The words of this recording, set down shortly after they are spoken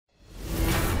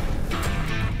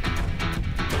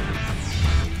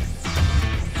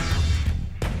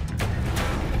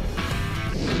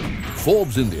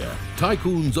Forbes India,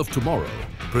 Tycoons of Tomorrow,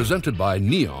 presented by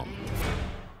Neom.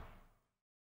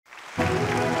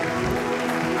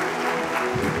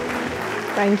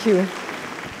 Thank you.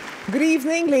 Good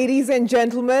evening, ladies and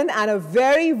gentlemen, and a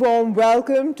very warm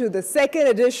welcome to the second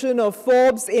edition of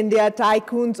Forbes India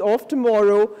Tycoons of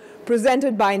Tomorrow,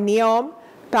 presented by Neom,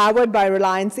 powered by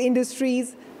Reliance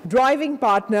Industries, driving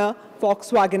partner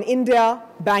Volkswagen India,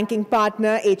 banking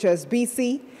partner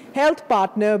HSBC, health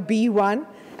partner B1,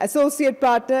 associate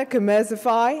partner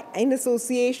Commerzify, in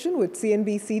association with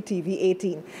CNBC TV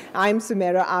 18. I'm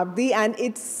Sumaira Abdi, and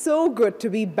it's so good to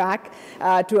be back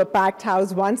to a packed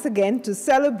house once again to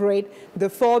celebrate the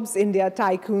Forbes India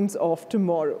Tycoons of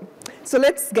Tomorrow. So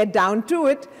let's get down to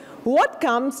it. What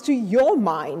comes to your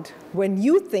mind when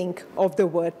you think of the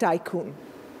word tycoon?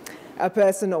 A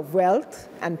person of wealth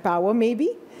and power,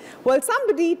 maybe? Well,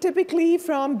 somebody typically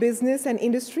from business and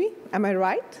industry, am I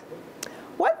right?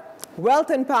 Well, wealth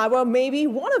and power may be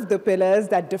one of the pillars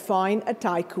that define a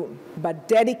tycoon, but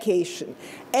dedication,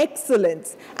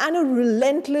 excellence, and a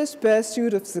relentless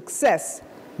pursuit of success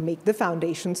make the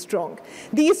foundation strong.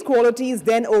 These qualities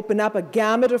then open up a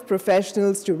gamut of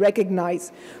professionals to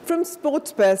recognize, from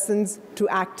sportspersons to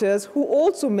actors who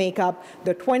also make up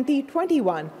the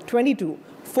 2021-22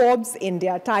 Forbes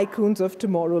India Tycoons of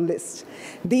Tomorrow list.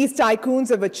 These tycoons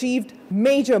have achieved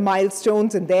major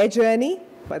milestones in their journey,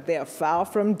 but they are far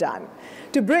from done.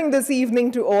 To bring this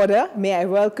evening to order, may I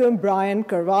welcome Brian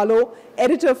Carvalho,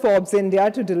 editor Forbes India,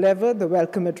 to deliver the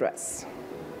welcome address.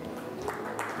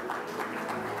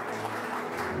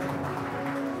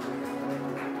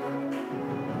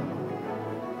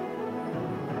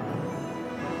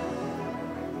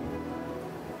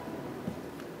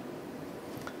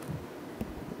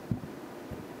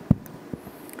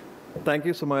 Thank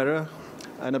you, Sumaira,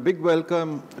 and a big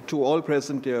welcome to all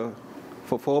present here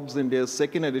for Forbes India's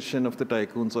second edition of the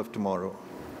Tycoons of Tomorrow.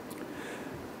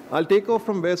 I'll take off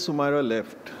from where Sumaira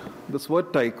left. This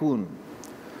word tycoon,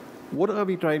 what are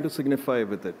we trying to signify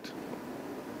with it?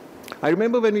 I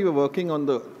remember when we were working on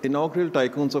the inaugural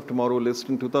Tycoons of Tomorrow list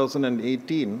in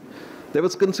 2018, there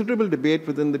was considerable debate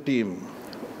within the team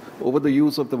over the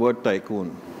use of the word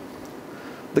tycoon.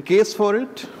 The case for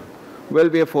it? Well,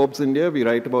 we are Forbes India, we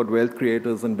write about wealth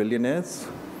creators and billionaires,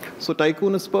 so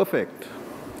tycoon is perfect.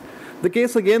 The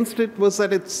case against it was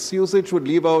that its usage would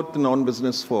leave out the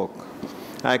non-business folk,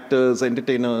 actors,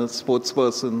 entertainers,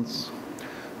 sportspersons,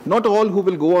 not all who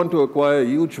will go on to acquire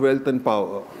huge wealth and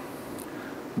power,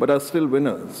 but are still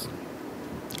winners.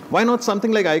 Why not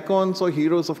something like icons or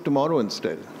heroes of tomorrow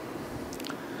instead?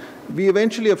 We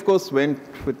eventually, of course, went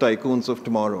with Tycoons of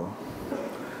Tomorrow,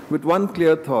 with one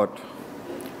clear thought.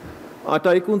 Our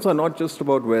tycoons are not just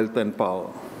about wealth and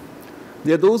power.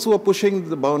 They are those who are pushing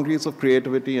the boundaries of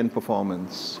creativity and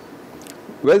performance.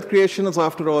 Wealth creation is,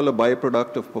 after all, a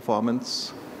byproduct of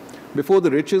performance. Before the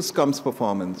riches comes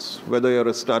performance, whether you're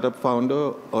a startup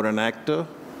founder or an actor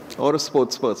or a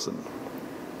sportsperson.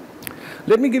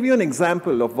 Let me give you an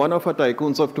example of one of our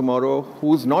tycoons of tomorrow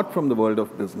who's not from the world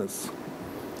of business.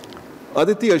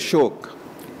 Aditi Ashok,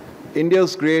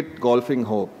 India's great golfing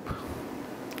hope.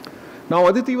 Now,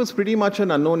 Aditi was pretty much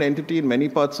an unknown entity in many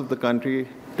parts of the country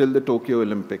till the Tokyo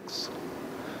Olympics.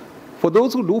 For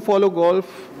those who do follow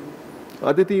golf,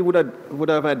 Aditi would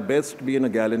have at best been a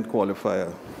gallant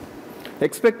qualifier.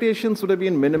 Expectations would have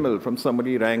been minimal from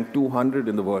somebody ranked 200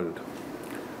 in the world.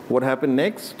 What happened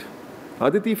next?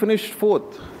 Aditi finished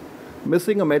fourth,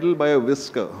 missing a medal by a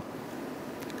whisker.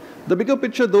 The bigger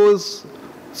picture, though, is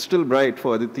still bright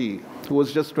for Aditi, who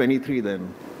was just 23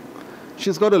 then.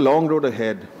 She's got a long road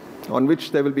ahead, on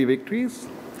which there will be victories,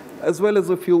 as well as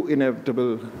a few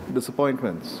inevitable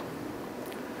disappointments.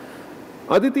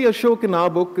 Aditi Ashok in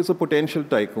our book is a potential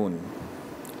tycoon,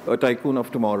 a tycoon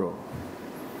of tomorrow.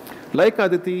 Like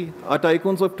Aditi, our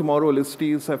Tycoons of Tomorrow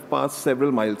listees have passed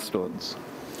several milestones,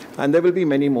 and there will be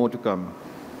many more to come.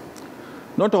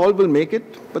 Not all will make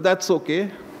it, but that's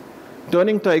okay.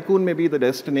 Turning tycoon may be the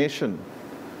destination,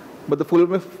 but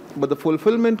the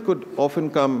fulfillment could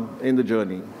often come in the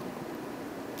journey.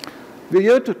 We're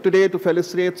here today to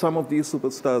felicitate some of these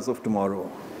superstars of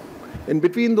tomorrow. In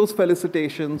between those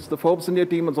felicitations, the Forbes India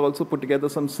team has also put together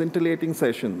some scintillating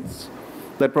sessions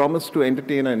that promise to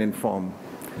entertain and inform.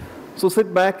 So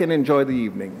sit back and enjoy the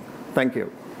evening. Thank you.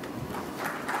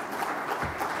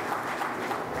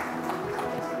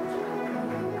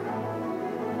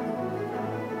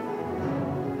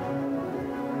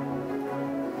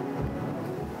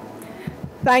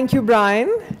 Thank you,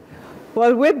 Brian.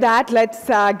 Well, with that, let's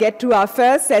get to our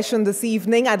first session this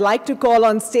evening. I'd like to call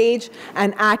on stage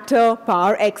an actor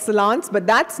par excellence, but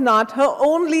that's not her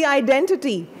only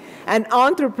identity. An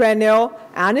entrepreneur,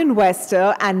 an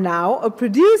investor, and now a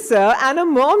producer and a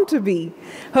mom-to-be.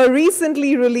 Her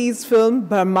recently released film,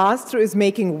 Brahmastra, is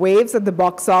making waves at the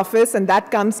box office, and that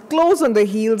comes close on the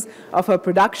heels of her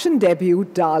production debut,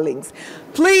 Darlings.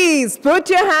 Please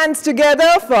put your hands together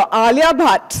for Alia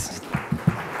Bhatt.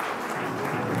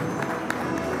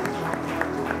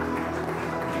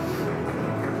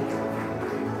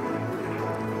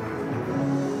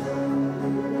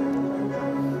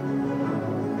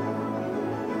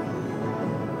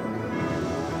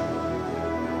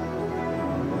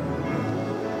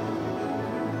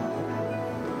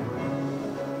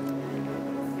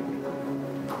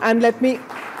 And let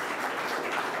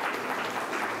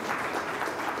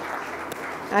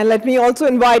me also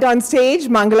invite on stage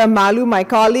Mangala Malu, my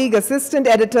colleague, assistant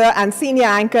editor and senior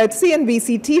anchor at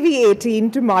CNBC TV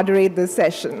 18 to moderate this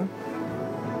session.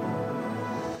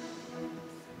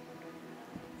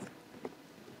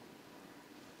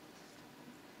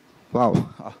 Wow.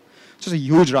 Just a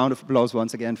huge round of applause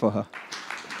once again for her.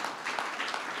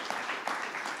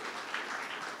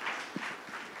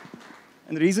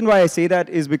 And the reason why I say that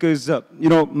is because,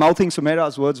 mouthing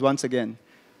Sumaira's words once again,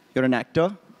 you're an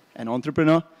actor, an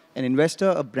entrepreneur, an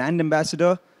investor, a brand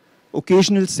ambassador,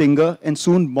 occasional singer, and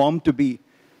soon mom-to-be.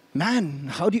 Man,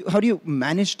 how do you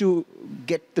manage to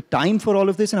get the time for all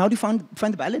of this, and how do you find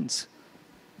the balance?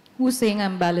 Who's saying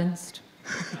I'm balanced?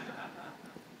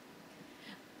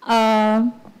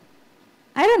 I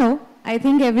don't know. I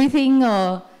think everything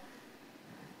that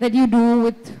you do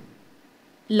with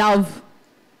love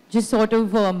just sort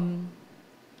of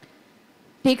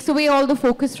takes away all the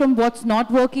focus from what's not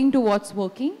working to what's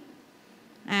working.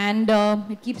 And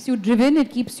it keeps you driven,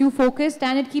 it keeps you focused,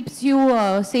 and it keeps you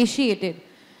satiated,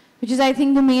 which is, I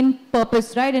think, the main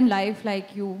purpose, right, in life.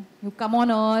 Like, you come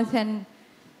on earth and,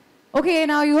 okay,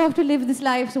 now you have to live this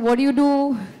life, so what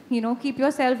do? Keep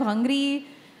yourself hungry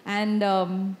and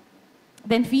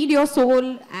then feed your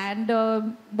soul and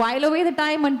while away the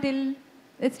time until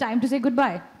it's time to say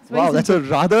goodbye. Wow, that's a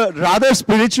rather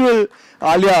spiritual,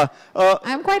 Alia.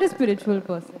 I'm quite a spiritual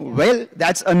person. Yeah. Well,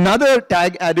 that's another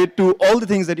tag added to all the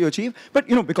things that you achieve. But,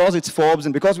 because it's Forbes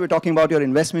and because we're talking about your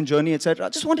investment journey, etc., I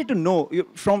just wanted to know,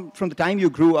 from the time you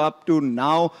grew up to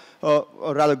now, or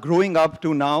rather growing up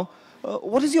to now,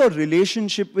 what is your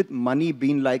relationship with money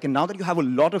been like? And now that you have a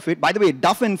lot of it, by the way,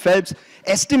 Duff & Phelps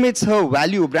estimates her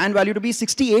brand value, to be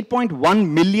 $68.1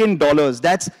 million.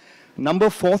 That's number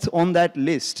 4th on that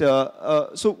list.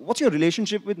 So what's your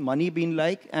relationship with money been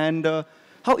like, and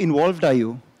how involved are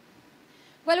you?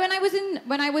 Well,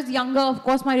 when I was younger, of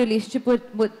course, my relationship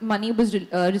with money was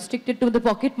restricted to the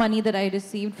pocket money that I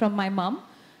received from my mom,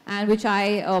 and which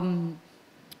I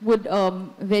would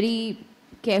very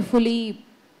carefully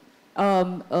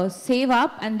save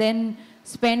up and then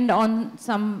spend on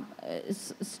some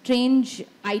strange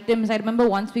items. I remember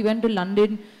once we went to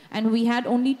London, and we had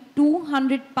only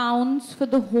 200 pounds for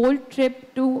the whole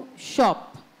trip to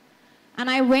shop. And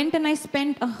I went and I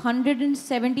spent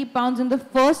 170 pounds in the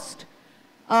first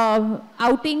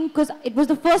outing, because it was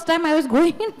the first time I was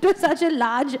going into such a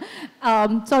large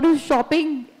sort of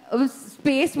shopping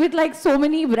space with like so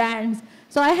many brands.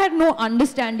 So I had no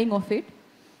understanding of it.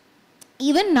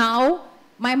 Even now,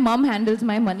 my mom handles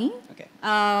my money. Okay.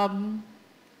 I'm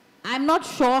not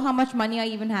sure how much money I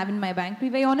even have in my bank, to be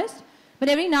very honest. But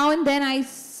every now and then I,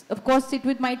 of course, sit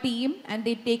with my team and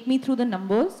they take me through the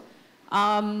numbers.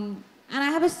 And I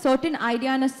have a certain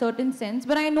idea and a certain sense.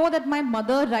 But I know that my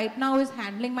mother right now is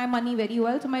handling my money very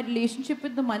well. So my relationship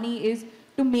with the money is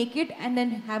to make it and then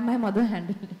have my mother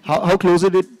handle it. How close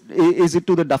is it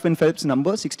to the Duff & Phelps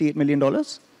number, $68 million?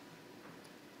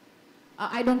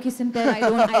 I don't kiss and tell. I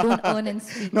don't earn and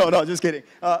sleep. No, just kidding.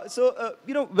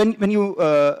 When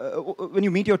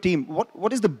you meet your team,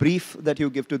 what is the brief that you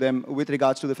give to them with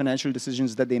regards to the financial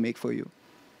decisions that they make for you?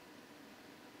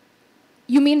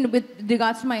 You mean with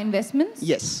regards to my investments?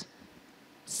 Yes.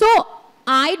 So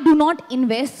I do not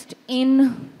invest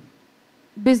in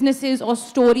businesses or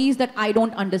stories that I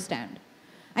don't understand.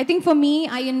 I think for me,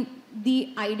 the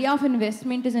idea of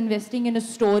investment is investing in a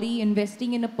story,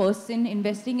 investing in a person,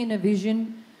 investing in a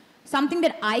vision, something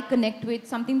that I connect with,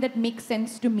 something that makes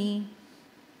sense to me.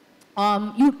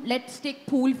 Let's take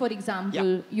Pool, for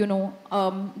example.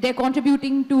 Yeah. They're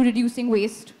contributing to reducing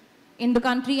waste in the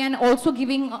country and also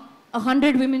giving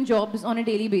 100 women jobs on a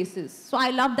daily basis. So I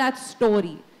love that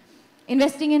story.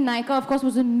 Investing in Nykaa, of course,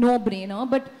 was a no-brainer,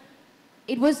 but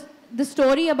it was the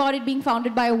story about it being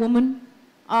founded by a woman.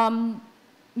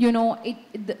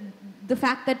 The the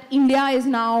fact that India is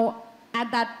now at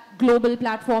that global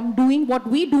platform doing what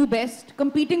we do best,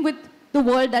 competing with the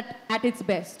world at its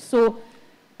best. So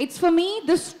it's for me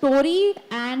the story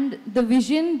and the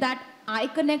vision that I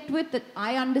connect with, that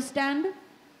I understand,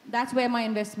 that's where my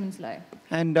investments lie.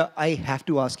 And I have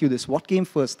to ask you this. What came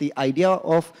first, the idea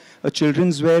of a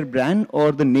children's wear brand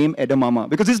or the name Edamama?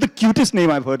 Because it's the cutest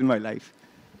name I've heard in my life.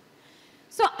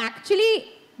 So actually,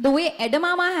 the way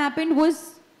Edamama happened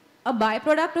was a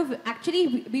byproduct of,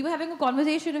 actually, we were having a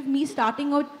conversation of me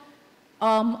starting out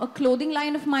a clothing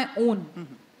line of my own.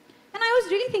 Mm-hmm. And I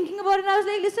was really thinking about it, and I was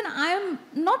like, listen, I'm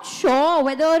not sure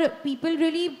whether people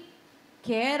really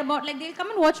care about, like, they'll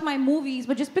come and watch my movies,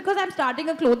 but just because I'm starting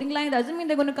a clothing line doesn't mean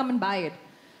they're going to come and buy it.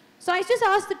 So I just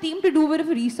asked the team to do a bit of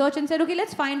research and said, okay,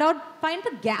 let's find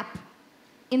the gap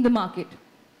in the market.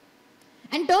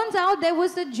 And turns out there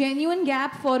was a genuine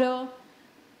gap for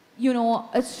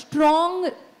a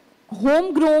strong,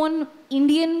 homegrown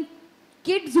Indian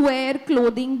kids wear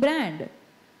clothing brand.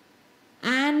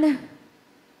 And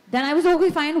then I was like,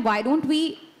 okay, fine, why don't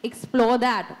we explore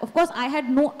that? Of course, I had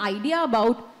no idea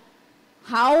about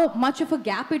how much of a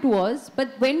gap it was, but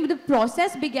when the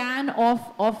process began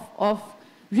of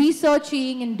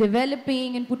researching and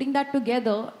developing and putting that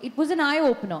together, it was an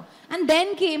eye-opener. And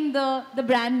then came the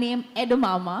brand name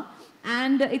Edamama,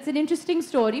 and it's an interesting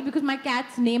story because my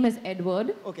cat's name is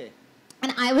Edward. Okay.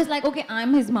 And I was like, okay,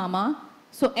 I'm his mama,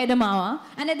 so Edamama.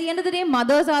 And at the end of the day,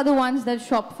 mothers are the ones that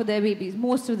shop for their babies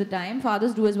most of the time.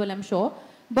 Fathers do as well, I'm sure.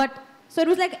 But so it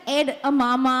was like Ed a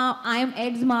mama, I am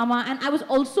Ed's mama. And I was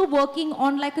also working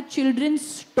on like a children's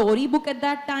storybook at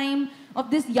that time of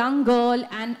this young girl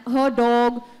and her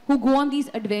dog who go on these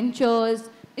adventures.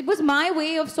 It was my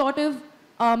way of sort of,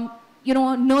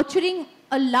 nurturing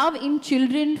a love in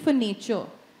children for nature.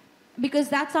 Because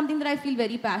that's something that I feel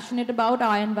very passionate about,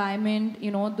 our environment,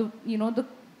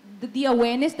 the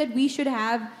awareness that we should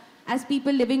have as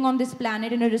people living on this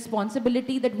planet, and a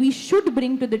responsibility that we should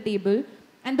bring to the table.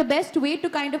 And the best way to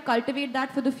kind of cultivate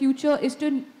that for the future is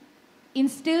to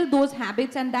instill those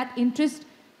habits and that interest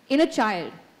in a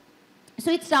child. So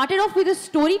it started off with a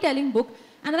storytelling book,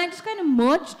 and then I just kind of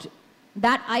merged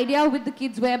that idea with the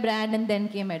kids wear brand, and then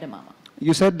came Edamama.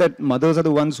 You said that mothers are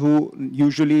the ones who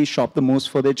usually shop the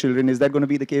most for their children. Is that going to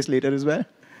be the case later as well?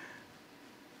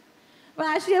 Well,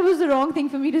 actually, that was the wrong thing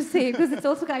for me to say, because it's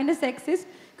also kind of sexist,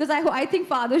 because I think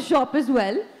fathers shop as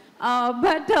well.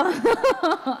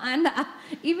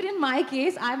 Even in my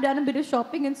case, I've done a bit of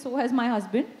shopping, and so has my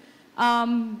husband.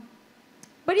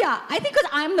 But yeah, I think because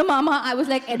I'm the mama, I was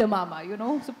like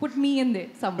Edamama, so put me in there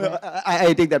somewhere.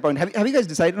 I take that point. Have you guys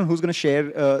decided on who's going to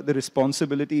share the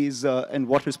responsibilities and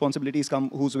what responsibilities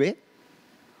come whose way?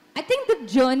 I think the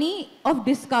journey of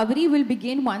discovery will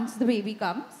begin once the baby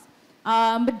comes.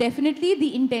 But definitely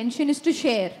the intention is to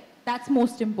share. That's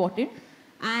most important.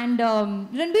 And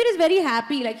Ranbir is very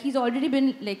happy. Like, he's already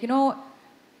been,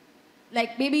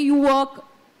 like maybe you work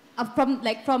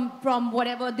from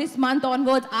whatever, this month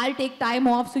onwards, I'll take time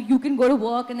off so you can go to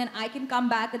work, and then I can come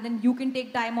back, and then you can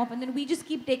take time off, and then we just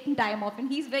keep taking time off. And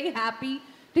he's very happy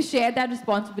to share that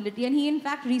responsibility. And he, in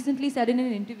fact, recently said in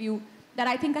an interview that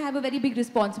I think I have a very big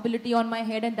responsibility on my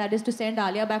head, and that is to send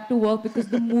Alia back to work, because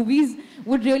the movies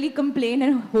would really complain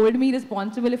and hold me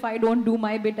responsible if I don't do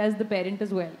my bit as the parent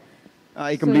as well.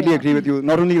 I completely agree with you.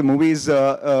 Not only the movies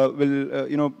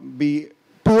will, be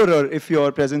poorer if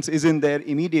your presence isn't there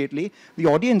immediately, the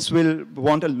audience will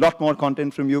want a lot more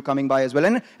content from you coming by as well.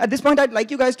 And at this point, I'd like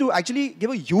you guys to actually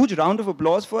give a huge round of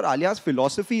applause for Alia's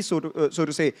philosophy, so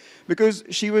to say, because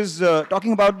she was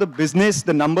talking about the business,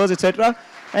 the numbers, etc.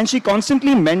 And she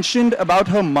constantly mentioned about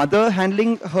her mother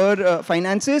handling her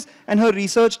finances and her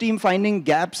research team finding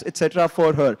gaps, etc.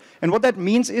 for her. And what that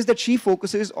means is that she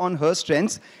focuses on her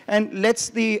strengths and lets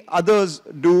the others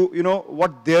do,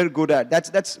 what they're good at.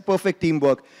 That's perfect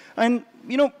teamwork. And,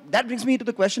 that brings me to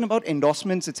the question about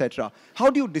endorsements, etc. How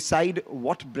do you decide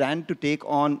what brand to take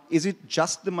on? Is it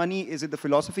just the money? Is it the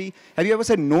philosophy? Have you ever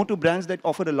said no to brands that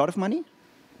offered a lot of money?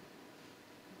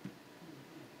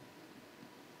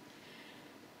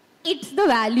 It's the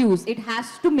values. It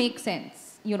has to make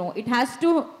sense. It has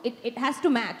to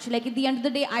match. Like, at the end of the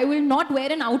day, I will not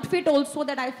wear an outfit also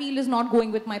that I feel is not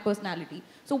going with my personality.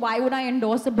 So why would I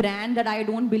endorse a brand that I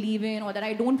don't believe in, or that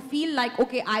I don't feel like,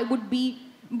 okay, I would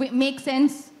make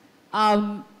sense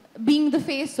being the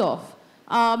face of?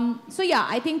 So yeah,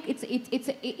 I think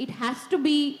it has to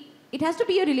be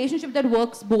a relationship that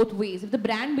works both ways. If the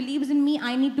brand believes in me,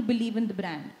 I need to believe in the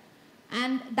brand.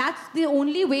 And that's the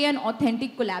only way an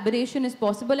authentic collaboration is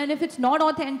possible. And if it's not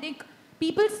authentic,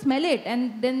 people smell it,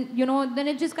 and then, then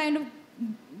it just kind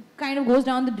kind of goes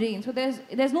down the drain. So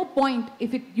there's no point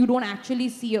if you don't actually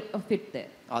see a fit there.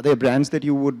 Are there brands that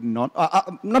you would not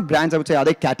brands, I would say, are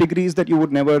there categories that you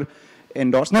would never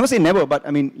endorse? Never say never, but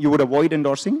I mean, you would avoid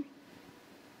endorsing?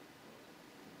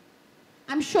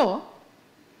 I'm sure.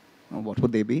 What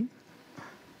would they be?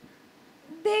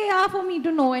 They are for me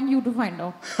to know and you to find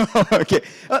out. Okay.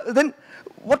 Then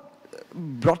what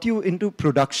brought you into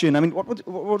production? I mean, what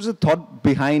was the thought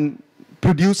behind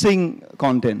producing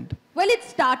content? Well, it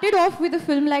started off with a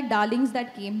film like Darlings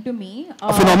that came to me.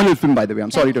 A phenomenal film, by the way.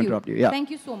 I'm sorry to interrupt you. Yeah.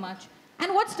 Thank you so much.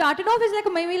 And what started off is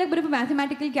like maybe like a bit of a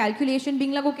mathematical calculation,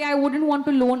 being like, okay, I wouldn't want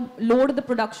to load the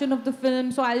production of the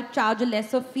film, so I'll charge a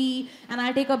lesser fee, and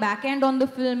I'll take a back end on the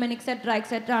film, and etc.,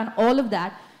 and all of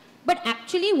that. But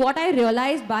actually, what I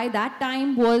realized by that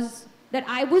time was that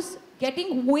I was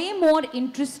getting way more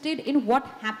interested in what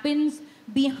happens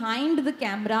behind the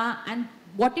camera and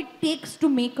what it takes to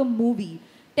make a movie.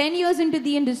 10 years into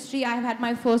the industry, I've had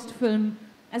my first film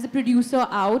as a producer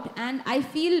out, and I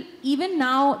feel even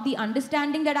now the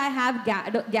understanding that I have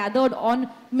gathered on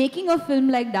making a film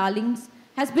like Darlings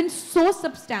has been so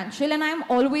substantial, and I'm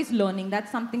always learning.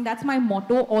 That's my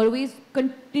motto, always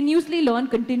continuously learn,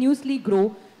 continuously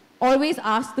grow, always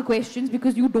ask the questions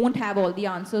because you don't have all the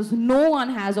answers. No one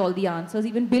has all the answers.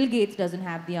 Even Bill Gates doesn't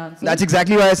have the answers. That's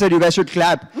exactly why I said you guys should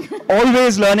clap.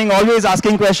 Always learning, always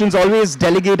asking questions, always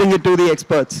delegating it to the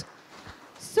experts.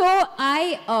 So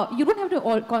you don't have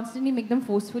to constantly make them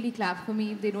forcefully clap for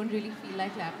me if they don't really feel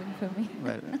like clapping for me.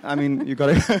 Well, I mean, you got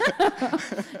it.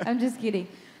 I'm just kidding.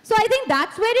 So I think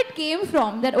that's where it came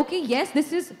from, that, okay, yes,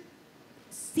 this is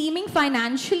seeming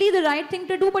financially the right thing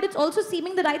to do, but it's also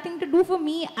seeming the right thing to do for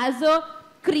me as a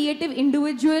creative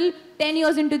individual 10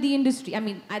 years into the industry. I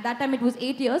mean, at that time it was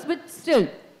 8 years, but still.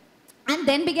 And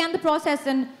then began the process,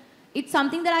 and it's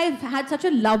something that I've had such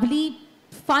a lovely,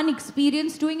 fun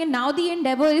experience doing, and now the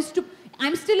endeavor is to,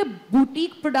 I'm still a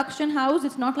boutique production house.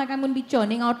 It's not like I'm going to be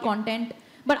churning out content,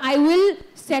 but I will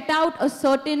set out a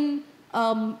certain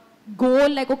goal,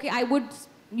 like, okay, I would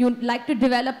like to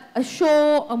develop a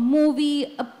show, a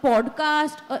movie, a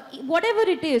podcast, whatever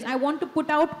it is. I want to put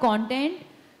out content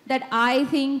that I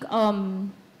think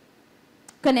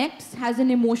connects, has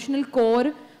an emotional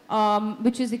core,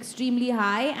 which is extremely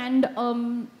high,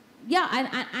 and yeah,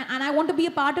 and I want to be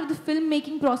a part of the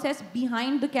filmmaking process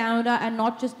behind the camera and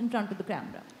not just in front of the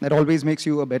camera. That always makes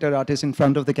you a better artist in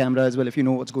front of the camera as well, if you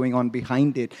know what's going on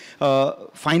behind it.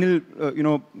 Final,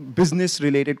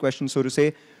 business-related question, so to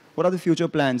say. What are the future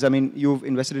plans? I mean, you've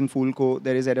invested in Foolco,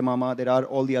 there is Edamama, there are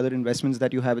all the other investments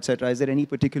that you have, etc. Is there any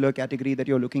particular category that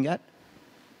you're looking at?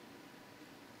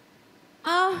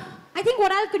 I think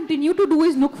what I'll continue to do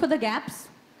is look for the gaps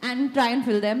and try and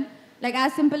fill them. Like,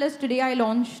 as simple as today, I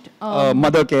launched...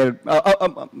 mother care,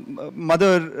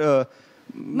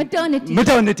 maternity.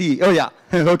 Maternity, oh yeah,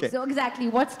 okay. So exactly,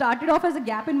 what started off as a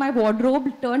gap in my wardrobe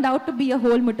turned out to be a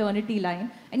whole maternity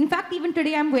line. And in fact, even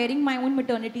today, I'm wearing my own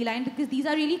maternity line because these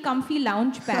are really comfy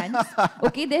lounge pants.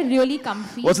 Okay, they're really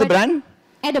comfy. What's the brand?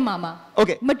 Edamama.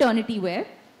 Okay. Maternity wear.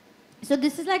 So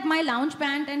this is like my lounge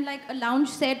pant and like a lounge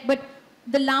set, but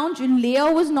the lounge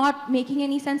layer was not making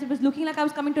any sense. It was looking like I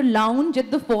was coming to lounge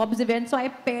at the Forbes event, so I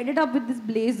paired it up with this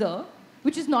blazer,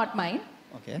 which is not mine.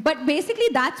 Okay. But basically,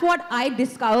 that's what I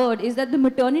discovered, is that the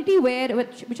maternity wear,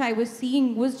 which I was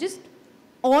seeing, was just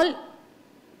all,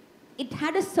 it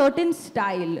had a certain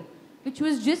style, which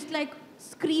was just like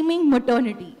screaming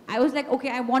maternity. I was like, okay,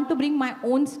 I want to bring my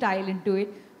own style into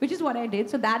it, which is what I did.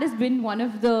 So that has been one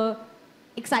of the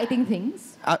exciting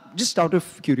things. Just out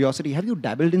of curiosity, have you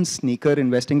dabbled in sneaker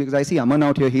investing? Because I see Aman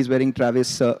out here, he's wearing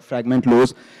Travis Fragment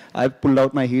lows. I've pulled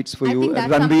out my heats for you. I think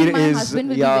that's something my husband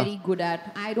will be very good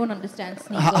at. I don't understand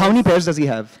sneakers. How many pairs does he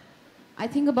have? I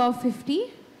think about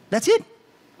 50. That's it?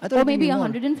 Or maybe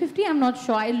 150, I'm not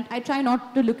sure. I try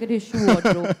not to look at his shoe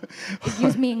wardrobe. It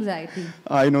gives me anxiety.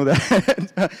 I know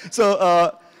that.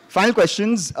 So, final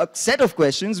questions, a set of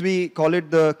questions. We call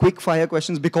it the quick fire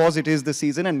questions because it is the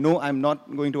season. And no, I'm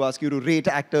not going to ask you to rate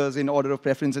actors in order of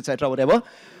preference, etc., whatever.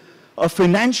 A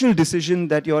financial decision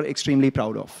that you're extremely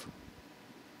proud of.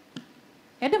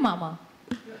 Edamama.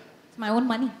 It's my own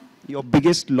money. Your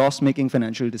biggest loss-making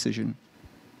financial decision.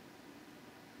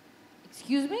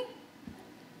 Excuse me?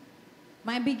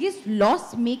 My biggest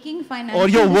loss-making financial Or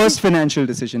your worst financial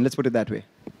decision, let's put it that way.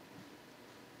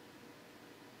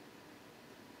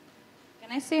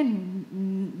 Can I say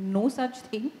no such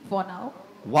thing for now?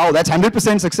 Wow, that's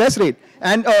 100% success rate.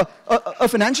 And a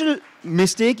financial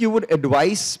mistake you would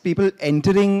advise people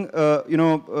entering,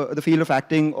 the field of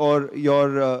acting or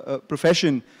your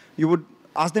profession, you would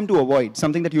ask them to avoid,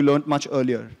 something that you learned much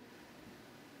earlier.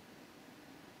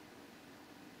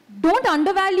 don't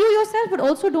undervalue yourself, but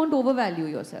also don't overvalue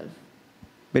yourself.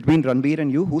 Between Ranbir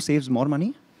and you, who saves more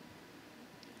money?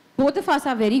 Both of us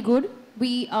are very good.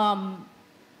 We're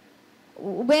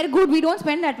good. We don't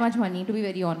spend that much money, to be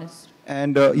very honest.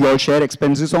 And you all share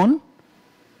expenses on?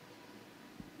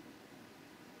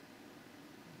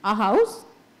 Our house?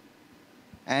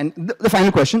 And the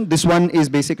final question, this one is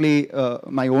basically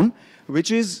my own,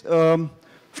 which is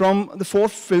from the 4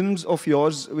 films of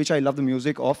yours, which I love the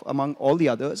music of, among all the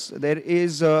others, there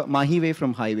is Mahi Way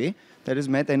from Highway, there is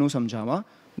Main Tainu Samjhawa,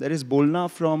 there is Bolna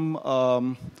from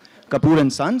Kapoor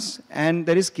and Sons, and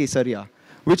there is Kesariya.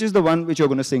 Which is the one which you're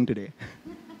going to sing today?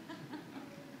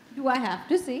 Do I have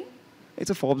to sing? It's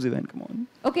a Forbes event, come on.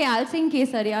 Okay, I'll sing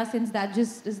Kesariya since that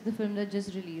just is the film that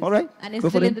just released. All right. And it's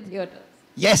still in the theaters.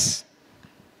 Yes.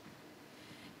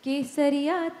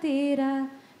 Kesariya tera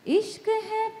ishq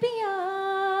hai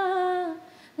piya,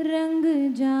 rang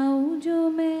jaऊं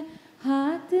jo main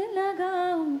haath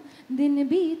lagaऊं, din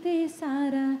beete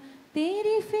sara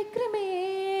teri fikr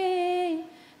mein,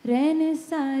 रहन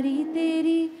सारी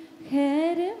तेरी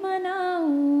खैर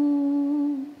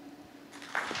मनाऊं.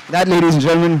 That, ladies and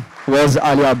gentlemen, was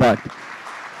Alia Bhatt.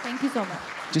 Thank you so much.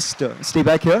 Just stay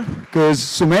back here, because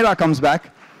Sumaira comes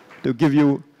back to give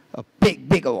you a big,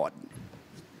 big award.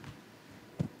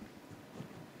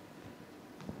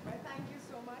 Thank you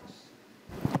so much.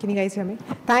 Can you guys hear me?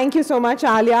 Thank you so much,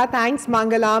 Alia. Thanks,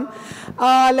 Mangalam.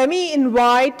 Let me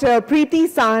invite Preeti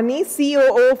Sahni,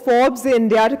 COO Forbes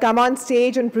India, to come on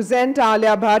stage and present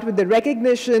Alia Bhatt with the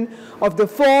recognition of the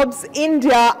Forbes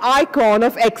India Icon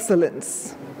of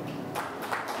Excellence.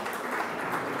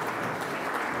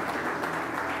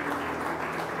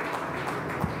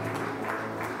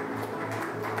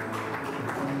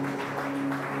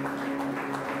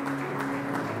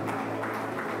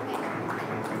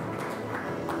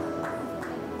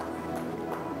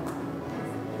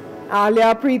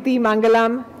 Alia, Preeti,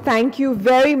 Mangalam, thank you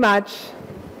very much.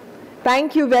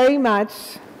 Thank you very much.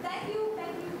 Thank you.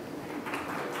 Thank you.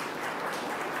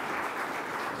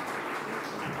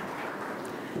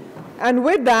 And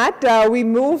with that, we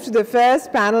move to the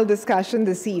first panel discussion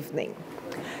this evening.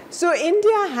 So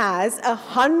India has a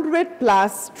 100+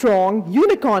 strong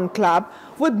unicorn club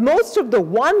with most of the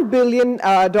 $1 billion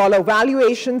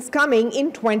valuations coming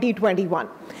in 2021.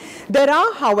 There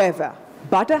are, however,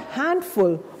 but a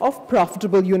handful of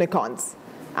profitable unicorns.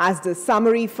 As the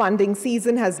summary funding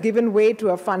season has given way to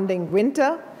a funding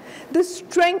winter, the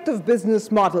strength of business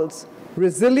models,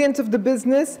 resilience of the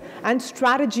business, and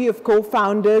strategy of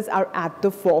co-founders are at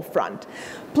the forefront.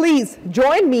 Please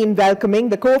join me in welcoming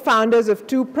the co-founders of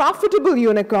 2 profitable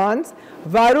unicorns,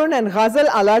 Varun and Ghazal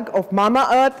Alag of Mama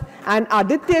Earth and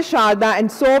Aditya Sharda and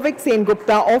Souvik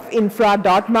Sengupta of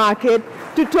Infra.Market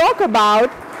to talk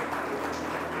about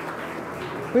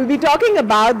We'll be talking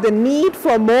about the need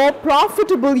for more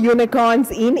profitable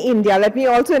unicorns in India. Let me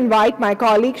also invite my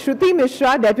colleague Shruti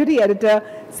Mishra, Deputy Editor,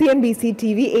 CNBC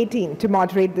TV 18, to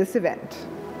moderate this event.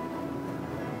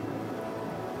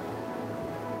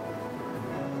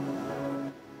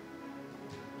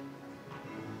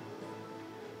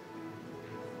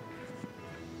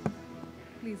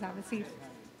 Please have a seat.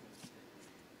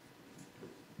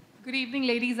 Good evening,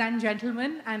 ladies and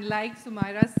gentlemen. And like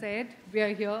Sumaira said, we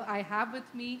are here. I have with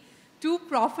me 2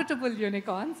 profitable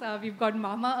unicorns. We've got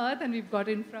Mama Earth and we've got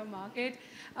Infra.Market.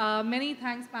 Many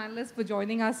thanks, panelists, for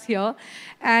joining us here.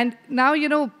 And now,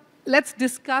 let's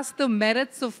discuss the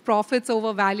merits of profits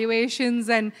over valuations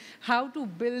and how to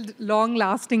build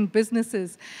long-lasting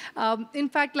businesses. In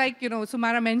fact, like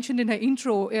Sumaira mentioned in her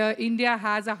intro, India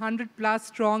has a 100+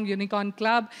 strong unicorn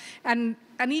club, and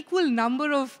an equal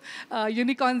number of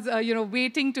unicorns,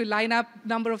 waiting to line up,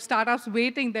 number of startups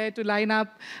waiting there to line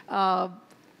up.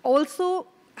 Also,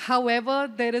 however,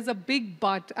 there is a big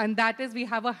but, and that is we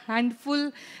have a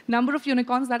handful number of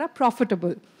unicorns that are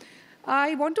profitable.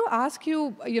 I want to ask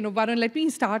you, Varun, let me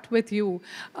start with you.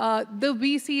 The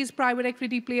VCs, private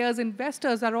equity players,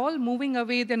 investors are all moving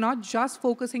away. They're not just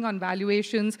focusing on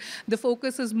valuations. The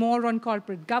focus is more on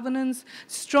corporate governance,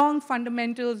 strong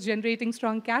fundamentals, generating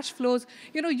strong cash flows.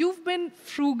 You've been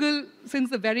frugal since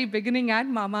the very beginning at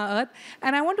Mama Earth,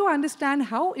 and I want to understand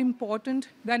how important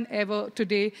than ever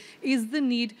today is the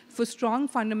need for strong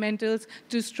fundamentals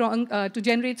to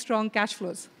generate strong cash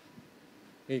flows.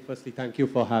 Hey, firstly, thank you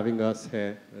for having us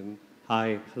here. And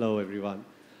hi, hello, everyone.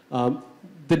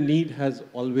 The need has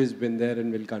always been there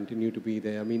and will continue to be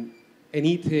there. I mean,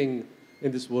 anything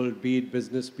in this world, be it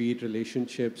business, be it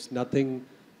relationships, nothing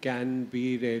can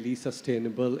be really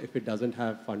sustainable if it doesn't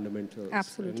have fundamentals.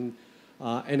 Absolutely.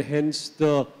 And hence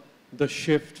the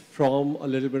shift from a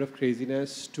little bit of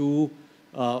craziness to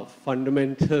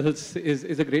fundamentals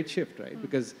is a great shift, right?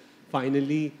 Because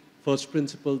finally, first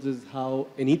principles is how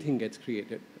anything gets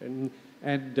created. And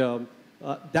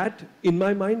that, in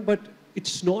my mind, but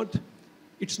it's not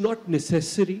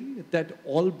necessary that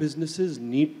all businesses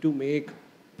need to make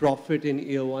profit in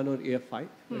year 1 or year 5.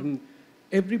 And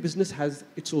every business has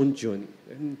its own journey.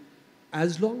 And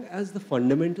as long as the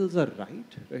fundamentals are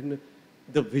right, and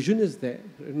the vision is there,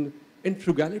 and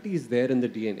frugality is there in the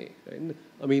DNA. Right?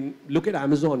 I mean, look at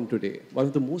Amazon today, one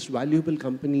of the most valuable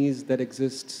companies that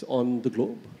exists on the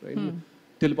globe. Right?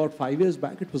 Till about 5 years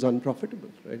back, it was unprofitable.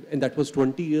 Right? And that was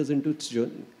 20 years into its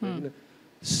journey. Right?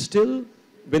 Still,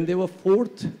 when they were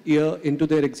 4th year into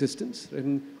their existence,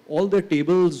 and all their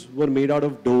tables were made out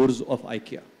of doors of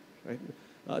IKEA. Right?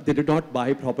 They did not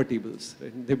buy proper tables.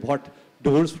 Right? They bought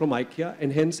doors from IKEA,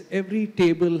 and hence every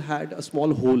table had a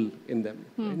small hole in them.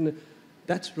 And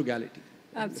that's frugality.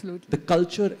 Absolutely. The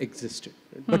culture existed,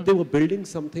 right? But they were building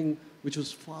something which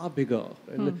was far bigger,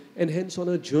 and hence on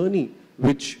a journey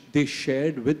which they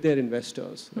shared with their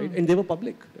investors, right? And they were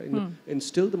public, right? And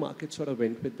still the market sort of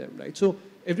went with them, right? So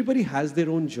everybody has their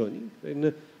own journey.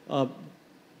 And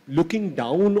looking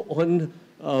down on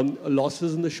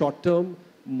losses in the short term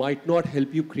might not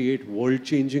help you create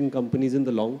world-changing companies in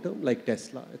the long term, like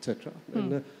Tesla, etc.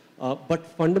 But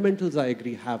fundamentals, I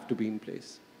agree, have to be in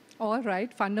place. All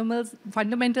right,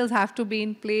 fundamentals have to be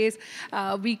in place.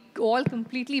 We all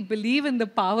completely believe in the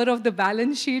power of the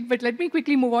balance sheet, but let me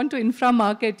quickly move on to infra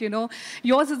market. You know,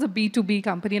 yours is a B2B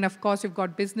company, and of course, you've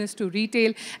got business to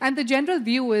retail. And the general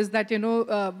view is that, you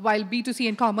know, while B2C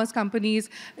and commerce companies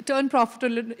turn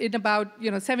profitable in about,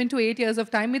 7 to 8 years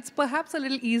of time, it's perhaps a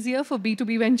little easier for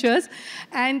B2B ventures.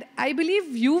 And I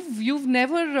believe you've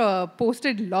never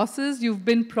posted losses. You've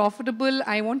been profitable.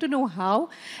 I want to know how,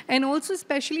 and also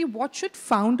especially what should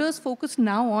founders focus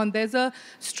now on? There's a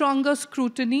stronger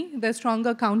scrutiny, there's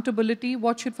stronger accountability.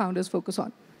 What should founders focus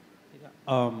on?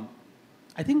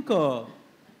 I think,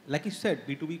 like you said,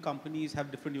 B2B companies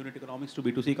have different unit economics to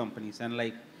B2C companies. And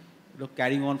like,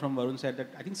 carrying on from Varun said, that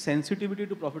I think sensitivity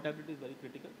to profitability is very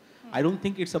critical. I don't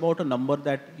think it's about a number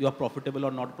that you are profitable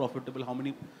or not profitable,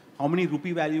 how many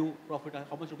rupee value profit,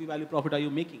 how much rupee value profit are you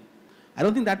making. I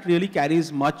don't think that really carries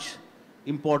much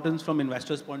importance from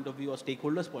investors' point of view or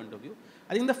stakeholders' point of view.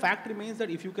 I think the fact remains that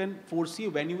if you can foresee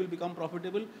when you will become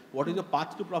profitable, what is your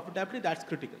path to profitability, that's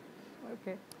critical.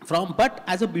 Okay. But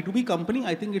as a B2B company,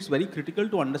 I think it's very critical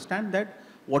to understand that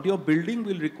what you're building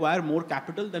will require more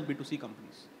capital than B2C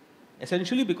companies.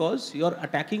 Essentially because you're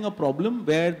attacking a problem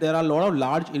where there are a lot of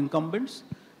large incumbents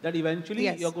that eventually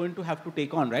you're going to have to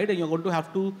take on, right? And you're going to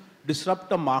have to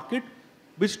disrupt a market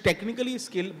which technically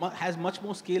has much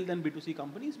more scale than B2C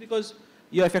companies, because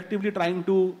you're effectively trying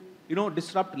to,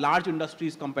 disrupt large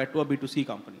industries compared to a B2C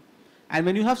company. And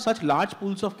when you have such large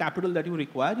pools of capital that you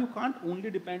require, you can't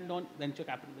only depend on venture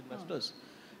capital investors.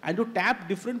 And to tap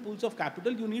different pools of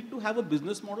capital, you need to have a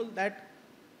business model that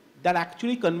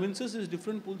actually convinces these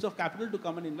different pools of capital to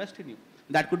come and invest in you.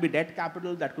 That could be debt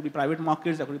capital, that could be private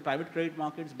markets, that could be private credit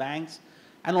markets, banks.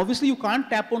 And obviously you can't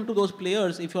tap onto those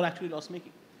players if you're actually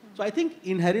loss-making. So I think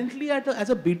inherently as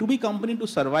a B2B company to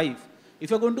survive, if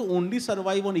you're going to only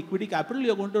survive on equity capital,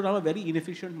 you're going to run a very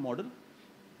inefficient model.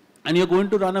 And you're going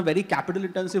to run a very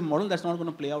capital-intensive model that's not going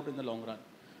to play out in the long run.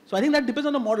 So I think that depends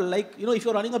on the model. Like, if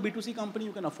you're running a B2C company,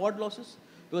 you can afford losses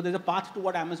because there's a path to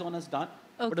what Amazon has done,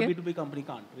 but a B2B company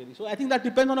can't really. So I think that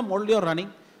depends on the model you're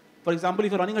running. For example,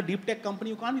 if you're running a deep tech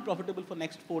company, you can't be profitable for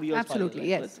next 4 years. Absolutely, 5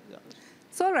 years, yes. Right?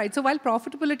 So, all right. So, while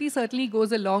profitability certainly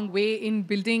goes a long way in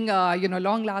building,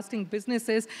 long-lasting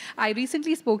businesses, I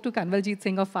recently spoke to Kanwaljit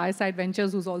Singh of Fireside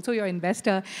Ventures, who's also your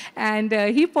investor, and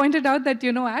he pointed out that,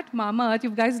 at Mama Earth, you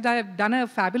guys have done a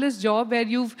fabulous job where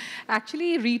you've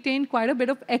actually retained quite a bit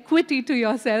of equity to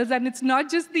yourselves, and it's not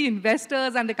just the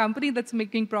investors and the company that's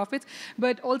making profits,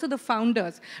 but also the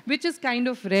founders, which is kind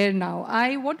of rare now.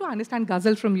 I want to understand,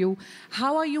 Ghazal, from you,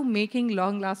 how are you making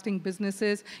long-lasting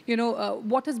businesses?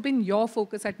 What has been your focus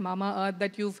at Mama Earth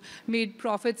that you've made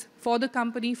profits for the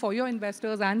company, for your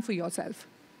investors, and for yourself?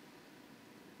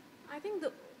 I think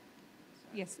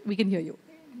Yes, we can hear you.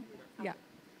 Yeah.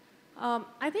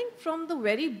 I think from the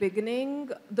very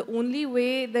beginning, the only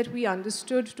way that we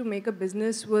understood to make a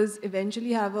business was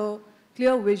eventually have a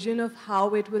clear vision of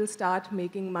how it will start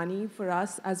making money for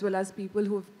us, as well as people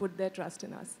who have put their trust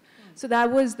in us. So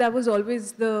that was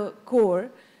always the core.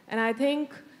 And I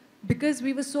think because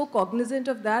we were so cognizant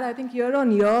of that, I think year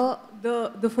on year,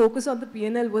 the focus on the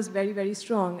P&L was very, very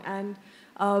strong. And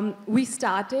we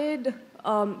started,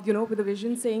 with a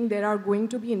vision saying there are going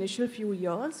to be initial few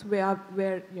years where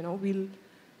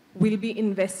we'll be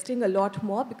investing a lot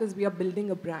more because we are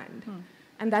building a brand.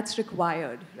 And that's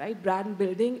required, right? Brand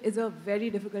building is a very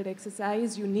difficult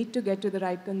exercise. You need to get to the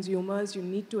right consumers. You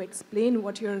need to explain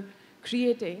what you're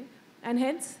creating. And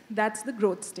hence, that's the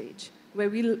growth stage, where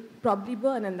we'll probably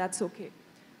burn, and that's okay.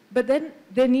 But then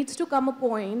there needs to come a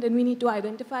point, and we need to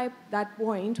identify that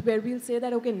point where we'll say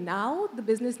that, okay, now the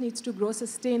business needs to grow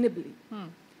sustainably.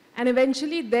 And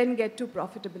eventually then get to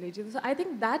profitability. So I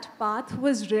think that path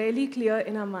was really clear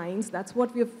in our minds. That's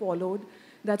what we have followed.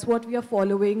 That's what we are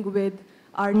following with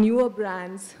our newer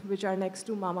brands, which are next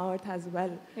to Mama Earth as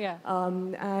well. Yeah.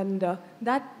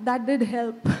 That did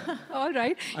help. All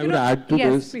right. I would add to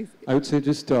this. Please. I would say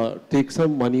just take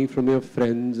some money from your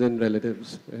friends and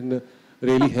relatives, and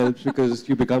really helps because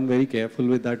you become very careful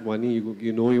with that money.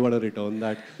 You know you want to return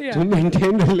that. Yeah. To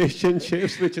maintain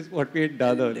relationships, which is what we had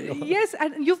done earlier. Yes,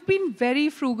 and you've been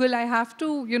very frugal. I have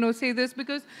to, say this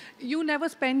because you never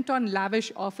spent on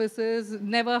lavish offices,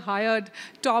 never hired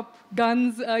top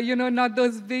guns, not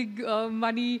those big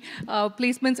money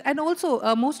placements. And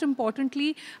also, most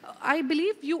importantly, I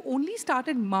believe you only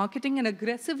started marketing and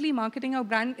aggressively marketing our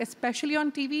brand, especially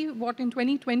on TV, in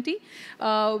 2020?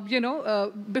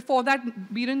 Before that,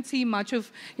 we didn't see much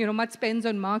spends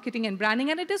on marketing and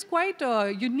branding, and it is quite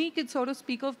unique, so to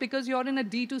speak of, because you're in a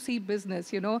D2C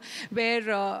business, where,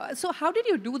 so how did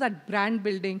you do that brand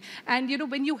building? And,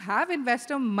 when you have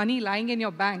investor money lying in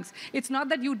your banks, it's not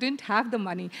that you didn't have the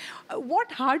money. What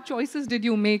hard choices did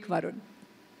you make, Varun?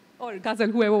 Or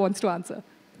Ghazal, whoever wants to answer.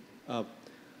 No,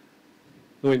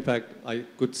 in fact, I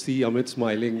could see Amit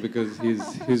smiling because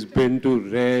he's been to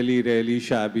really, really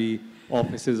shabby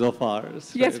offices of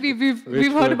ours. Yes, right?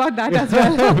 we've heard about that as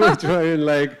well. Which were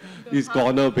in these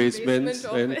corner basements,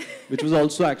 which was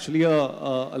also actually a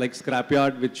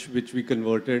scrapyard which we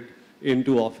converted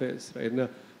into office, right? Yeah,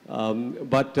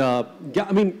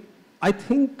 I mean, I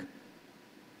think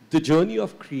the journey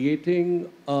of creating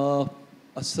a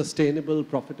sustainable,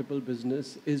 profitable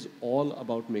business is all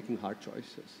about making hard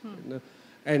choices. Right?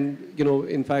 And,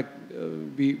 in fact,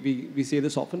 we say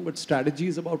this often, but strategy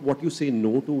is about what you say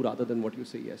no to rather than what you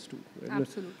say yes to. Right?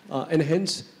 Absolutely. And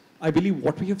hence, I believe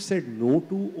what we have said no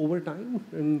to over time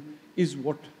is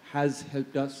what has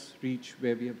helped us reach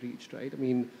where we have reached, right? I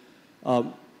mean,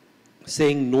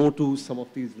 saying no to some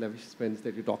of these lavish spends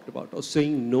that you talked about, or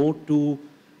saying no to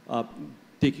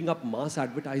taking up mass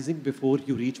advertising before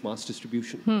you reach mass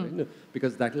distribution, right?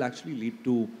 Because that will actually lead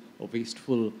to a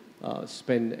wasteful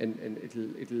spend and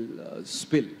it'll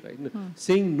spill, right?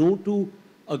 Saying no to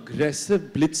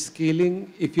aggressive blitz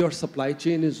scaling if your supply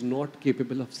chain is not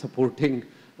capable of supporting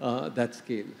that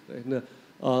scale, right?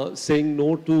 Saying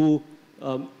no to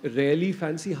really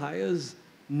fancy hires,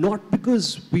 not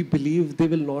because we believe they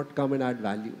will not come and add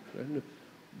value, right?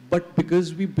 But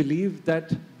because we believe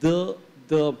that the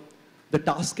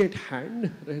task at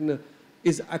hand, right,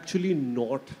 is actually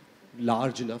not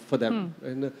large enough for them.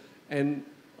 Right? And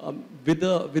with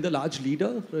a large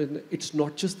leader, right, it's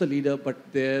not just the leader, but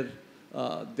their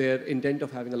intent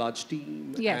of having a large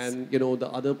team, yes, and the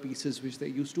other pieces which they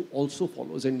used to also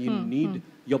follows, and you need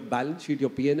your balance sheet, your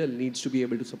P&L needs to be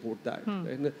able to support that.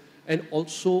 Right? And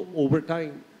also over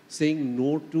time, saying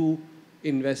no to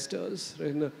investors,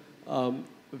 right,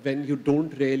 when you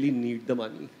don't really need the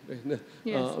money, right?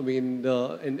 Yes. I mean,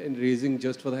 and raising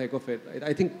just for the heck of it, right?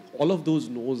 I think all of those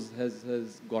no's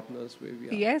has gotten us where we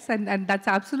are. Yes, and that's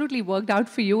absolutely worked out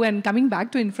for you. And coming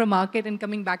back to infra market and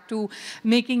coming back to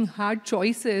making hard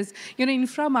choices,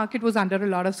 infra market was under a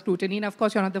lot of scrutiny. And of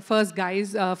course, you're not the first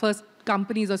guys, first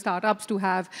companies or startups to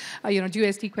have,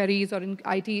 GST queries or in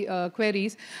IT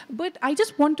queries. But I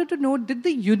just wanted to know, did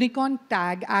the unicorn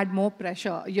tag add more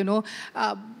pressure?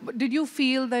 Did you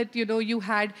feel that, you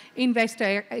had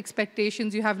investor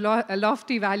expectations, you have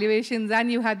lofty valuations,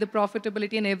 and you had the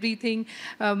profitability and everything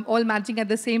all matching at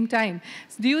the same time?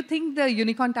 So do you think the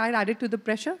unicorn tag added to the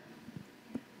pressure?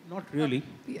 Not really.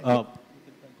 Not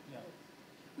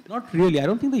really. I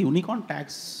don't think the unicorn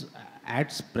tax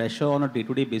adds pressure on a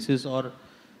day-to-day basis, or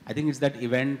I think it's that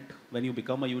event when you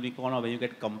become a unicorn or when you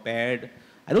get compared.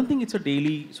 I don't think it's a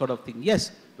daily sort of thing.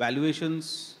 Yes,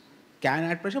 valuations can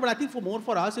add pressure, but I think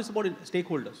for us, it's about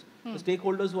stakeholders. The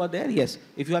stakeholders who are there, yes.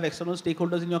 If you have external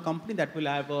stakeholders in your company, that will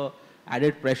have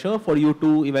added pressure for you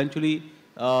to eventually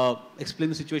explain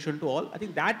the situation to all. I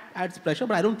think that adds pressure,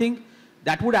 but I don't think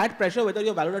that would add pressure whether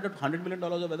you're valued at $100 million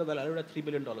or whether you're valued at $3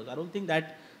 billion. I don't think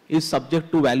that is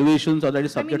subject to valuations or that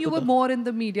is subject to... you were more in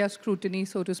the media scrutiny,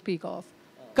 so to speak of.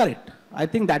 Correct. I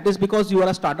think that is because you are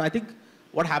a startup. I think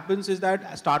what happens is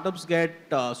that startups get...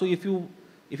 so if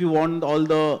you want all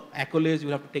the accolades, you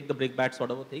have to take the brick bat sort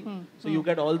of a thing. So you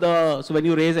get all the... So when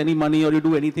you raise any money or you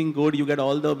do anything good, you get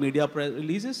all the media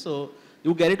releases. So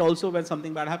you get it also when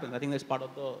something bad happens. I think that's part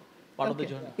of the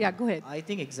journey. Yeah, go ahead. I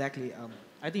think exactly.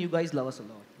 I think you guys love us a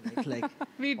lot, right? Like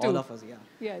Me too. all of us, yeah.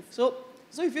 Yes. So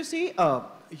if you see,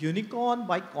 unicorn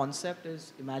by concept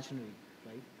is imaginary,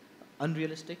 right?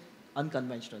 Unrealistic,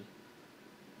 unconventional.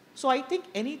 So I think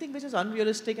anything which is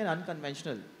unrealistic and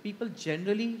unconventional, people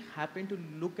generally happen to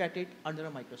look at it under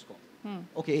a microscope.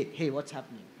 Okay, hey, what's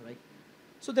happening, right?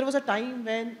 So there was a time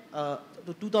when,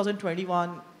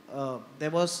 2021,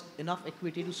 there was enough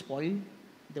equity to spoil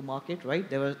the market, right?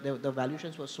 The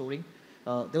valuations were soaring.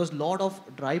 There was a lot of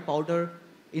dry powder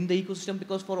in the ecosystem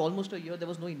because for almost a year there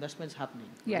was no investments happening.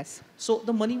 Right? Yes. So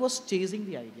the money was chasing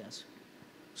the ideas.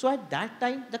 So at that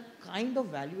time, the kind of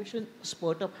valuation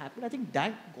spurt up happened. I think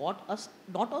that got us,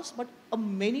 not us, but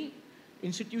many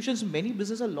institutions, many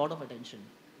businesses, a lot of attention.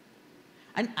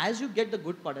 And as you get the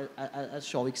good part, as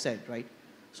Shavik said, right?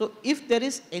 So if there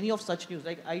is any of such news,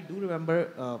 like I do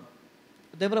remember,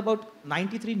 there were about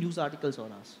 93 news articles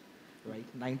on us, right?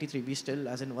 93. We still,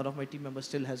 as in one of my team members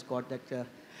still has got that.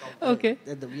 Okay.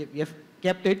 We have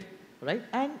kept it, right?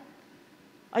 And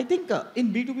I think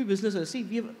in B2B businesses, see,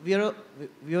 we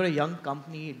are a young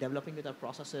company developing with our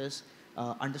processes,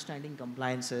 understanding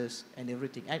compliances and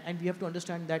everything. And we have to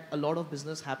understand that a lot of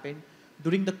business happened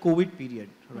during the COVID period,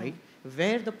 right?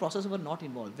 Where the processes were not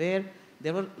involved, where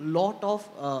there were a lot of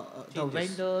the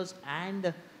vendors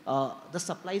and the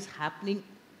supplies happening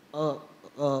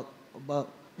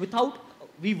without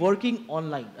we working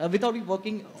online, without we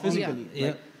working physically. Yeah.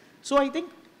 Right? So I think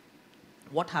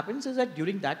what happens is that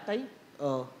during that time,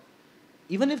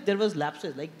 even if there was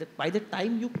lapses, like by the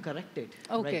time you correct it,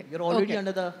 right, you're already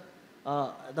under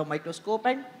the microscope.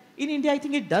 And in India, I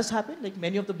think it does happen. Like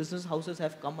many of the business houses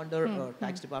have come under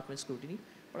tax department scrutiny.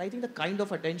 But I think the kind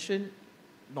of attention,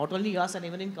 not only us and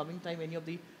even in coming time, any of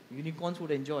the unicorns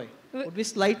would enjoy, would be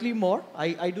slightly more.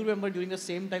 I do remember during the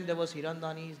same time there was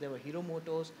Hirandanis, there were Hero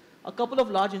Motors, a couple of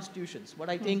large institutions. But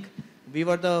I think we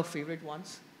were the favorite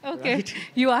ones. Okay, right?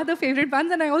 You are the favorite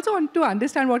ones, and I also want to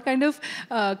understand what kind of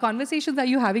conversations are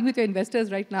you having with your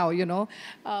investors right now, you know?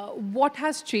 What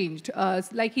has changed?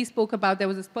 Like he spoke about, there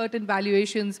was a spurt in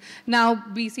valuations. Now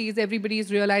VCs, everybody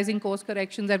is realizing course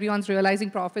corrections, everyone's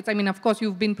realizing profits. I mean, of course,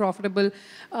 you've been profitable,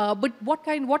 but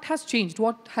what has changed?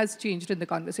 What has changed in the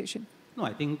conversation? No,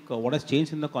 I think what has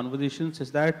changed in the conversations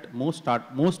is that most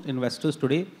investors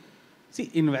today, see,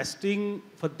 investing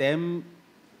for them,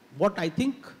 what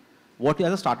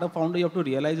as a startup founder you have to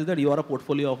realize is that you are a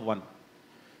portfolio of one.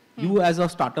 You as a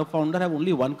startup founder have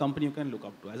only one company you can look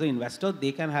up to. As an investor,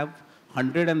 they can have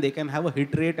 100 and they can have a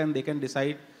hit rate and they can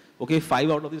decide, okay, 5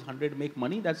 out of these 100 make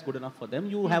money, that's good enough for them.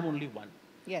 You have only one.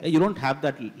 Yes. You don't have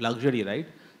that luxury, right?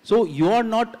 So you are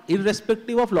not,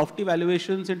 irrespective of lofty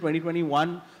valuations in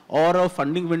 2021 or a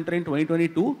funding winter in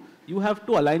 2022, you have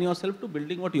to align yourself to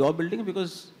building what you're building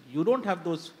because you don't have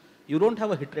those. You don't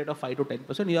have a hit rate of 5 to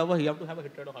 10%. You have to have a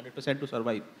hit rate of 100% to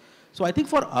survive. So I think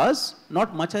for us,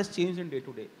 not much has changed in day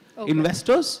to day.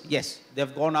 Investors, yes,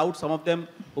 they've gone out. Some of them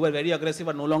who were very aggressive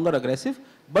are no longer aggressive.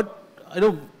 But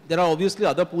there are obviously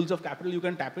other pools of capital you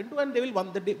can tap into, and they will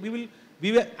one the day we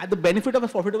will at the benefit of a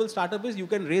profitable startup is you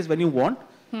can raise when you want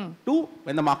to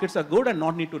when the markets are good and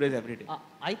not need to raise every day.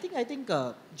 I think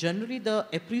generally the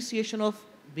appreciation of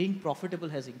being profitable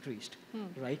has increased,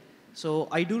 right? So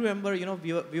I do remember,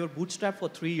 we were bootstrapped for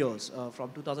 3 years, from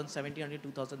 2017 until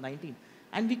 2019,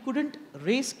 and we couldn't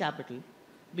raise capital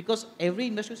because every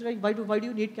investor said, why do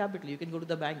you need capital? You can go to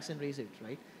the banks and raise it,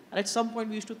 right? And at some point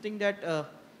we used to think that,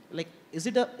 is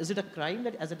it a crime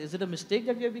is it a mistake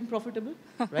that we are being profitable,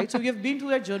 right? So we have been through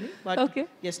that journey, but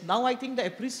yes, now I think the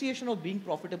appreciation of being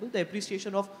profitable, the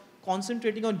appreciation of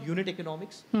concentrating on unit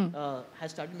economics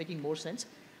has started making more sense.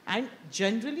 And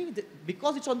generally,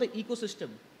 because it's on the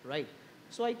ecosystem, right?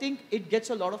 So I think it gets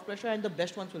a lot of pressure and the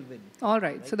best ones will win. All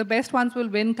right. So the best ones will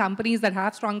win. Companies that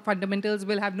have strong fundamentals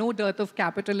will have no dearth of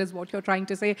capital is what you're trying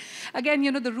to say. Again,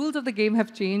 the rules of the game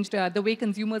have changed. The way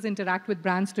consumers interact with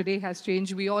brands today has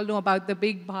changed. We all know about the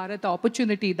big Bharat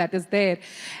opportunity that is there.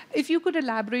 If you could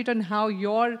elaborate on how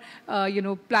you're,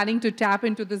 planning to tap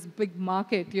into this big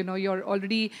market. You're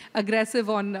already aggressive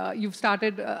on, you've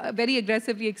started very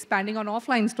aggressively expanding on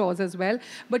offline stores as well.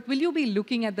 But will you be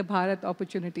looking at the Bharat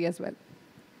opportunity as well?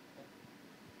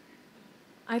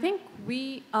 I think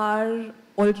we are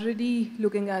already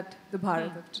looking at the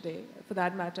Bharat of today. For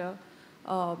that matter,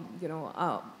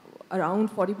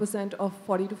 around 40 to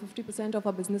 50% of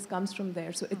our business comes from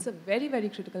there. So it's a very, very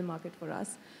critical market for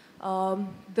us.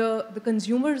 The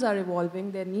consumers are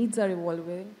evolving, their needs are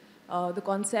evolving. The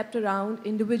concept around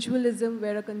individualism,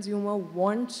 where a consumer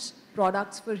wants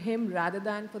products for him rather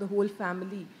than for the whole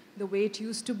family, the way it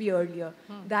used to be earlier,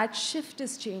 that shift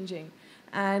is changing.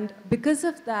 And because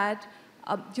of that,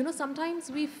 you know, sometimes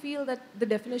we feel that the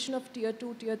definition of tier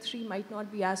 2, tier 3 might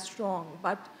not be as strong,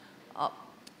 but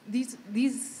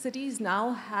these cities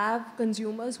now have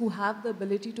consumers who have the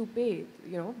ability to pay.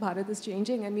 You know, Bharat is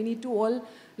changing, and we need to all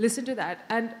listen to that.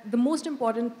 And the most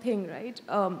important thing, right,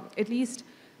 at least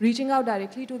reaching out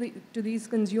directly to these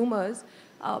consumers,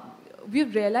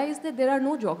 we've realized that there are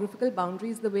no geographical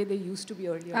boundaries the way they used to be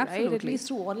earlier, Absolutely. right? At least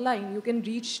through online, you can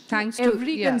reach Thanks to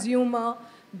every consumer,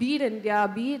 be it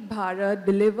India, be it Bharat,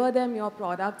 deliver them your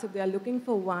products if they are looking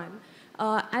for one.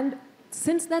 And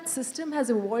since that system has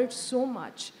evolved so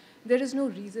much, there is no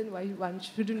reason why one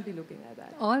shouldn't be looking at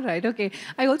that. All right, okay.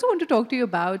 I also want to talk to you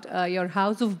about your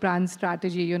house of brands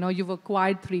strategy. You know, you've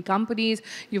acquired 3 companies.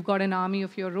 You've got an army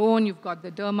of your own. You've got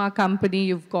the Derma company.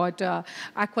 You've got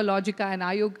Aqualogica and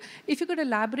Ayug. If you could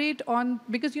elaborate on,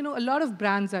 because, you know, a lot of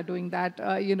brands are doing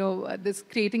that, you know,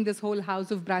 creating this whole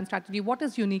house of brand strategy. What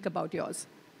is unique about yours?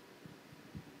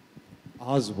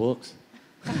 Ours works.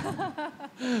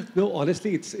 No,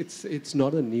 honestly, it's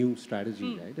not a new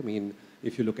strategy, right? I mean,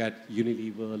 if you look at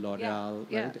Unilever,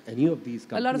 L'Oreal, right? Any of these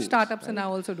companies. A lot of startups right? are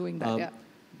now also doing that.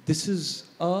 This is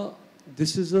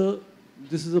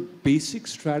a basic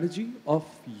strategy of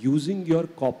using your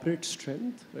corporate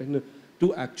strength and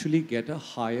to actually get a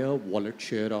higher wallet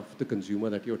share of the consumer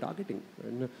that you're targeting.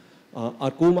 And our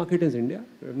core market is India.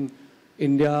 And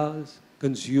India's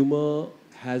consumer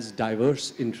has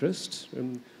diverse interests.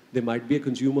 There might be a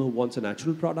consumer who wants a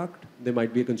natural product. There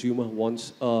might be a consumer who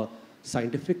wants a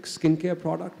scientific skincare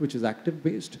product, which is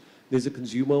active-based. There's a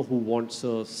consumer who wants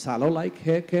a salon-like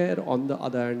hair care. On the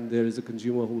other hand, there is a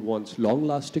consumer who wants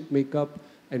long-lasting makeup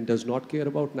and does not care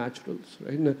about naturals.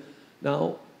 Right?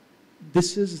 Now,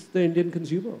 this is the Indian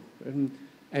consumer.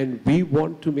 And we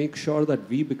want to make sure that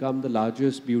we become the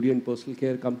largest beauty and personal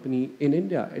care company in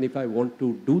India. And if I want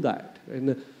to do that,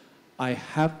 I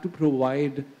have to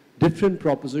provide different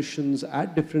propositions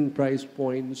at different price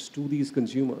points to these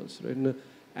consumers. Right?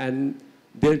 And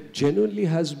there genuinely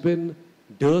has been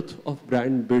dearth of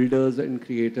brand builders and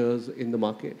creators in the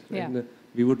market. Yeah. And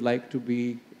we would like to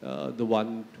be the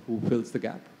one who fills the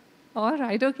gap. All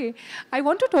right, okay. I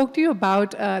want to talk to you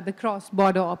about the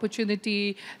cross-border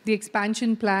opportunity, the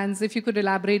expansion plans, if you could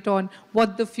elaborate on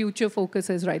what the future focus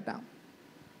is right now.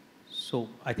 So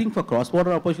I think for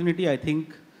cross-border opportunity, I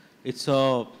think it's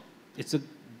a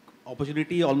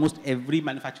opportunity almost every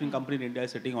manufacturing company in India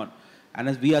is sitting on. And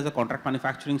as we as a contract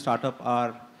manufacturing startup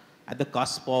are at the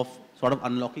cusp of sort of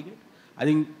unlocking it, I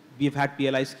think we've had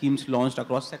PLI schemes launched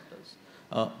across sectors.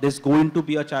 There's going to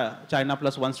be a China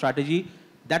plus one strategy.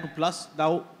 That plus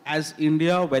now as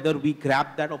India, whether we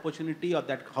grab that opportunity or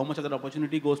that how much of that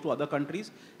opportunity goes to other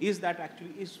countries, is that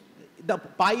actually the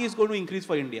pie is going to increase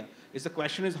for India. The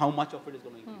question is how much of it is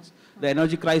going to increase. The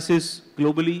energy crisis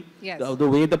globally, yes. the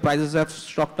way the prices have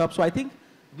stocked up. So I think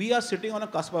we are sitting on a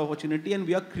cusp of opportunity, and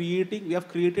we have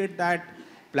created that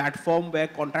platform where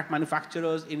contract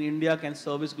manufacturers in India can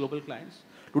service global clients.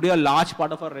 Today, a large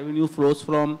part of our revenue flows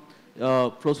from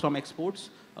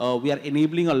exports. We are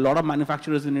enabling a lot of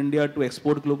manufacturers in India to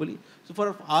export globally. So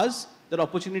for us, the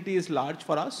opportunity is large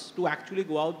for us to actually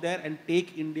go out there and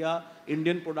take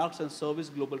Indian products and service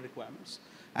global requirements.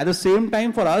 At the same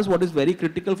time, for us, what is very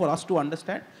critical for us to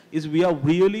understand is we are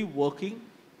really working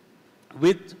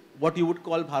with what you would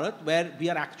call Bharat, where we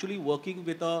are actually working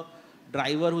with a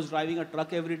driver who's driving a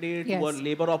truck every day, yes. to a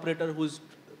labor operator who's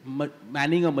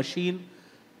manning a machine.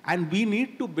 And we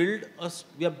need to build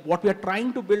what we are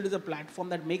trying to build is a platform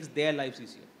that makes their lives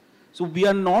easier. So we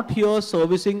are not here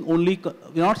servicing only,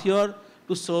 we're not here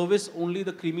to service only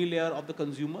the creamy layer of the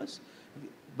consumers.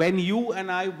 When you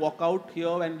and I walk out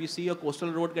here and we see a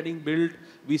coastal road getting built,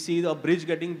 we see a bridge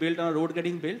getting built and a road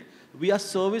getting built, we are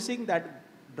servicing that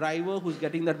driver who's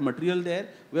getting that material there.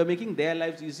 We are making their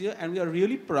lives easier, and we are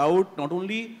really proud not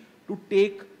only to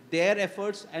take their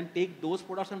efforts and take those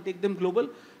products and take them global,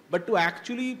 but to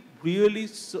actually really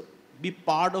be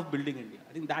part of building India.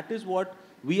 I think that is what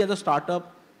we as a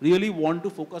startup really want to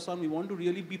focus on. We want to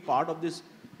really be part of this,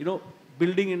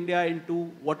 building India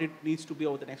into what it needs to be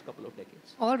over the next couple of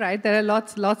decades. All right, there are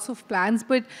lots of plans,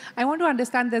 but I want to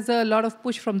understand there's a lot of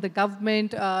push from the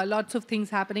government, lots of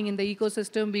things happening in the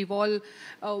ecosystem. We've all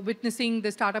witnessing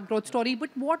the startup growth story,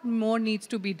 but what more needs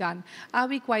to be done? Are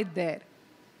we quite there?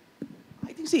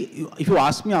 I think, see, if you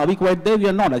ask me, are we quite there? We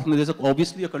are not. I think there's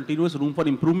obviously a continuous room for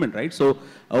improvement, right? So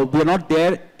we are not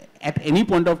there at any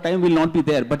point of time. We'll not be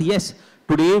there. But yes,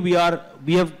 today we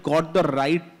have got the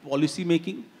right policy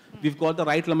making. We've got the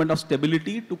right element of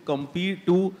stability to compete,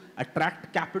 to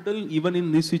attract capital, even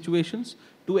in these situations,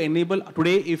 to enable.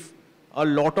 Today, if a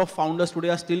lot of founders today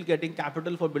are still getting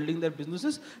capital for building their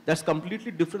businesses. That's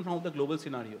completely different from the global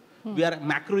scenario. We are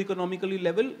macroeconomically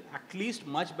level, at least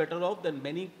much better off than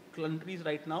many countries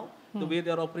right now, the way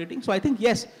they are operating. So I think,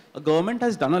 yes, a government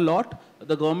has done a lot.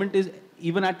 The government is,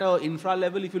 even at an infra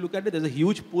level, if you look at it, there's a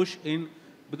huge push in,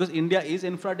 because India is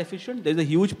infra deficient, there's a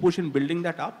huge push in building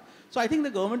that up. So I think the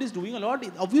government is doing a lot.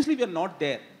 Obviously, we are not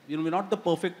there. You know, we're not the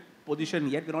perfect position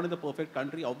yet. We're not in the perfect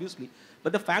country, obviously.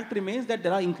 But the fact remains that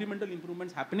there are incremental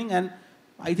improvements happening, and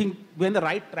I think we're on the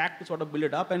right track to sort of build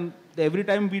it up. And every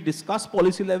time we discuss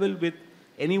policy level with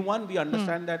anyone, we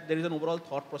understand that there is an overall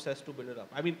thought process to build it up.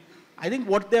 I mean, I think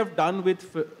what they've done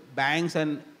with banks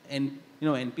and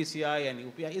NPCI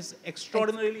and UPI is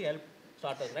extraordinarily helped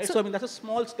starters, right? So I mean, that's a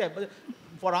small step. But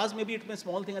for us, maybe it's a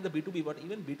small thing at the B2B, but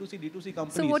even B2C, D2C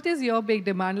companies. So what is your big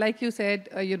demand? Like you said,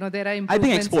 there are improvements. I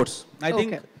think exports. I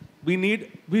think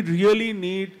we really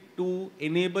need to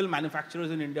enable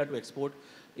manufacturers in India to export.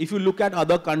 If you look at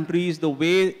other countries, the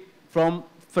way from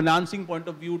financing point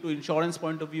of view to insurance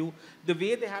point of view, the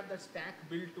way they have that stack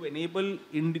built to enable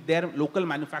their local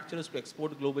manufacturers to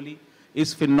export globally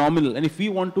is phenomenal. And if we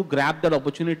want to grab that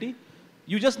opportunity,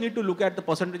 you just need to look at the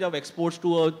percentage of exports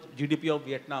to a GDP of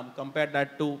Vietnam, compare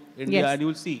that to India, and you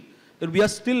will see that we are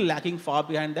still lacking far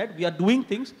behind that. We are doing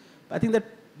things, but I think that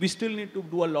we still need to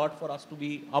do a lot for us to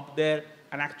be up there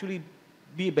and actually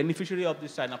be a beneficiary of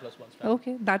this China Plus One strategy.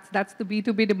 Okay, that's the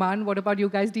B2B demand. What about you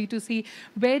guys, D2C?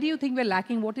 Where do you think we're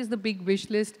lacking? What is the big wish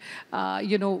list?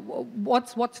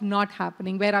 What's not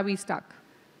happening? Where are we stuck?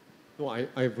 No,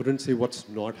 I wouldn't say what's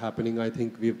not happening. I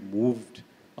think we've moved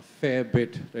a fair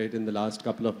bit, right, in the last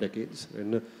couple of decades.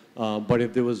 And, but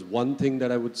if there was one thing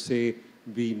that I would say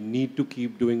we need to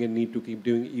keep doing and need to keep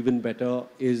doing even better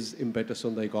is impetus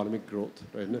on the economic growth.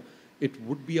 Right? It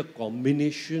would be a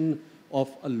combination of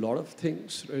a lot of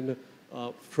things, right?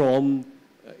 From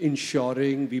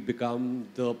ensuring we become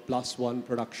the +1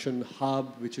 production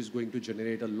hub, which is going to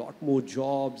generate a lot more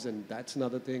jobs, and that's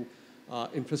another thing.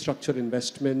 Infrastructure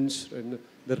investments, and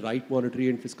the right monetary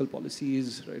and fiscal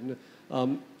policies. Right?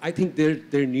 I think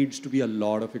there needs to be a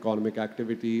lot of economic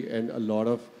activity and a lot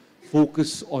of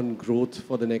focus on growth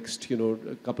for the next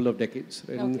couple of decades.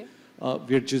 And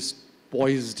we're just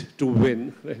poised to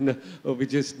win. And we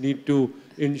just need to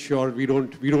ensure we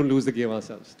don't lose the game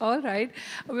ourselves. All right,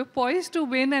 we're poised to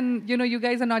win, and you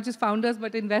guys are not just founders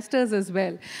but investors as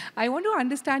well. I want to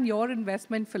understand your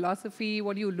investment philosophy.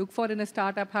 What do you look for in a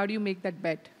startup? How do you make that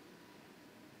bet?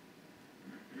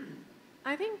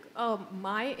 I think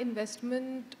my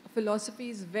investment philosophy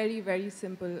is very, very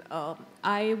simple.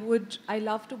 I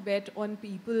love to bet on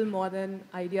people more than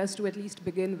ideas to at least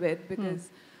begin with, because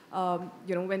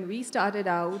when we started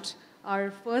out,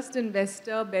 our first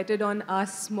investor betted on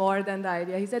us more than the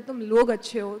idea. He said, "Tum log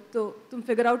achhe ho, to tum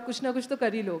figure out kuch na kuch to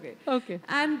kar hi loge." Okay.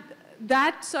 And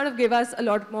that sort of gave us a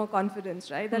lot more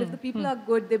confidence, right? That if the people are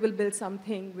good, they will build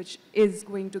something which is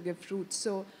going to give fruits.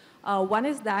 So one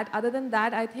is that. Other than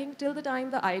that, I think till the time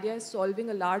the idea is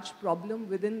solving a large problem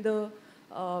within the,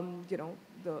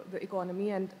 the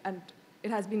economy, and it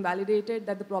has been validated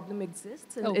that the problem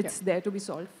exists and it's there to be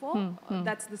solved for,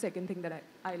 that's the second thing that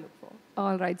I look for.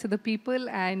 All right, so the people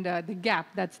and the gap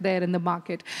that's there in the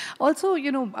market. Also,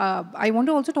 I want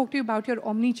to also talk to you about your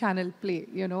omni-channel play,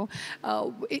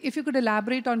 if you could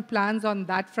elaborate on plans on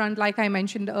that front. Like I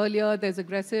mentioned earlier, there's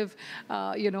aggressive,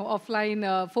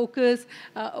 offline focus.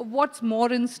 What's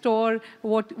more in store?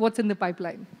 What's in the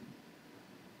pipeline?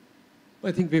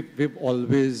 I think we've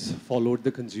always followed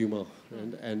the consumer,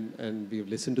 and we've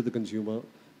listened to the consumer.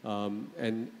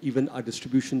 And even our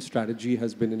distribution strategy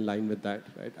has been in line with that.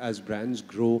 Right? As brands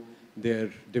grow,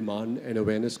 their demand and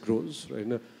awareness grows.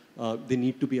 Right? They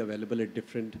need to be available at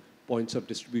different points of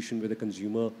distribution where the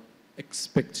consumer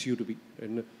expects you to be.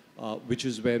 Right? Which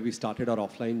is where we started our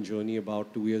offline journey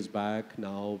about 2 years back.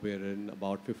 Now we're in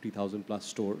about 50,000 plus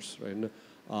stores. Right?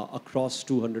 Across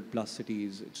 200 plus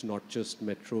cities. It's not just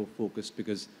metro focused,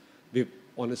 because we've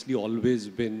honestly always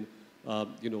been,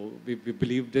 we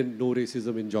believed in no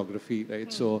racism in geography,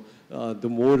 right? So the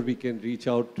more we can reach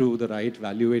out to the right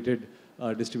valuated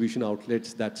distribution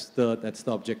outlets, that's the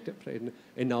objective, right?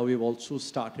 And now we've also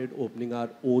started opening our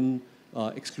own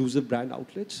exclusive brand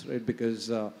outlets, right? Because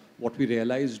what we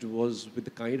realized was, with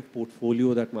the kind of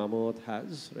portfolio that Mamaearth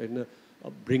has, right,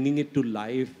 bringing it to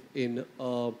life in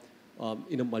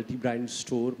a multi-brand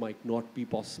store might not be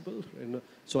possible. And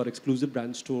so our exclusive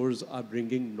brand stores are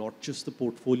bringing not just the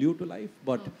portfolio to life,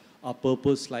 but our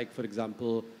purpose, like, for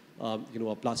example, a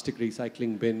plastic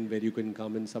recycling bin where you can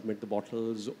come and submit the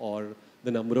bottles, or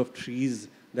the number of trees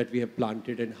that we have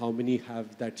planted and how many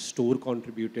have that store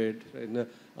contributed, and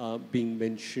being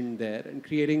mentioned there, and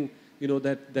creating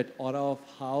that aura of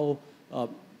how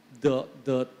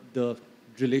the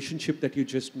relationship that you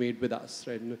just made with us,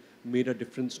 right, made a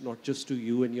difference not just to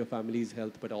you and your family's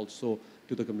health, but also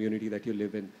to the community that you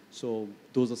live in. So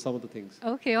those are some of the things.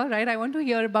 Okay, all right. I want to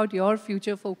hear about your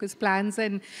future focus plans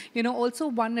and, also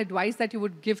one advice that you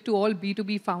would give to all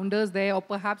B2B founders there, or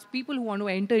perhaps people who want to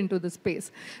enter into the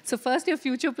space. So first your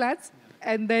future plans,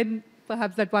 and then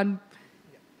perhaps that one.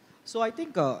 So I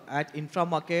think at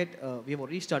Inframarket, we have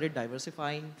already started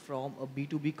diversifying from a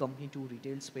B2B company to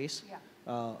retail space. Yeah.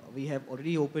 We have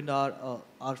already opened our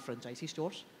franchisee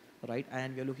stores, right?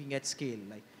 And we are looking at scale.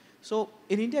 So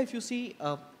in India, if you see,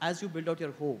 as you build out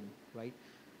your home, right,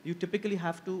 you typically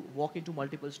have to walk into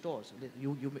multiple stores.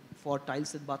 For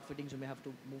tiles and bath fittings, you may have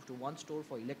to move to one store,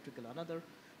 for electrical another,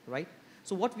 right?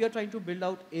 So what we are trying to build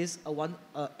out is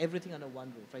everything under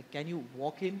one roof, right? Can you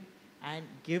walk in and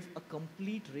give a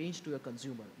complete range to a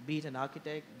consumer, be it an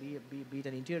architect, be it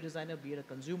an interior designer, be it a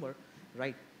consumer,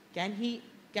 right? Can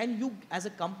you as a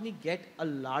company get a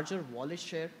larger wallet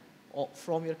share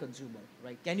from your consumer,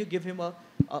 right? Can you give him a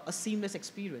seamless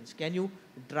experience? Can you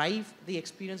drive the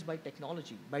experience by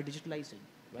technology, by digitalizing,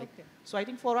 right? Okay. So I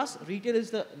think for us, retail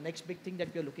is the next big thing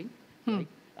that we are looking, right?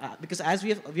 Because as we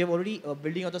have already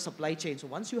building out the supply chain. So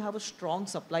once you have a strong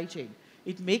supply chain,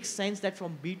 it makes sense that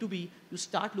from B2B, you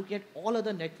start looking at all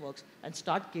other networks and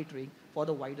start catering for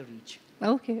the wider reach.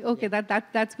 Okay, yeah.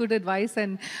 That's good advice,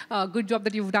 and good job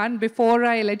that you've done. Before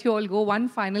I let you all go, one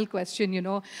final question,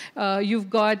 you've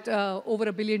got over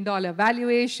 $1 billion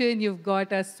valuation, you've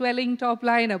got a swelling top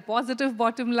line, a positive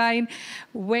bottom line.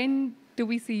 When do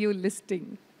we see you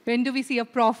listing? When do we see a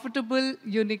profitable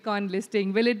unicorn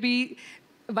listing? Will it be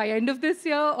by end of this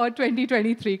year or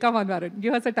 2023? Come on, Varun,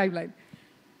 give us a timeline.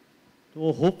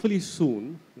 Well, hopefully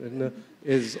soon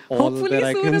is all that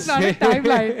I can say. Hopefully soon is not a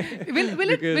timeline.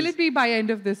 Will it be by end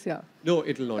of this year? No,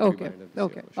 it will not be by end of this year.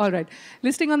 Okay, all right.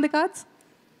 Listing on the cards?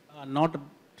 Not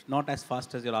as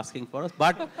fast as you're asking for us,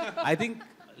 but I think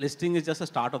listing is just a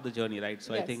start of the journey, right?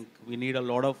 So yes. I think we need a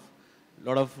lot of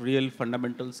real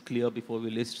fundamentals clear before we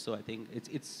list. So I think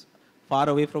it's far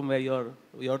away from where your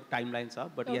timelines are,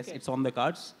 but okay. Yes, it's on the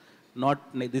cards. Not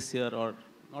this year or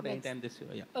not anytime this year,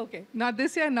 yeah. Okay, not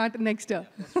this year, not next year.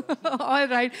 All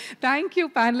right. Thank you,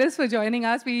 panelists, for joining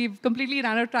us. We've completely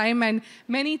run out of time, and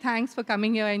many thanks for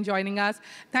coming here and joining us.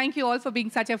 Thank you all for being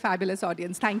such a fabulous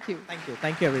audience. Thank you. Thank you.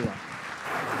 Thank you, everyone.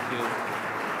 Thank you.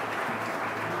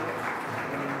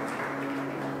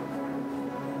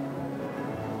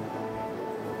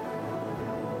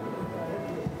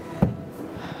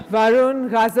 Varun,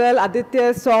 Ghazal,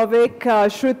 Aditya, Souvik,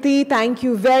 Shruti, thank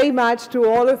you very much to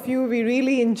all of you. We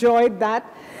really enjoyed that.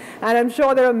 And I'm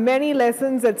sure there are many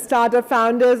lessons that startup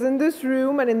founders in this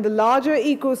room and in the larger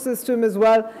ecosystem as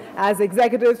well as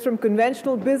executives from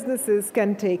conventional businesses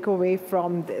can take away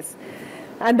from this.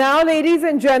 And now, ladies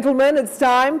and gentlemen, it's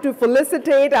time to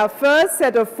felicitate our first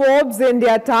set of Forbes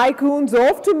India Tycoons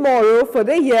of Tomorrow for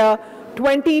the year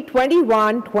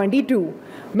 2021-22.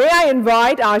 May I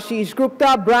invite Ashish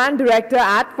Gupta, Brand Director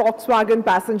at Volkswagen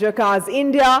Passenger Cars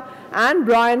India, and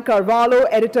Brian Carvalho,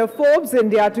 Editor Forbes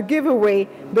India, to give away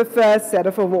the first set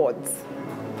of awards.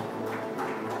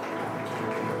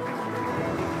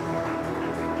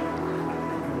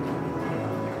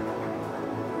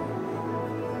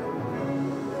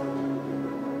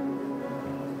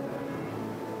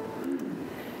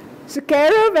 So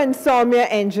Kairav and Soumya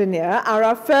Engineer are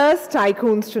our first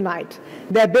tycoons tonight.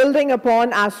 They're building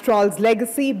upon Astral's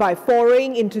legacy by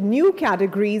foraying into new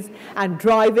categories and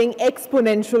driving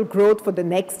exponential growth for the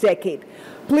next decade.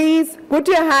 Please put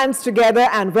your hands together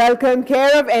and welcome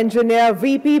Kairav Engineer,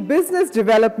 VP Business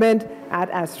Development at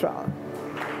Astral.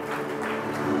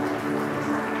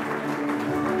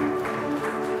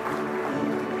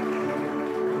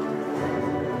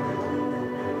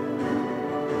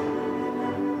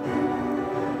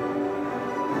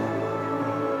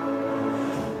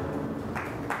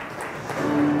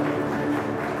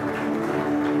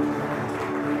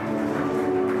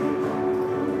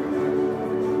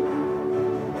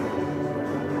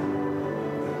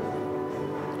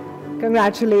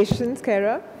 Congratulations,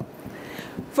 Kairav.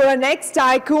 For our next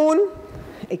tycoon,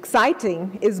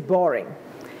 exciting is boring.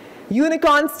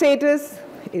 Unicorn status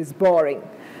is boring.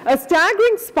 A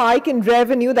staggering spike in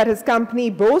revenue that his company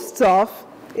boasts of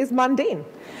is mundane.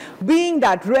 Being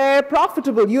that rare,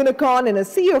 profitable unicorn in a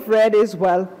sea of red is,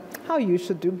 well, how you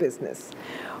should do business.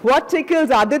 What tickles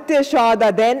Aditya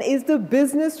Sharda then is the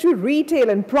business to retail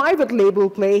and private label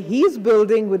play he's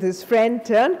building with his friend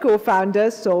turned co-founder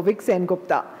Souvik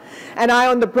Sengupta. An eye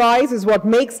on the prize is what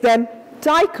makes them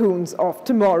tycoons of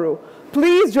tomorrow.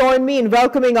 Please join me in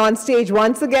welcoming on stage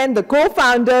once again the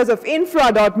co-founders of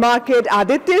Infra.Market,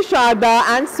 Aditya Sharda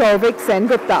and Souvik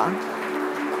Sengupta.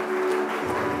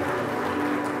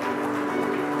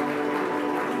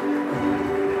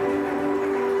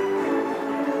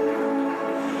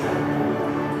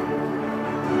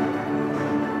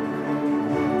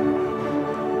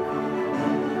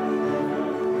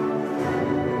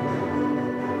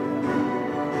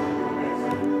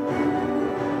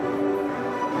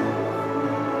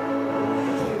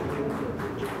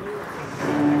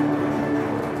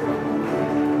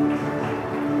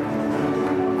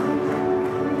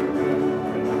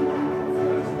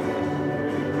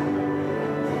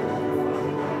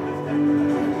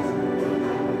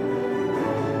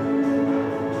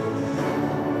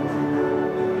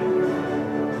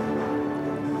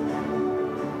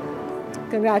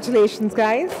 Congratulations,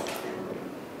 guys.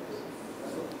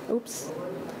 Oops.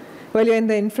 Well, you're in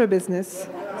the infra business,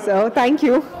 so thank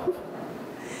you.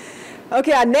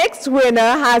 Okay, our next winner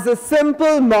has a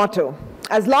simple motto.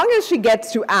 As long as she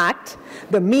gets to act,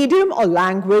 the medium or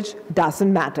language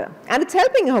doesn't matter. And it's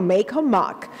helping her make her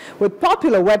mark. With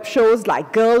popular web shows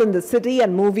like Girl in the City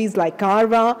and movies like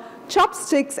Karva,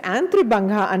 Chopsticks and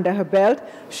Tribanga under her belt,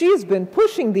 she's been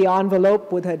pushing the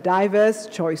envelope with her diverse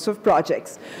choice of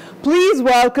projects. Please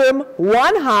welcome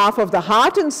one half of the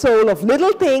heart and soul of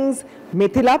Little Things,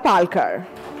 Mithila Palkar.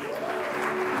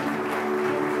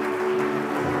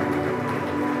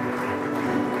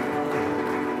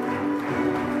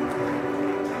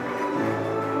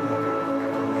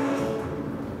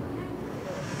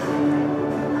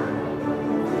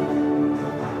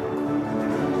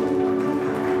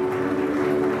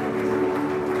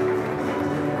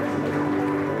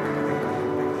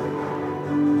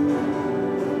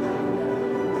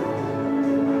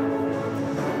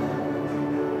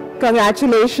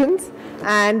 Congratulations,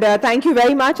 and thank you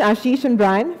very much, Ashish and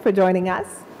Brian, for joining us.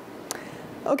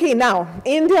 Okay, now,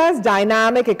 India's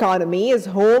dynamic economy is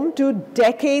home to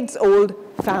decades-old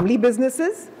family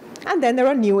businesses, and then there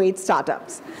are new age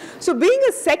startups. So being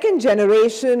a second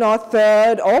generation or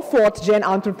third or fourth gen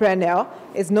entrepreneur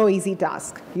is no easy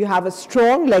task. You have a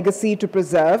strong legacy to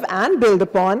preserve and build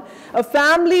upon. A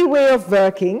family way of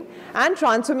working and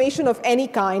transformation of any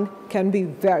kind can be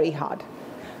very hard.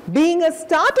 Being a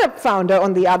startup founder,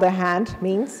 on the other hand,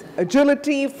 means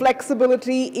agility,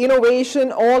 flexibility,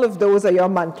 innovation, all of those are your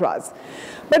mantras.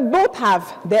 But both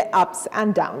have their ups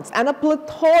and downs and a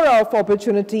plethora of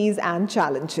opportunities and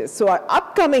challenges. So our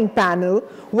upcoming panel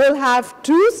will have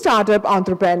two startup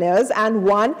entrepreneurs and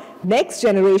one next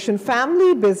generation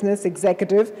family business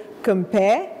executive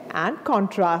compare and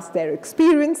contrast their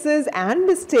experiences and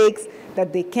mistakes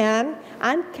that they can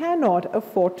and cannot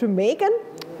afford to make. And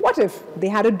what if they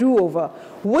had a do-over?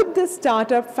 Would the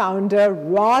startup founder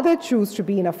rather choose to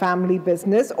be in a family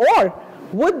business, or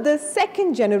would the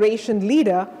second generation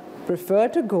leader prefer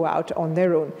to go out on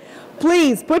their own?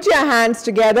 Please put your hands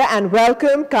together and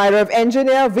welcome Kairav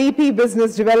Engineer, VP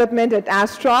Business Development at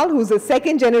Astral, who's a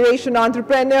second generation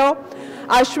entrepreneur,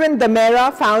 Ashwin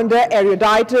Damera, founder,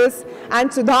 Eruditus, and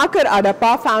Sudhakar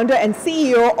Adappa, founder and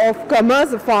CEO of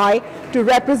Commerceify, to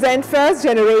represent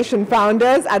first-generation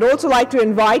founders. I'd also like to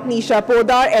invite Nisha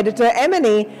Podar, editor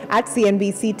M&A at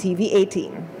CNBC TV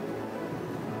 18.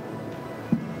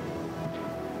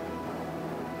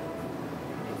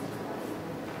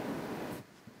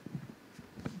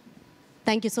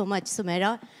 Thank you so much,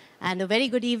 Sumaira. And a very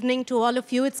good evening to all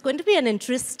of you. It's going to be an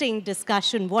interesting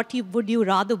discussion. Would you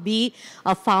rather be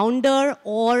a founder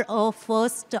or a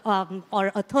first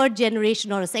or a third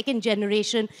generation or a second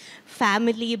generation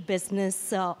family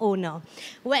business owner?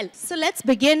 Well, so let's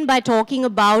begin by talking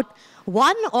about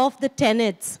one of the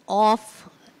tenets of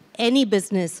any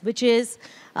business, which is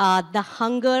the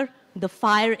hunger, the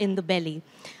fire in the belly.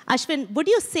 Ashwin, would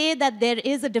you say that there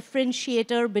is a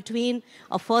differentiator between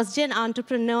a first-gen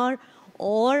entrepreneur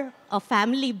or a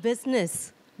family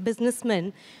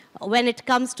businessman when it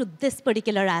comes to this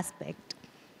particular aspect?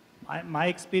 My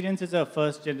experience is a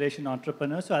first-generation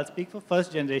entrepreneur, so I'll speak for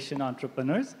first-generation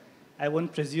entrepreneurs. I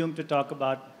won't presume to talk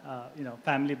about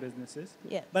family businesses.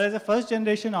 Yes. But as a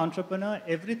first-generation entrepreneur,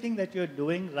 everything that you're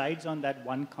doing rides on that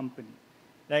one company,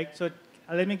 right? So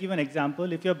let me give an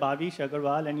example. If you're Bhavish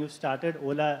Agarwal and you started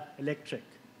Ola Electric,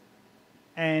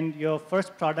 and your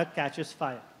first product catches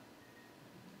fire,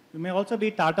 you may also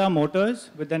be Tata Motors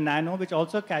with the Nano, which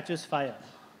also catches fire.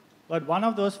 But one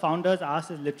of those founders'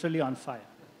 ass is literally on fire.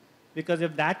 Because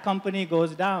if that company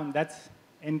goes down, that's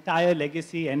entire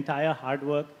legacy, entire hard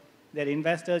work. They're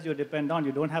investors you depend on.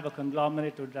 You don't have a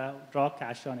conglomerate to draw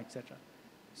cash on, etc.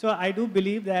 So I do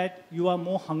believe that you are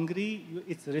more hungry.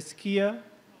 It's riskier.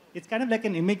 it's kind of like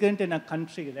an immigrant in a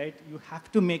country, right? You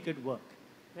have to make it work.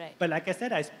 Right. But like I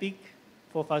said, I speak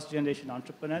for first-generation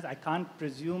entrepreneurs. I can't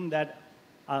presume that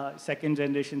second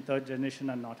generation, third generation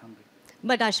are not hungry.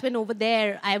 But Ashwin, over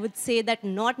there, I would say that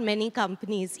not many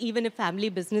companies, even if family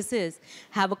businesses,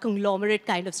 have a conglomerate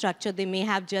kind of structure. They may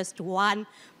have just one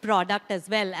product as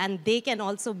well, and they can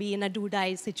also be in a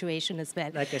do-die situation as well.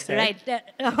 Like I said.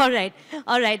 Right.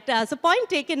 All right. So point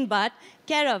taken, but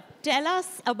Kairav, tell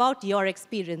us about your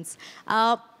experience.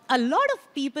 A lot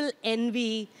of people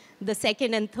envy the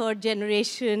second and third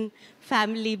generation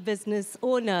family business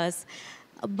owners.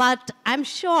 But I'm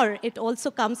sure it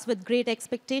also comes with great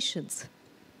expectations.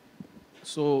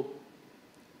 So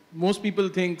most people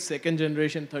think second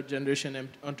generation, third generation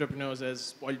entrepreneurs as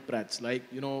spoiled brats, like,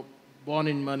 born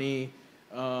in money,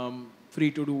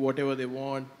 free to do whatever they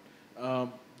want.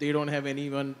 They don't have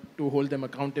anyone to hold them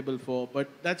accountable for, but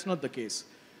that's not the case.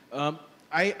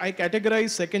 I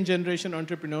categorize second generation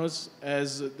entrepreneurs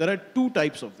as there are two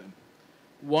types of them.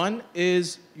 One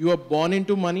is you are born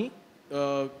into money.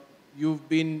 You've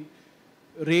been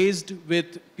raised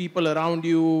with people around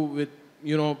you, with,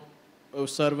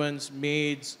 servants,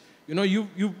 maids.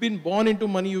 You've been born into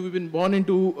money. You've been born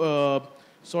into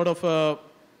sort of a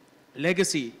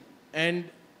legacy. And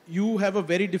you have a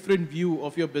very different view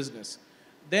of your business.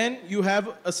 Then you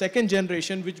have a second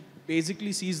generation which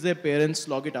basically sees their parents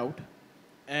slog it out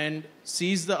and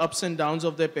sees the ups and downs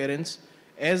of their parents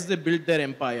as they build their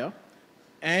empire.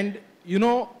 And,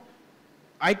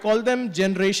 I call them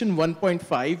generation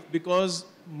 1.5 because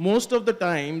most of the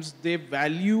times they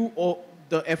value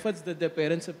the efforts that their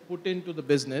parents have put into the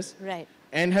business, right,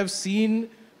 and have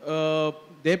seen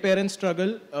their parents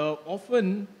struggle,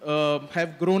 often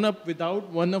have grown up without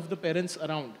one of the parents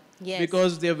around. Yes.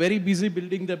 Because they're very busy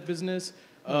building their business.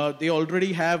 They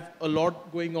already have a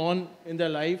lot going on in their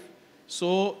life.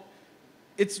 So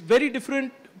it's very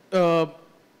different,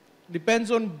 depends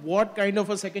on what kind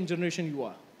of a second generation you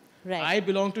are. Right. I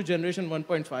belong to generation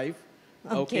 1.5.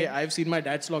 Okay, I've seen my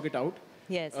dad slog it out.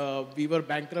 Yes. We were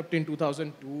bankrupt in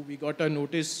 2002. We got a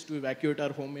notice to evacuate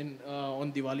our home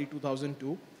on Diwali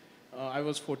 2002. I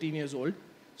was 14 years old.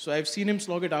 So I've seen him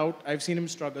slog it out. I've seen him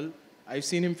struggle. I've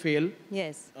seen him fail.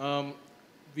 Yes.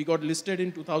 We got listed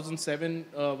in 2007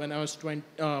 when I was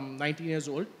 19 years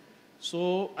old.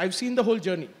 So I've seen the whole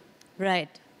journey. Right.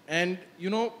 And,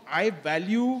 I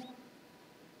value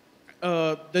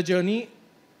the journey,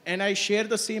 and I share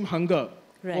the same hunger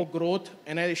for growth,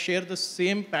 and I share the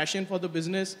same passion for the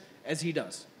business as he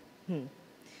does.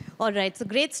 All right, so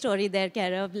great story there,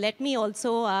 Kairav. Let me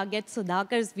also get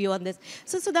Sudhakar's view on this.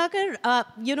 So Sudhakar,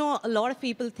 a lot of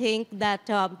people think that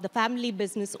the family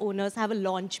business owners have a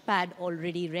launch pad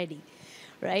already ready,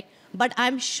 right? But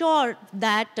I'm sure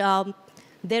that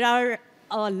there are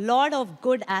a lot of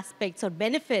good aspects or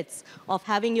benefits of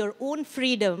having your own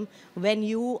freedom when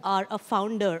you are a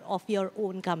founder of your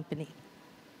own company.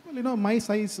 Well, my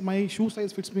shoe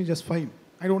size fits me just fine.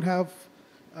 I don't have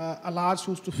a large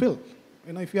shoes to fill.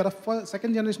 If you're a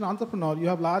second generation entrepreneur, you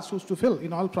have large shoes to fill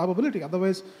in all probability.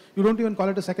 Otherwise, you don't even call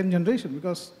it a second generation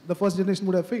because the first generation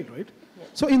would have failed, right? Yes.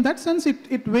 So in that sense,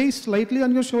 it weighs slightly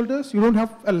on your shoulders. You don't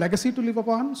have a legacy to live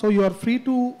upon. So you are free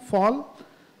to fall,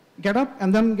 get up,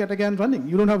 and then get again running.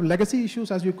 You don't have legacy issues,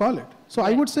 as you call it. So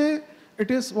I would say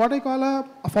it is what I call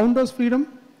a founder's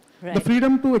freedom. Right. The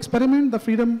freedom to experiment, the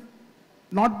freedom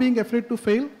not being afraid to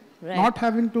fail, not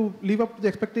having to live up to the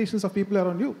expectations of people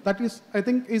around you. That is, I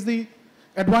think, is the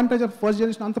advantage of first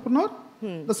generation entrepreneur.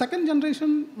 The second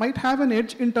generation might have an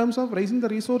edge in terms of raising the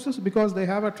resources because they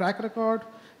have a track record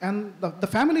and the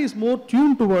family is more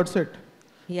tuned towards it.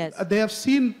 Yes. They have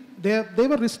seen, they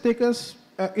were risk takers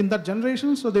in that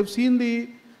generation, so they've seen the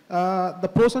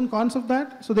pros and cons of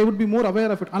that, so they would be more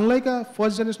aware of it. Unlike a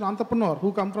first generation entrepreneur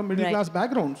who come from middle class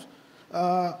backgrounds,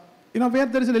 where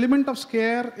there is an element of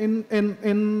scare in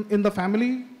the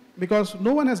family because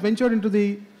no one has ventured into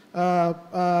the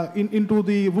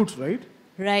woods, right?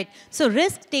 Right. So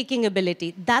risk-taking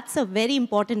ability, that's a very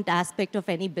important aspect of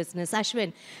any business.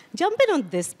 Ashwin, jump in on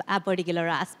this particular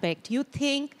aspect. You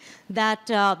think that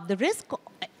the risk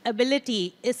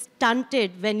ability is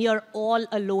stunted when you're all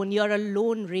alone, you're a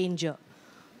lone ranger?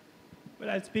 Well,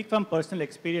 I'll speak from personal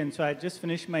experience. So I just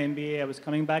finished my MBA. I was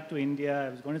coming back to India. I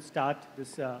was going to start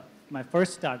this, my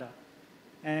first startup.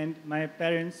 And my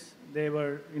parents, they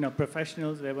were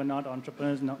professionals. They were not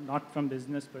entrepreneurs, not from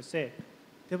business per se.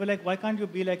 They were like, why can't you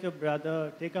be like your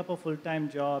brother, take up a full-time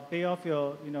job, pay off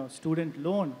your student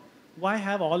loan? Why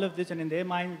have all of this? And in their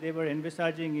minds, they were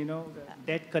envisaging the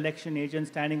debt collection agent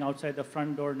standing outside the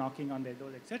front door, knocking on their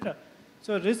door, etc.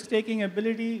 So risk-taking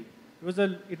ability,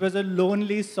 it was a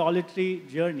lonely, solitary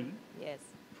journey. Yes.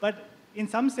 But in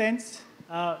some sense,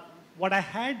 what I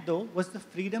had, though, was the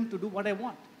freedom to do what I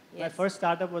want. Yes. My first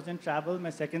startup was in travel. My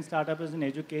second startup was in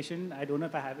education. I don't know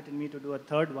if I have it in me to do a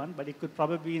third one, but it could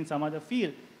probably be in some other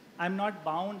field. I'm not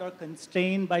bound or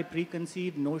constrained by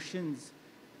preconceived notions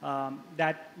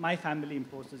that my family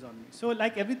imposes on me. So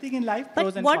like everything in life,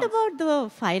 pros and cons. But what about the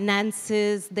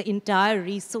finances, the entire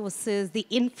resources, the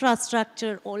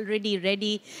infrastructure already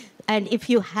ready, and if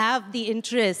you have the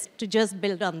interest to just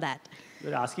build on that?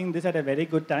 You're asking this at a very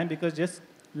good time because just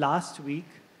last week,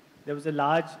 there was a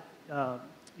large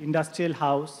industrial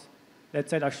house that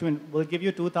said, Ashwin, we'll give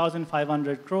you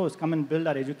 2,500 crores, come and build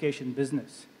our education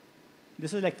business.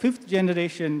 This is like fifth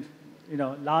generation, you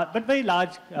know, but very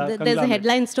large There's a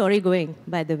headline story going,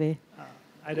 by the way.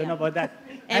 I don't know about that.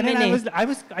 And then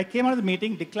I came out of the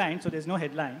meeting, declined, so there's no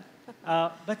headline,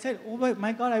 but said, oh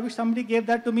my God, I wish somebody gave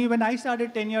that to me when I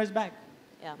started 10 years back.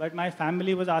 Yeah. But my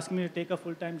family was asking me to take a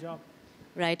full-time job.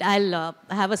 Right, I'll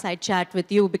have a side chat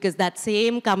with you because that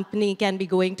same company can be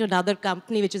going to another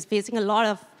company which is facing a lot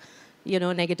of, you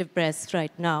know, negative press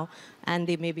right now, and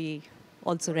they may be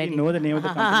also ready. You know the name of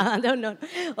the company? No.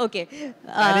 Okay.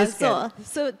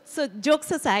 So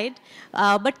jokes aside,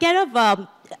 but Kairav,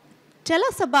 tell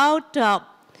us about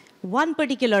one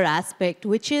particular aspect,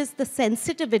 which is the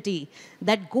sensitivity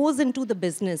that goes into the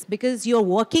business because you're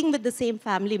working with the same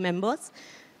family members,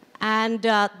 and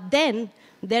then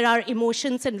there are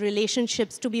emotions and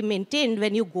relationships to be maintained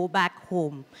when you go back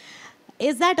home.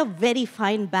 Is that a very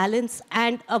fine balance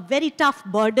and a very tough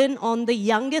burden on the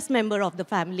youngest member of the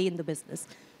family in the business?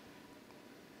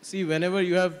 See, whenever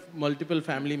you have multiple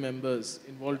family members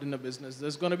involved in a business,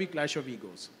 there's going to be clash of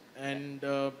egos. And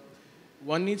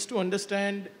one needs to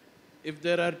understand if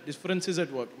there are differences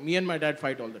at work. Me and my dad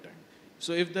fight all the time.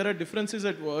 So if there are differences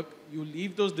at work, you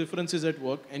leave those differences at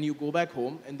work and you go back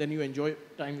home and then you enjoy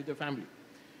time with your family.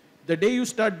 The day you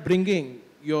start bringing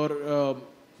your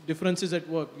differences at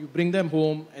work, you bring them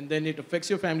home and then it affects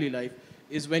your family life,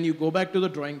 is when you go back to the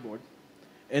drawing board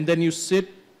and then you sit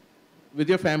with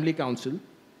your family council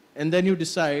and then you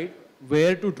decide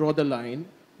where to draw the line,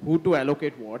 who to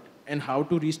allocate what, and how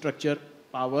to restructure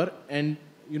power and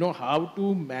how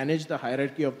to manage the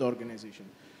hierarchy of the organization.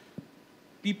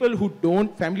 People who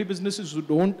don't, family businesses who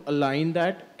don't align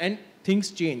that, and things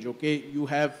change, okay? You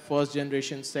have first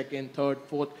generation, second, third,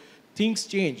 fourth, things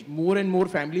change. More and more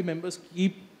family members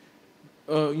keep,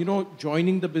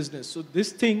 joining the business. So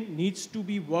this thing needs to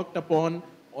be worked upon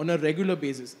on a regular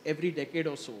basis, every decade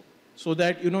or so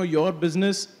that, your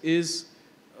business is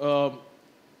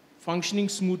functioning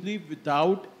smoothly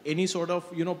without any sort of,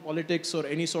 politics or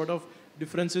any sort of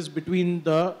differences between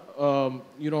the,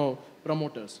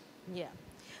 promoters. Yeah.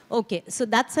 Okay, so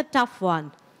that's a tough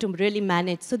one to really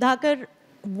manage. Sudhakar,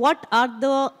 what are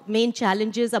the main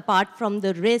challenges apart from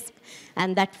the risk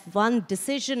and that one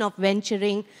decision of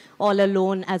venturing all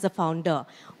alone as a founder?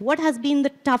 What has been the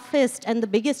toughest and the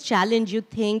biggest challenge you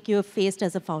think you have faced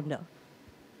as a founder?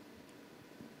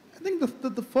 I think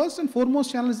the first and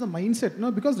foremost challenge is the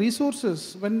mindset, because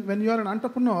resources, when you are an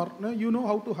entrepreneur, you know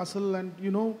how to hustle and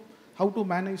you know how to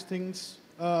manage things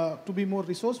to be more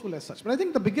resourceful as such. But I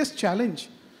think the biggest challenge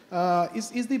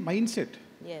is the mindset.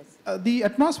 Yes. The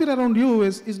atmosphere around you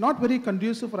is not very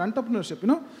conducive for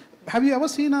entrepreneurship. Have you ever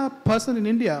seen a person in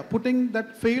India putting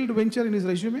that failed venture in his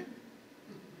resume?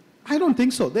 I don't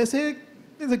think so. They say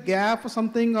there's a gap or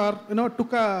something, or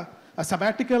took a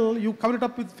sabbatical. You cover it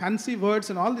up with fancy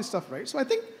words and all this stuff, right? So I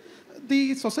think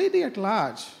the society at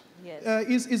large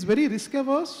is very risk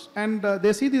averse, and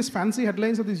they see these fancy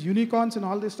headlines of these unicorns and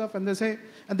all this stuff, and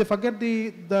they forget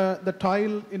the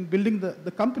toil in building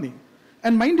the company.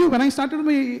 And mind you, when I started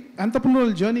my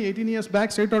entrepreneurial journey 18 years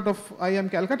back, straight out of IIM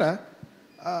Calcutta,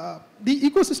 the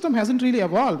ecosystem hasn't really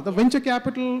evolved. The venture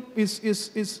capital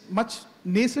is much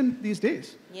nascent these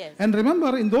days. Yes. And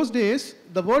remember, in those days,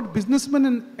 the word businessman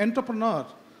and entrepreneur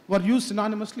were used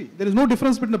synonymously. There is no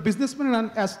difference between a businessman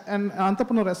and an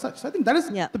entrepreneur as such. So I think that is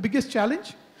the biggest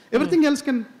challenge. Everything else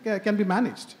can be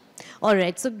managed. All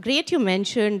right, so great you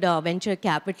mentioned venture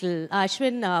capital.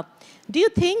 Ashwin, do you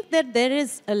think that there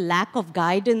is a lack of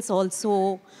guidance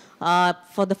also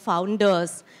for the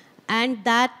founders, and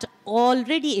that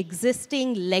already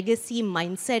existing legacy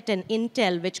mindset and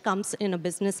intel which comes in a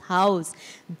business house,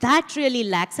 that really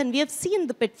lacks? And we have seen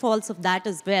the pitfalls of that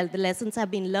as well. The lessons have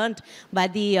been learned by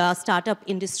the startup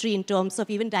industry in terms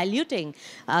of even diluting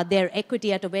their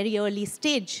equity at a very early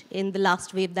stage in the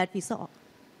last wave that we saw.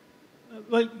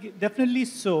 Well, definitely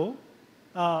so,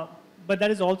 but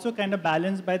that is also kind of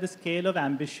balanced by the scale of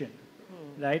ambition,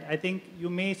 right? I think you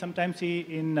may sometimes see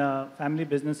in family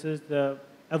businesses the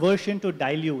aversion to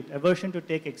dilute, aversion to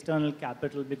take external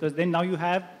capital, because then now you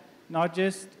have not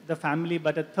just the family,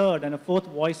 but a third and a fourth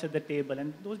voice at the table.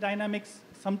 And those dynamics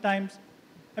sometimes,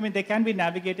 I mean, they can be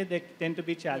navigated, they tend to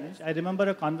be challenged. Yes. I remember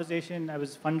a conversation, I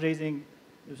was fundraising,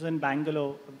 it was in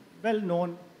Bangalore, a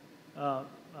well-known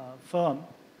firm.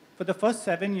 For the first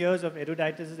 7 years of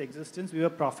Eruditus' existence, we were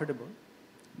profitable.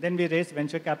 Then we raised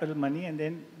venture capital money, and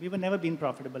then we were never been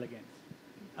profitable again.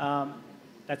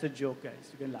 That's a joke,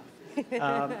 guys. You can laugh.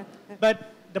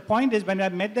 But the point is, when I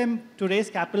met them to raise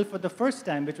capital for the first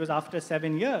time, which was after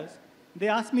 7 years, they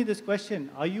asked me this question: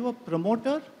 are you a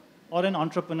promoter or an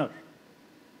entrepreneur?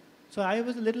 So I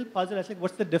was a little puzzled. I was like,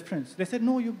 what's the difference? They said,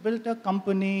 no, you built a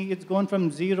company. It's gone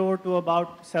from 0 to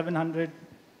about 100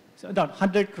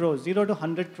 crores, 0 to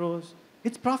 100 crores.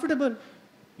 It's profitable.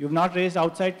 You've not raised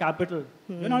outside capital.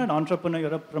 You're not an entrepreneur,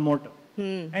 you're a promoter.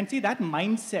 And see, that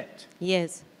mindset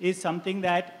is something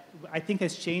that I think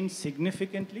has changed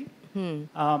significantly.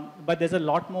 But there's a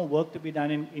lot more work to be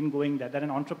done in going there. That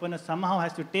an entrepreneur somehow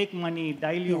has to take money,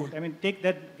 dilute. I mean, take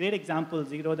that great example,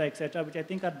 Zerodha, etc., which I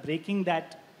think are breaking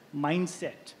that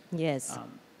mindset. Yes.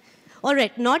 All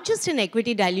right, not just in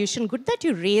equity dilution, good that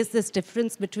you raise this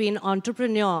difference between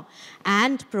entrepreneur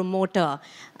and promoter.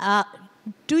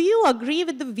 Do you agree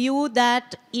with the view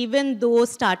that even though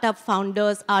startup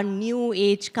founders are new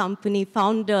age company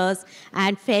founders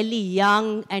and fairly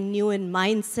young and new in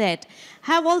mindset,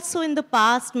 have also in the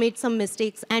past made some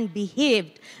mistakes and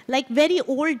behaved like very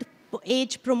old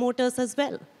age promoters as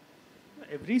well?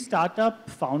 Every startup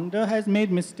founder has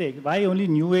made mistakes. Why only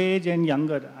new age and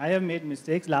younger? I have made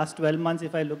mistakes. Last 12 months,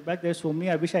 if I look back, there's so many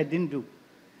I wish I didn't do.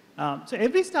 So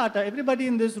every startup, everybody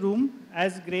in this room,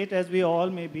 as great as we all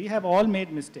may be, have all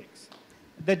made mistakes.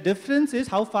 The difference is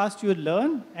how fast you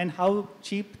learn and how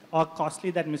cheap or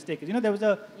costly that mistake is. You know, there was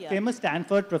a famous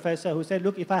Stanford professor who said,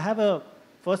 look, if I have a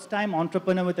first-time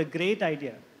entrepreneur with a great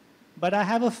idea, but I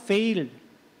have a failed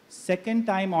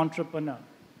second-time entrepreneur,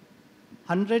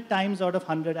 100 times out of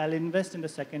 100, I'll invest in the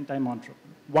second-time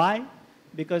entrepreneur. Why?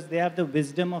 Because they have the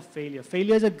wisdom of failure.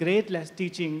 Failure is a great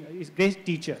great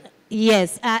teacher.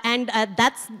 Yes, and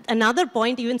that's another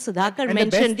point even Sudhakar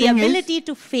mentioned, the ability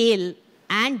to fail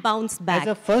and bounce back. As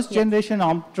a first-generation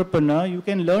entrepreneur, you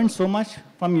can learn so much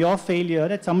from your failure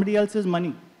at somebody else's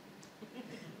money.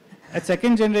 As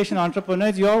second-generation entrepreneur,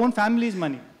 it's your own family's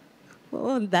money.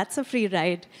 Oh, that's a free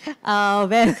ride.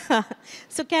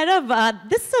 So Kairav,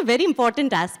 this is a very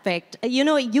important aspect. You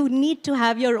know, you need to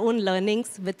have your own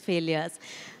learnings with failures.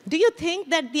 Do you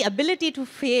think that the ability to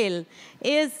fail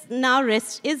is now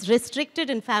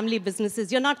restricted in family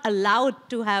businesses? You're not allowed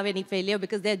to have any failure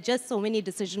because there are just so many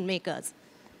decision makers.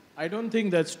 I don't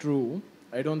think that's true.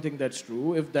 I don't think that's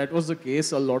true. If that was the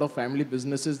case, a lot of family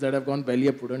businesses that have gone belly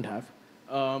up wouldn't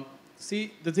have.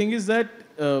 See, the thing is that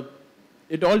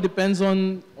it all depends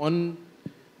on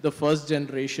the first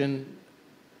generation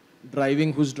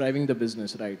who's driving the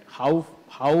business, right?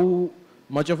 How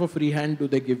much of a free hand do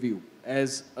they give you?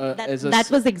 That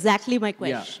was exactly my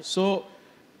question. Yeah. So,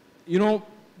 you know,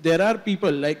 there are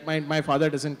people, like my father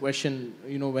doesn't question,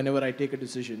 you know, whenever I take a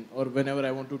decision or whenever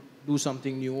I want to do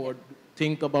something new or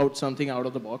think about something out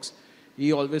of the box,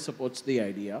 he always supports the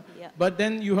idea. Yeah. But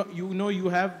then you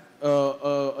have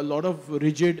a lot of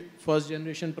rigid first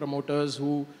generation promoters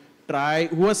who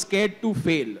are scared to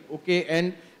fail, okay?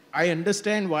 And I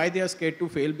understand why they are scared to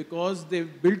fail, because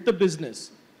they've built the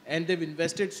business and they've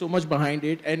invested so much behind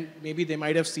it, and maybe they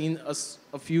might have seen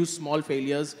a few small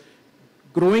failures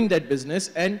growing that business,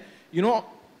 and you know,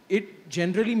 it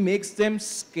generally makes them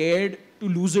scared to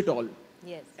lose it all.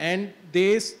 Yes. And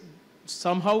they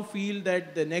somehow feel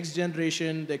that the next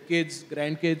generation, their kids,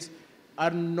 grandkids,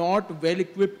 are not well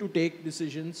equipped to take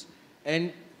decisions,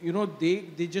 and you know,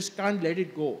 they just can't let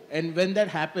it go. And when that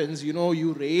happens, you know,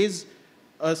 you raise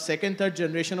a second, third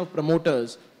generation of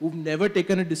promoters who've never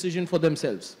taken a decision for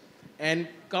themselves. And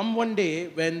come one day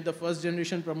when the first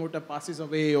generation promoter passes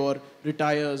away or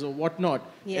retires or whatnot,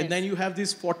 and then you have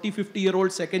these 40,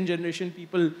 50-year-old second generation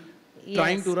people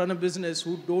trying to run a business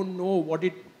who don't know what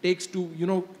it takes to, you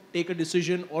know, take a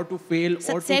decision or to fail or to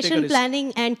take a risk. Succession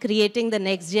planning and creating the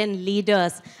next gen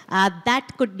leaders, that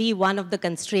could be one of the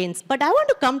constraints. But I want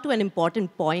to come to an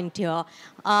important point here.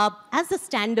 As the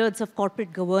standards of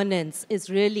corporate governance is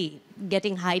really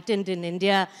getting heightened in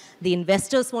India, the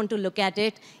investors want to look at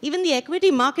it. Even the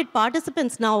equity market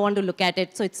participants now want to look at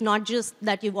it. So it's not just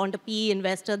that you want a PE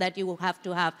investor that you have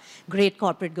to have great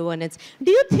corporate governance.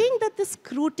 Do you think that the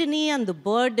scrutiny and the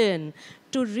burden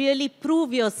to really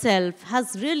prove yourself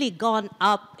has really gone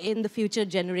up in the future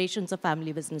generations of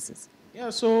family businesses?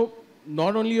 Yeah, so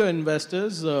not only your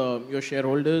investors, your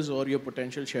shareholders or your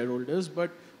potential shareholders,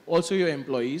 but also your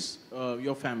employees,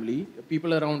 your family,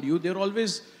 people around you. They're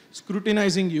always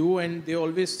scrutinizing you, and they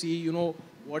always see, you know,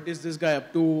 what is this guy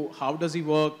up to? How does he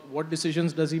work? What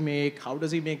decisions does he make? How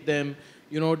does he make them?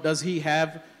 You know, does he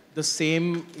have the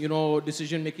same, you know,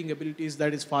 decision-making abilities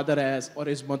that his father has or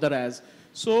his mother has?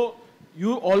 So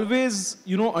you always,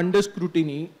 you know, under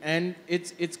scrutiny, and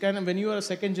it's kind of, when you are a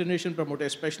second-generation promoter,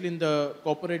 especially in the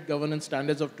corporate governance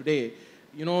standards of today,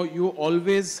 you know, you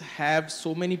always have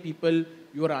so many people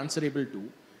you are answerable to,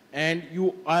 and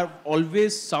you are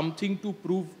always something to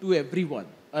prove to everyone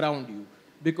around you,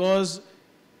 because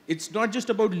it's not just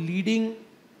about leading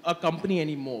a company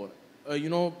anymore. You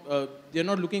know, they're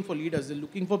not looking for leaders. They're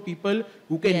looking for people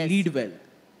who can lead well.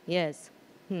 Yes.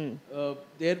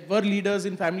 There were leaders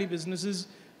in family businesses,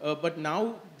 but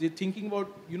now they're thinking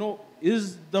about, you know,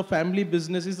 is the family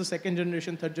business, is the second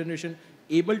generation, third generation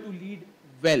able to lead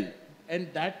well?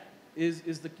 And that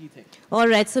is the key thing. All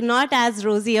right, so not as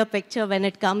rosy a picture when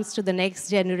it comes to the next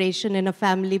generation in a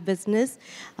family business.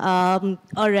 All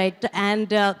right, and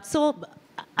so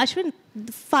Ashwin,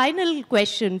 the final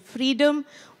question, freedom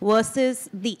versus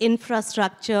the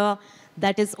infrastructure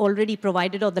that is already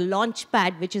provided, or the launch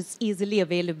pad which is easily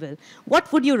available.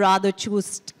 What would you rather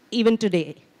choose even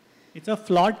today? It's a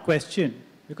flawed question,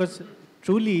 because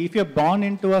truly, if you're born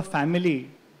into a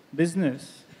family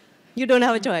business, you don't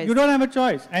have a choice. You don't have a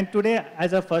choice. And today,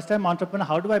 as a first-time entrepreneur,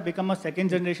 how do I become a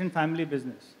second-generation family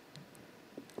business?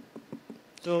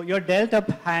 So you're dealt a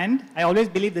hand. I always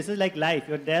believe this is like life.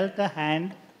 You're dealt a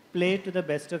hand, play to the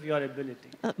best of your ability.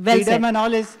 Well Freedom said. and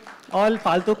all is all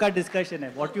faltu ka discussion. Hai.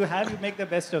 What you have, you make the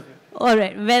best of it. All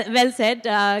right, well said.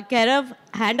 Kairav,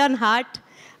 hand on heart,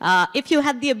 if you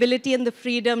had the ability and the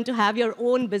freedom to have your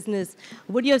own business,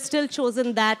 would you have still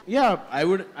chosen that? Yeah, I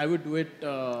would do it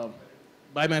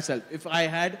by myself. If I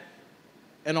had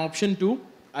an option to,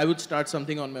 I would start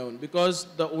something on my own, because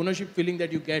the ownership feeling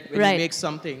that you get when you make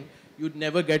something, you'd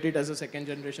never get it as a second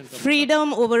generation promoter.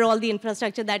 Freedom over all the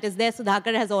infrastructure that is there.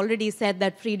 Sudhakar has already said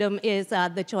that freedom is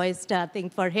the choice thing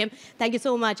for him. Thank you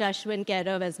so much, Ashwin,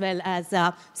 Kairav, as well as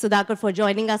Sudhakar, for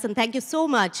joining us. And thank you so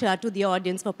much to the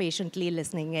audience for patiently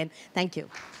listening in. Thank you.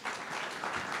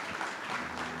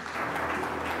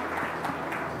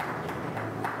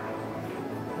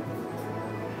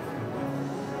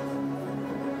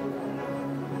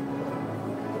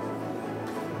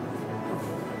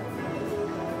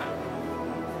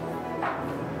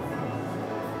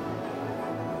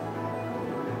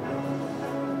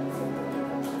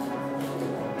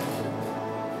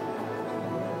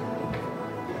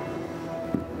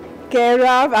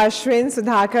 Kairav, Ashwin,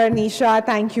 Sudhakar, Nisha,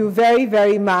 thank you very,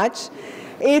 very much.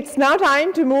 It's now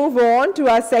time to move on to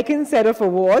our second set of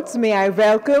awards. May I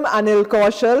welcome Anil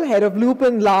Kaushal, Head of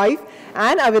Lupin Life,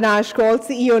 and Avinash Kaul,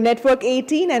 CEO Network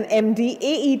 18 and MD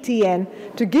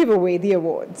AETN, to give away the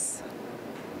awards.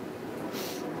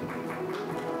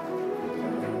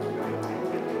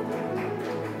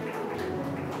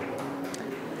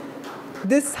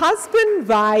 This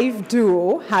husband-wife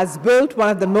duo has built one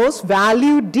of the most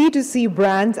valued D2C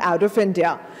brands out of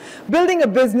India. Building a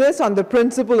business on the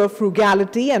principle of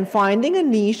frugality and finding a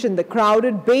niche in the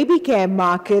crowded baby care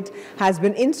market has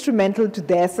been instrumental to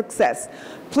their success.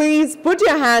 Please put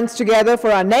your hands together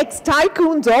for our next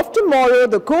Tycoons of Tomorrow,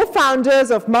 the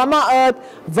co-founders of Mama Earth,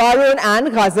 Varun and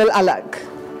Ghazal Alag.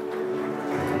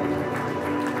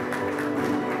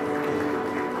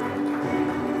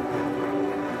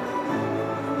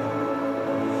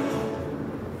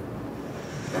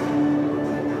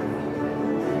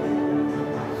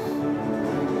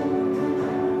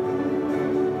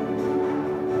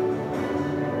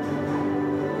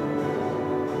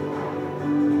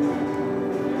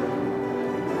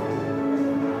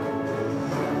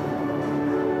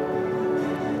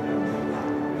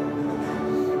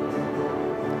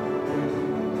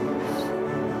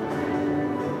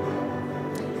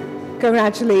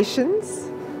 Congratulations.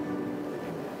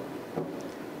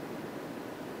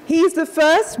 He is the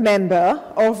first member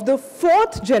of the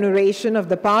fourth generation of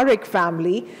the Parekh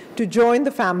family to join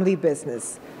the family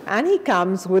business. And he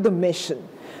comes with a mission: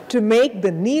 to make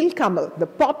the Neel Kamal, the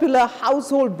popular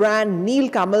household brand Neel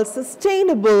Kamal,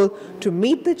 sustainable to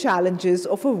meet the challenges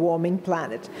of a warming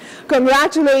planet.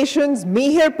 Congratulations,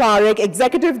 Mihir Parekh,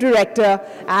 Executive Director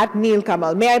at Neel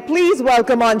Kamal. May I please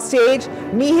welcome on stage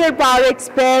Mihir Parekh's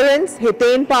parents,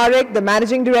 Hiten Parekh, the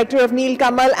Managing Director of Neel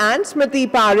Kamal, and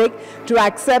Smriti Parekh, to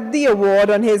accept the award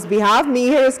on his behalf.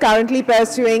 Mihir is currently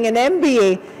pursuing an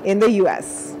MBA in the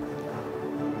US.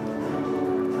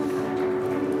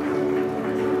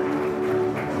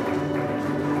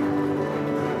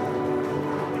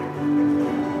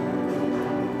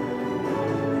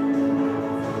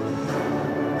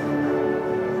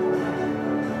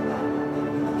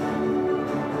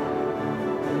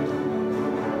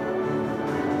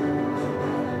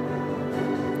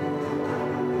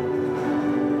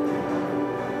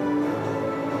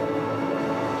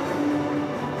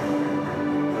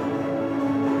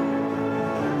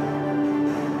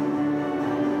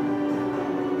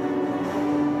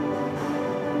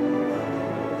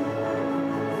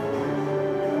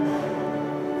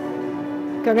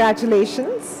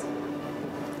 Congratulations.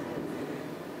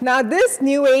 Now, this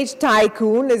new age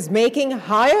tycoon is making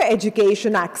higher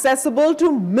education accessible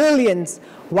to millions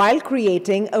while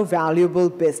creating a valuable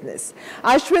business.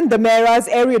 Ashwin Damera's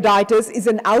eruditus is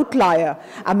an outlier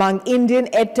among Indian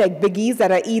edtech biggies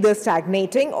that are either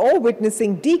stagnating or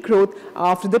witnessing degrowth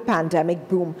after the pandemic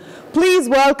boom. Please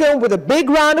welcome with a big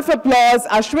round of applause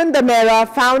Ashwin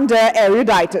Damera, founder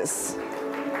Eruditus.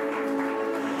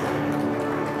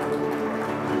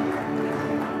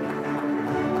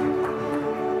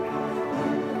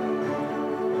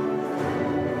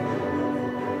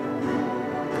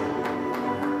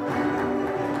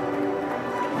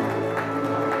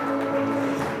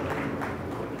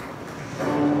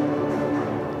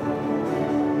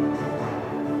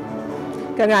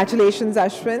 Congratulations,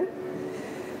 Ashwin.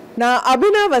 Now,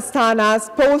 Abhinav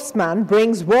Asthana's Postman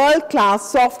brings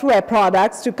world-class software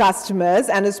products to customers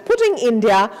and is putting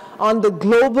India on the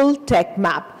global tech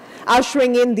map.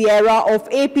 Ushering in the era of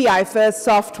API-first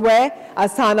software,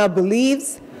 Asthana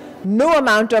believes no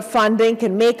amount of funding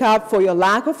can make up for your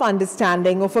lack of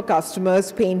understanding of a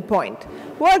customer's pain point.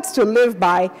 Words to live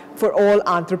by for all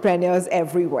entrepreneurs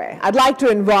everywhere. I'd like to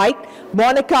invite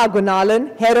Monica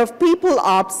Gunalan, Head of People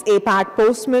Ops APAC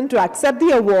Postman, to accept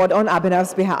the award on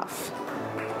Abhinav's behalf.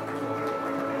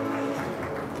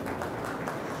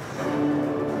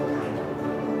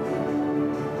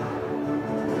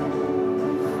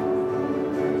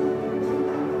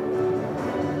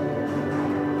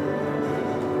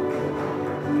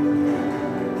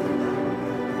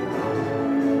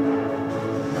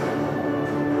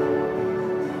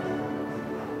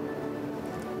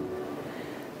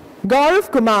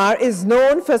 Gaurav Kumar is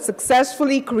known for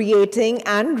successfully creating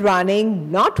and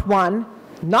running not one,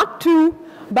 not two,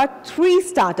 but 3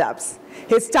 startups.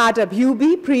 His startup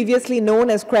UB, previously known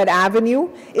as Cred Avenue,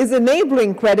 is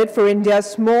enabling credit for India's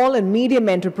small and medium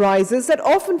enterprises that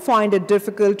often find it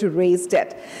difficult to raise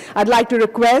debt. I'd like to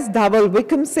request Dhaval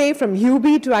Vikamse from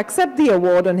UB to accept the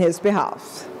award on his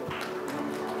behalf.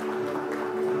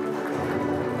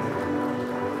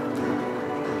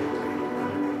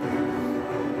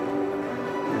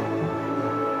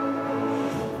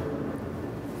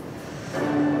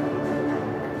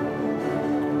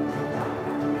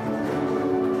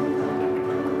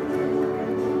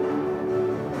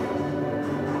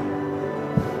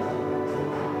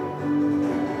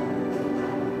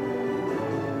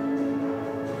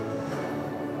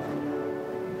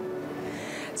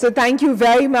 So thank you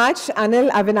very much, Anil,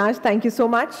 Avinash. Thank you so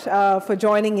much for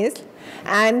joining us.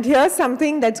 And here's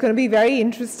something that's going to be very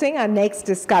interesting, our next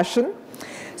discussion.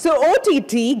 So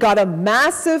OTT got a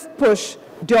massive push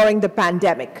during the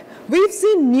pandemic. We've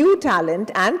seen new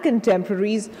talent and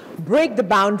contemporaries break the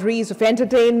boundaries of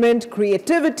entertainment,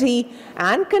 creativity,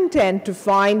 and content to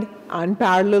find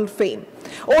unparalleled fame.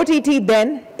 OTT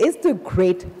then is the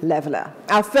great leveler.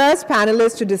 Our first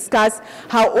panelist to discuss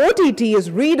how OTT is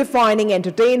redefining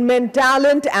entertainment,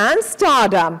 talent, and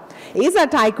stardom is our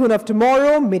tycoon of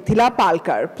tomorrow, Mithila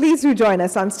Palkar. Please do join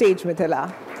us on stage,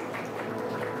 Mithila.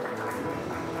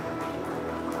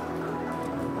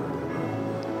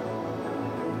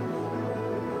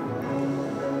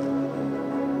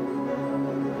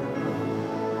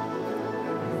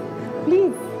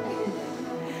 Please.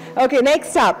 Okay,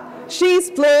 next up.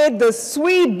 She's played the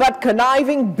sweet but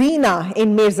conniving Beena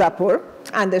in Mirzapur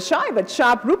and the shy but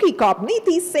sharp rookie cop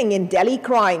Neeti Singh in Delhi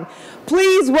Crime.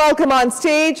 Please welcome on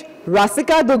stage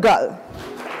Rasika Dugal.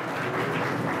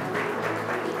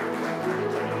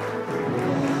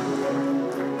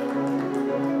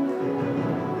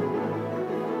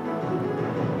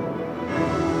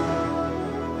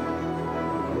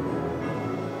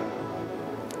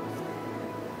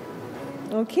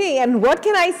 Okay, and what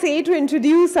can I say to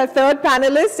introduce our third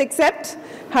panelist except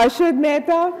Harshad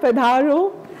Mehta,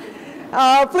 Padharo.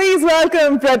 Please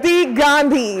welcome Prateek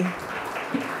Gandhi.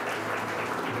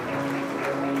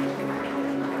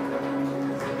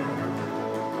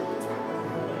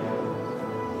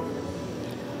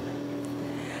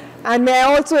 And may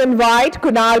I also invite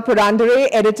Kunal Purandare,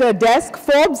 Editor Desk,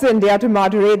 Forbes India, to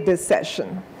moderate this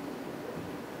session.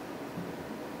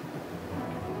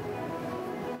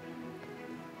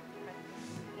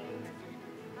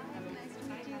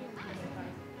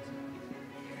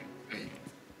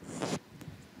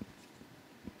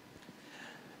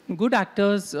 Good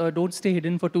actors don't stay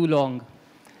hidden for too long.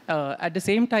 At the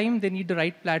same time, they need the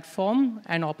right platform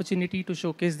and opportunity to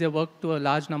showcase their work to a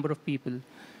large number of people.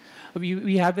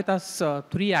 We have with us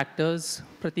 3 actors,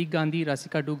 Prateek Gandhi,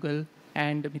 Rasika Dugal,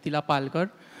 and Mithila Palkar,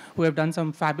 who have done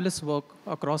some fabulous work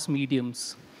across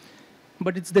mediums.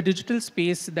 But it's the digital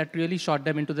space that really shot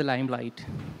them into the limelight.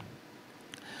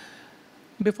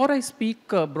 Before I speak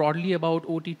broadly about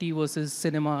OTT versus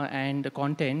cinema and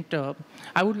content,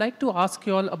 I would like to ask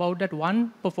you all about that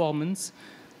one performance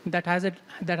that has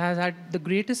had the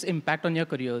greatest impact on your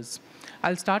careers.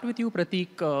 I'll start with you,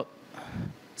 Prateek.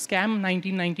 Scam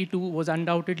 1992 was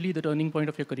undoubtedly the turning point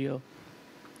of your career.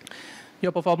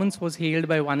 Your performance was hailed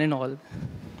by one and all.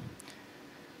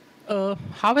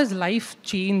 How has life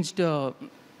changed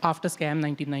after Scam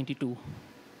 1992?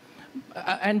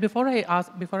 And before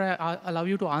I allow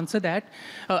you to answer that,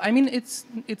 I mean,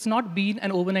 it's not been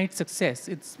an overnight success.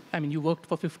 I mean, you worked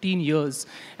for 15 years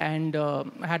and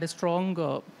had a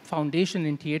strong foundation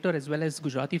in theater as well as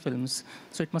Gujarati films.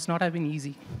 So it must not have been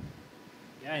easy.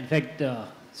 Yeah, in fact,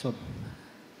 so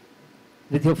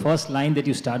with your first line that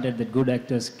you started, that good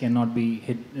actors cannot be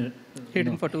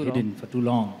hidden for too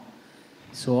long.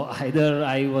 So either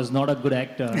I was not a good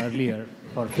actor earlier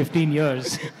for 15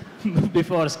 years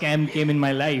before Scam came in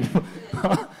my life.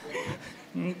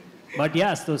 But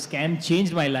yeah, so Scam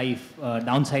changed my life,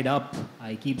 downside up.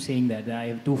 I keep saying that. I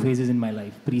have two phases in my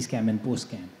life, pre-Scam and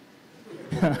post-Scam.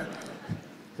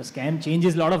 So Scam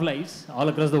changes a lot of lives all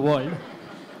across the world,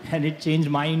 and it changed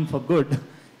mine for good.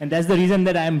 And that's the reason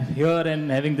that I'm here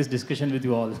and having this discussion with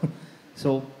you all.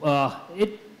 So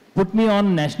it put me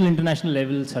on national, international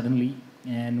level suddenly.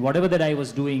 And whatever that I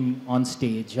was doing on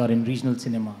stage or in regional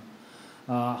cinema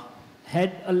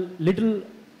had a little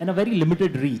and a very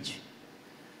limited reach.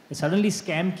 And suddenly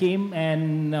Scam came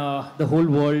and the whole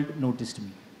world noticed me.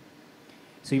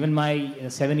 So even my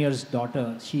 7 years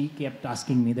daughter, she kept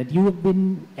asking me that you have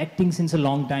been acting since a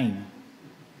long time.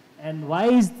 And why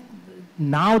is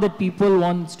now that people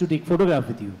wants to take photograph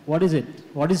with you? What is it?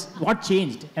 What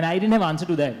changed? And I didn't have answer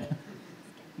to that.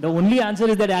 The only answer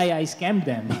is that I scammed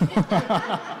them.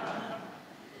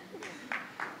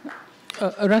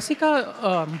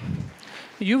 Rasika,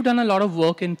 you've done a lot of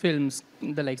work in films,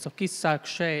 the likes of Kissa,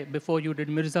 Akshay, before you did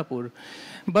Mirzapur.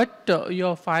 But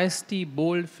your feisty,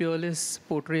 bold, fearless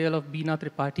portrayal of Beena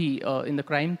Tripathi in the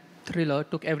crime thriller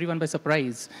took everyone by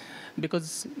surprise,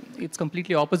 because it's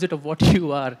completely opposite of what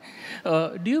you are.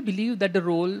 Do you believe that the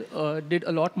role did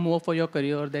a lot more for your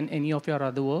career than any of your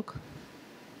other work?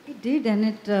 It did, and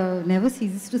it never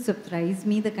ceases to surprise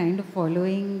me, the kind of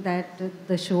following that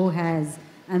the show has.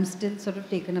 I'm still sort of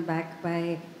taken aback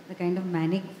by the kind of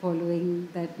manic following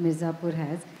that Mirzapur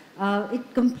has.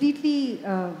 It completely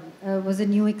was a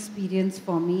new experience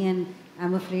for me, and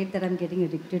I'm afraid that I'm getting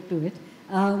addicted to it.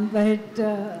 But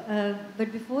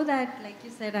before that, like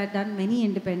you said, I'd done many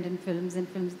independent films and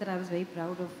films that I was very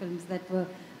proud of, films that were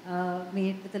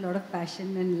made with a lot of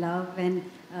passion and love, and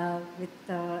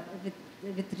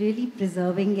with really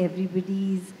preserving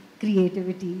everybody's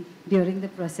creativity during the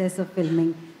process of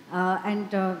filming.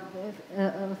 The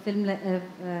film that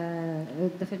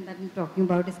I'm talking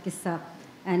about is Kissa,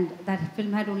 and that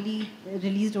film had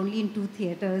released only in 2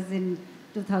 theatres in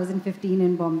 2015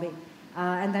 in Bombay.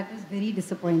 And that was very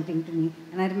disappointing to me.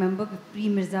 And I remember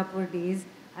pre-Mirzapur days,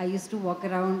 I used to walk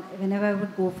around, whenever I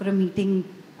would go for a meeting,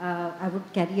 I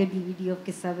would carry a DVD of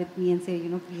Kissa with me and say,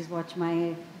 please watch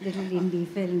my little indie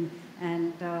film.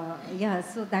 And yeah,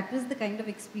 so that was the kind of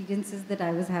experiences that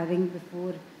I was having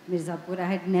before Mirzapur. I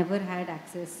had never had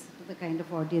access to the kind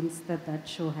of audience that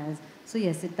show has. So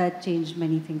yes, that changed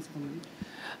many things for me.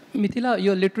 Mithila,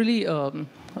 you're literally a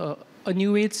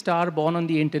new age star born on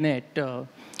the internet.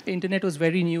 Internet was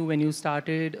very new when you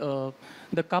started.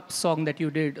 The Cup song that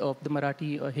you did of the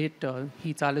Marathi hit, Hi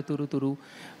Chale Turu Turu,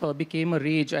 became a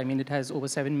rage. I mean, it has over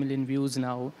 7 million views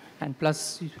now. And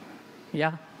plus,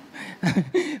 yeah.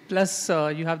 Plus,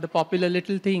 you have the popular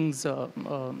Little Things,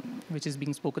 which is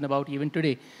being spoken about even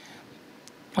today.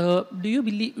 Do you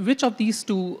believe, which of these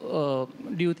two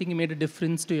do you think made a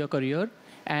difference to your career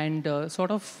and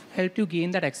sort of helped you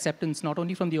gain that acceptance, not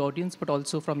only from the audience, but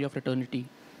also from your fraternity?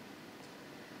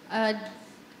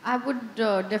 I would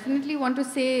definitely want to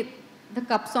say the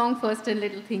Cup song first and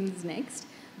Little Things next,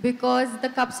 because the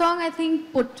Cup song, I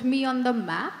think, put me on the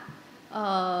map.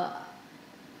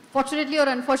 Fortunately or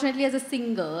unfortunately, as a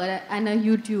singer and a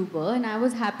YouTuber, and I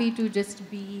was happy to just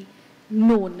be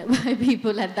known by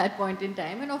people at that point in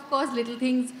time. And of course, Little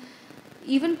Things,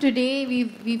 even today,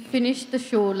 we finished the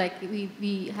show, like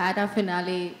we had our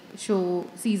finale show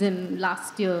season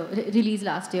last year, released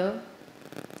last year.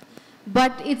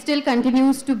 But it still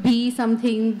continues to be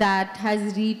something that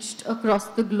has reached across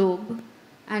the globe,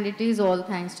 and it is all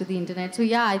thanks to the internet. So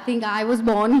yeah, I think I was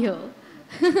born here.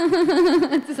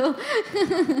 So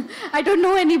I don't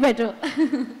know any better.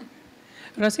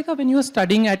 Rasika, when you were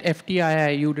studying at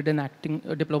FTII, you did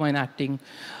a diploma in acting.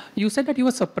 You said that you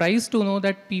were surprised to know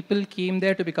that people came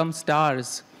there to become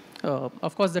stars.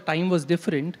 Of course, the time was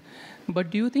different. But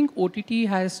do you think OTT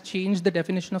has changed the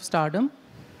definition of stardom?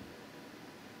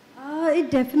 It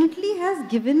definitely has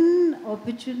given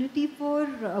opportunity for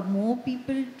more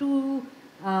people to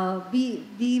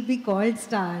be called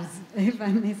stars, if I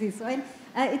may say so. And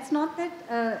it's not that,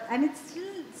 and it's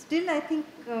still I think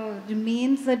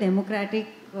remains a democratic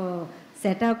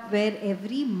setup where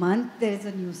every month there is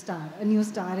a new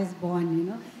star is born, you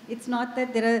know. It's not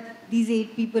that there are these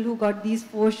 8 people who got these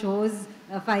 4 shows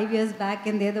 5 years back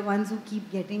and they're the ones who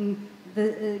keep getting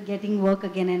work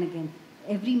again and again.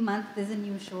 Every month there's a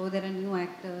new show, there are new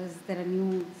actors, there are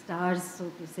new stars,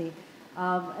 so to say.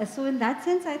 So in that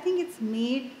sense, I think it's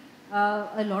made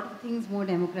a lot of things more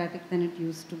democratic than it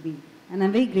used to be. And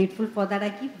I'm very grateful for that. I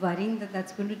keep worrying that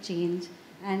that's going to change.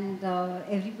 And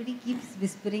everybody keeps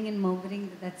whispering and murmuring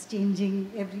that that's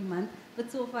changing every month.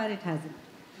 But so far it hasn't.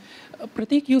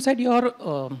 Prateek, you said your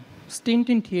stint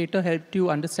in theatre helped you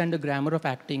understand the grammar of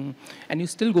acting, and you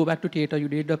still go back to theatre. You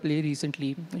did a play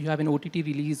recently. You have an OTT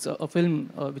release, a film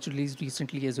which released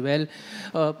recently as well.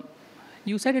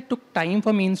 You said it took time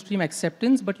for mainstream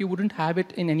acceptance, but you wouldn't have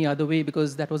it in any other way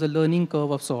because that was a learning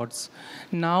curve of sorts.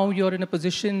 Now you're in a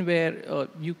position where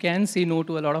you can say no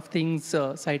to a lot of things,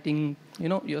 citing, you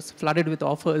know, you're flooded with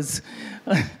offers.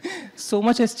 So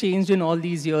much has changed in all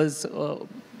these years.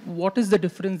 What is the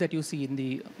difference that you see in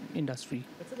the industry?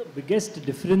 The biggest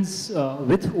difference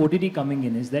with OTT coming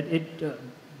in is that it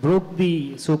broke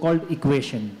the so-called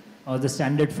equation or the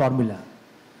standard formula.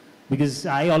 Because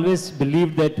I always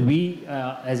believed that we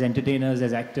as entertainers,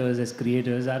 as actors, as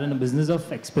creators are in a business of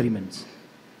experiments.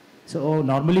 So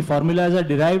normally formulas are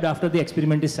derived after the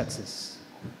experiment is success.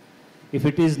 If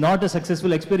it is not a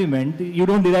successful experiment, you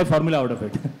don't derive formula out of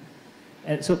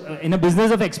it. So in a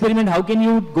business of experiment, how can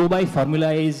you go by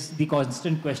formula is the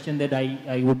constant question that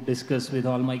I would discuss with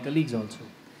all my colleagues also.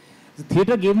 The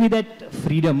theatre gave me that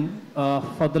freedom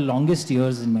for the longest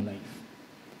years in my life.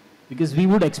 Because we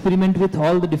would experiment with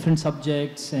all the different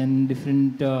subjects and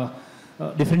different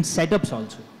setups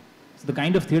also. So the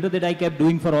kind of theatre that I kept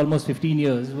doing for almost 15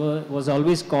 years was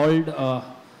always called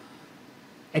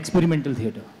experimental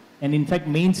theatre. And in fact,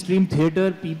 mainstream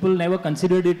theatre, people never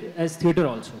considered it as theatre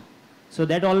also. So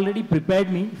that already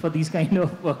prepared me for these kind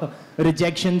of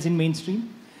rejections in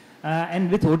mainstream.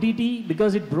 And with OTT,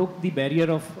 because it broke the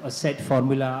barrier of a set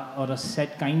formula or a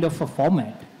set kind of a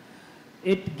format,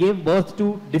 it gave birth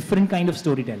to different kind of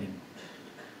storytelling.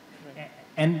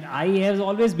 And I have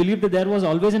always believed that there was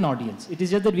always an audience. It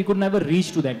is just that we could never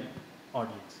reach to that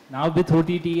audience. Now with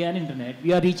OTT and internet,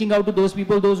 we are reaching out to those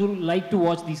people, those who like to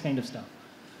watch these kind of stuff.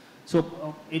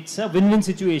 So it's a win-win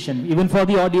situation, even for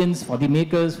the audience, for the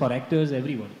makers, for actors,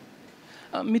 everybody.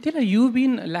 Mithila, you've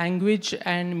been language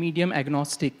and medium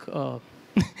agnostic.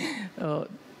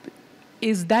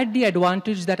 Is that the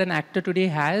advantage that an actor today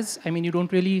has? I mean, you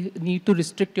don't really need to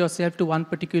restrict yourself to one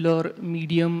particular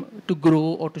medium to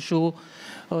grow or to show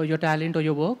your talent or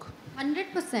your work?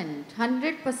 100%,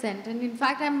 100%. And in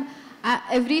fact,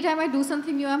 every time I do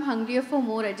something new, I'm hungrier for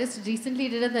more. I just recently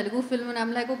did a Telugu film and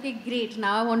I'm like, okay, great.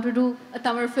 Now I want to do a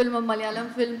Tamil film, a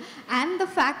Malayalam film. And the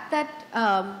fact that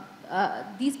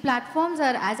these platforms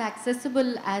are as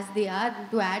accessible as they are,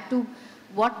 to add to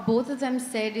what both of them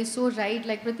said is so right.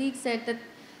 Like Prateek said that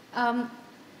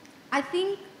I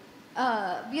think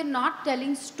we are not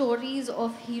telling stories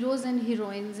of heroes and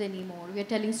heroines anymore. We are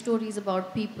telling stories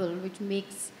about people, which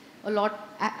makes a lot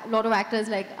of actors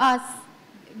like us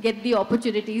get the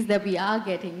opportunities that we are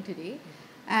getting today.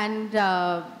 And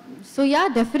so yeah,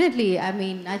 definitely. I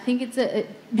mean, I think it's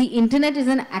the internet is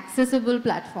an accessible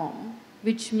platform,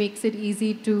 which makes it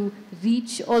easy to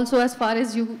reach also as far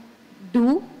as you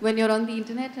do when you're on the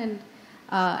internet and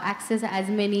access as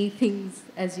many things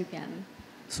as you can.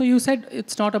 So you said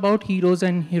it's not about heroes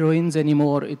and heroines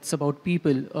anymore, it's about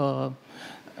people.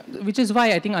 Which is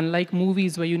why I think unlike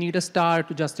movies where you need a star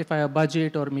to justify a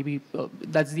budget, or maybe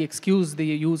that's the excuse they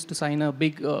use to sign a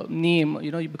big name,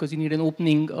 you know, because you need an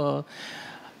opening.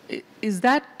 Is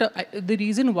that the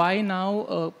reason why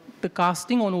now the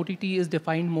casting on OTT is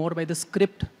defined more by the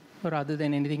script rather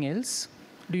than anything else?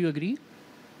 Do you agree?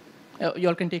 You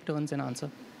all can take turns and answer.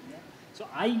 So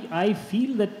I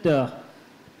feel that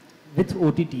with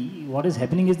OTT, what is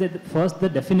happening is that first the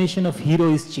definition of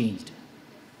hero is changed.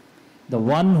 The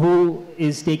one who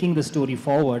is taking the story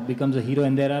forward becomes a hero,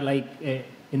 and there are like,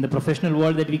 in the professional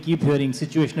world that we keep hearing,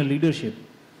 situational leadership.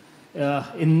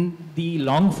 In the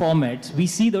long formats, we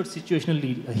see those situational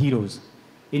heroes.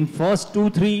 In first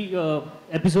 2-3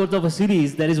 episodes of a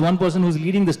series, there is one person who's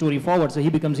leading the story forward, so he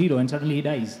becomes hero, and suddenly he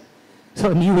dies.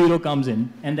 So a new hero comes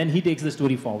in, and then he takes the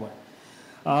story forward.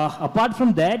 Apart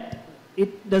from that,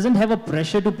 it doesn't have a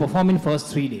pressure to perform in first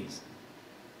 3 days.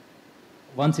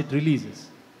 once it releases.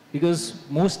 Because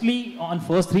mostly on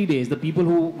first 3 days, the people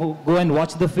who go and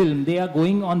watch the film, they are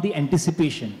going on the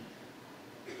anticipation.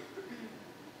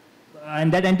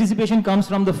 And that anticipation comes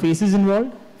from the faces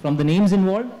involved, from the names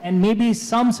involved, and maybe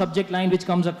some subject line which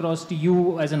comes across to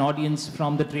you as an audience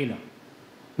from the trailer,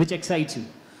 which excites you.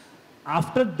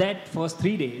 After that first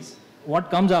 3 days, what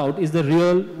comes out is the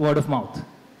real word of mouth.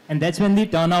 And that's when the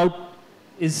turnout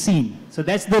is seen. So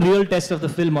that's the real test of the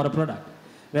film or a product.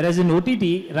 Whereas in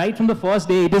OTT, right from the first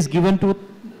day, it is given to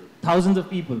thousands of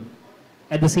people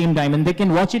at the same time, and they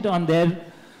can watch it on their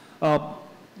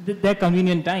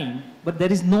convenient time, but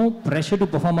there is no pressure to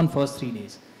perform on first 3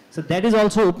 days. So that is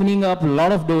also opening up a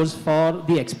lot of doors for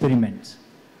the experiments.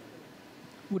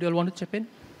 Would you all want to chip in?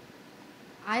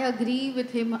 I agree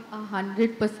with him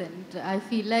 100%. I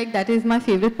feel like that is my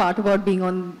favorite part about being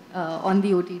on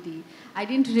the OTT. I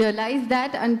didn't realize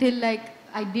that until like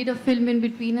I did a film in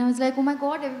between. I was like, oh my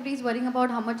God, everybody's worrying about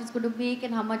how much it's going to make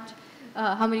and how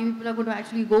many people are going to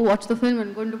actually go watch the film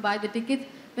and going to buy the tickets.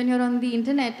 When you're on the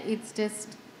internet, it's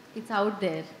out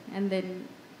there, and then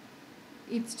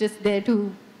it's just there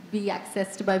to be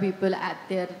accessed by people at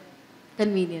their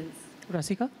convenience.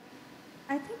 Rasika?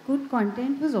 I think good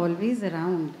content was always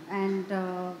around, and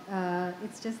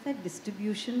it's just that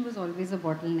distribution was always a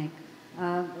bottleneck.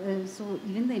 So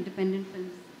even the independent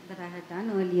films that I had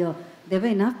done earlier, there were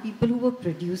enough people who were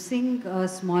producing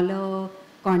smaller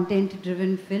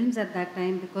content-driven films at that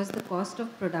time because the cost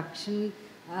of production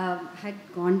had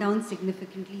gone down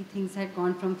significantly. Things had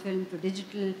gone from film to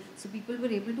digital, so people were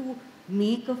able to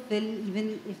make a film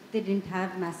even if they didn't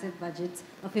have massive budgets.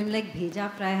 A film like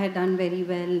Bheja Fry had done very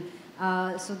well,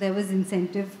 so there was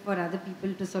incentive for other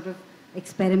people to sort of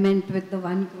experiment with the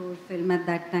 1 crore film at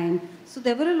that time. So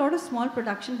there were a lot of small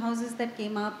production houses that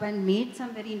came up and made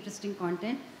some very interesting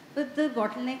content, but the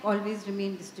bottleneck always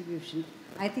remained distribution.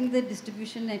 I think the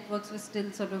distribution networks were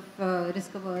still sort of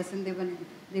risk averse, and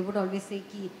they would always say,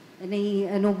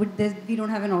 no, but we don't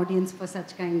have an audience for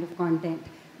such kind of content.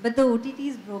 But the OTT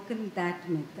has broken that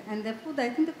myth, and therefore I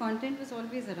think the content was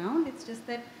always around. It's just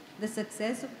that the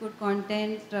success of good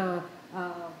content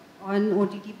on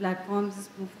OTT platforms is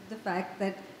proof of the fact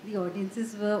that the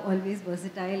audiences were always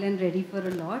versatile and ready for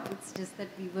a lot. It's just that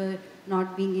we were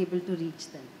not being able to reach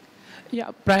them.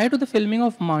 Yeah, prior to the filming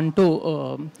of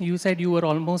Manto, you said you were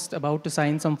almost about to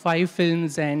sign some 5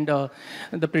 films, and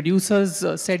the producers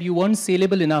said you weren't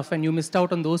saleable enough and you missed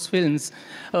out on those films.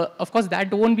 Of course,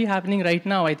 that won't be happening right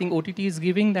now. I think OTT is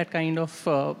giving that kind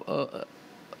of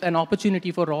an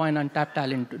opportunity for raw and untapped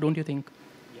talent, don't you think?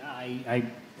 Yeah, I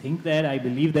think that, I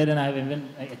believe that, and I've even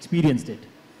experienced it.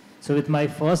 So with my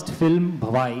first film,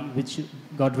 Bhavai, which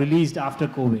got released after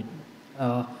COVID,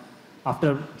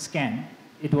 after Scam,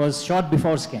 it was shot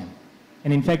before Scam.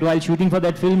 And in fact, while shooting for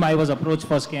that film, I was approached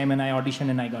for Scam and I auditioned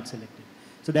and I got selected.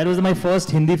 So that was my first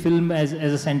Hindi film as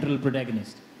a central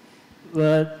protagonist.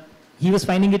 He was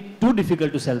finding it too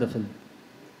difficult to sell the film.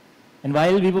 And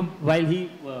while he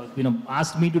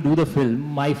asked me to do the film,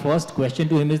 my first question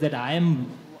to him is that I am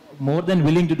more than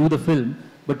willing to do the film,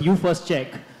 but you first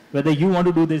check whether you want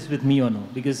to do this with me or no,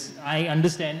 because I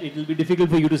understand it will be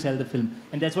difficult for you to sell the film.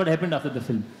 And that's what happened after the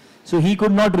film. So he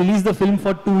could not release the film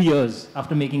for 2 years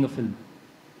after making a film.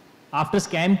 After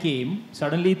Scam came,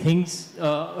 suddenly things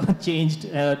changed.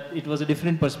 It was a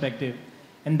different perspective.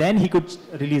 And then he could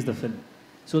release the film.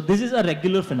 So this is a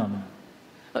regular phenomenon.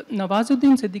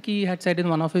 Nawazuddin Siddiqui had said in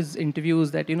one of his interviews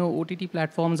that, OTT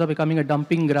platforms are becoming a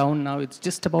dumping ground now. It's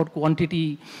just about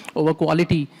quantity over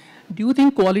quality. Do you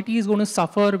think quality is going to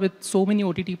suffer with so many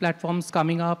OTT platforms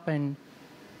coming up? And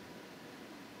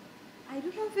I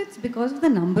don't know if it's because of the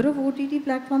number of OTT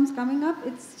platforms coming up.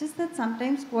 It's just that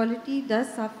sometimes quality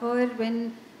does suffer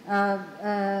when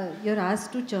you're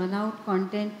asked to churn out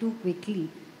content too quickly.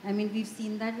 I mean, we've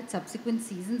seen that with subsequent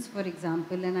seasons, for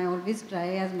example, and I always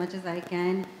try as much as I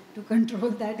can to control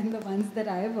that in the ones that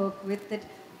I work with, that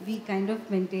we kind of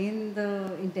maintain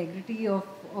the integrity of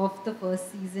the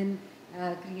first season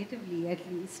creatively, at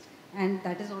least. And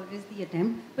that is always the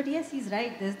attempt. But yes, he's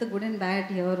right. There's the good and bad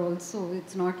here also.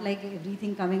 It's not like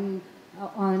everything coming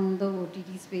on the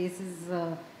OTT space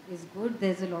is good.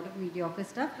 There's a lot of mediocre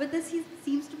stuff. But there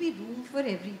seems to be room for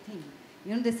everything.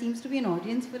 There seems to be an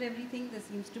audience for everything. There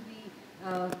seems to be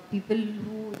people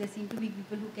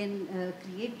who can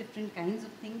create different kinds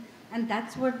of things. And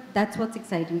that's what's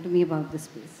exciting to me about this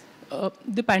space.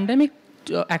 The pandemic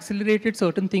accelerated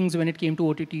certain things when it came to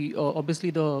OTT.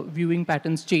 Obviously, the viewing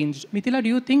patterns changed. Mithila, do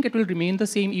you think it will remain the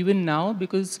same even now?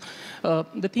 Because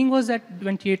the thing was that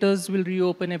when theaters will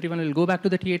reopen, everyone will go back to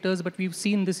the theaters. But we've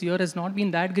seen this year has not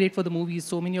been that great for the movies.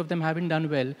 So many of them haven't done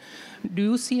well. Do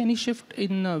you see any shift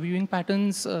in viewing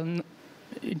patterns in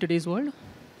today's world?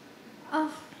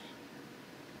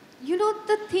 You know,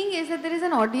 the thing is that there is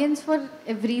an audience for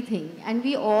everything, and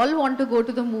we all want to go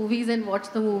to the movies and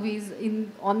watch the movies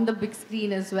on the big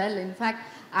screen as well. In fact,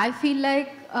 I feel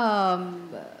like,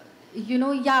 you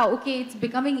know, yeah, okay, it's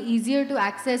becoming easier to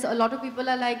access. A lot of people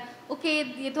are like, okay,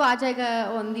 ye to aa jayega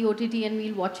on the OTT and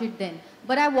we'll watch it then.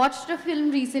 But I watched a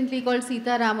film recently called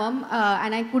Sita Ramam,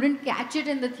 and I couldn't catch it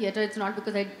in the theater. It's not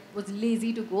because I was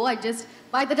lazy to go.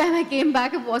 By the time I came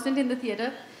back, it wasn't in the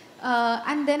theater.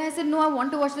 And then I said, no, I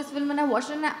want to watch this film, and I watched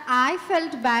it, and I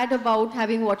felt bad about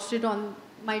having watched it on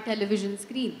my television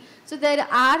screen. So there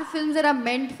are films that are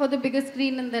meant for the bigger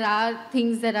screen, and there are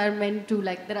things that are meant to,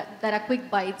 like, that are quick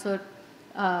bites, or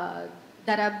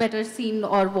that are better seen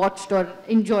or watched or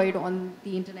enjoyed on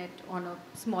the internet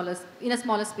in a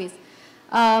smaller space.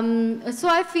 So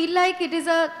I feel like it's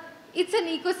an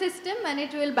ecosystem, and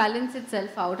it will balance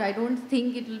itself out. I don't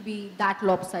think it will be that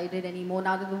lopsided anymore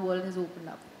now that the world has opened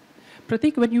up.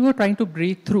 Pratik, when you were trying to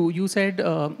break through, you said,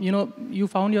 you know, you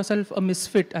found yourself a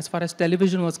misfit as far as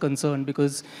television was concerned,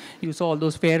 because you saw all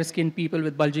those fair-skinned people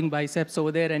with bulging biceps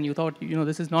over there, and you thought, you know,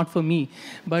 this is not for me.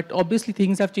 But obviously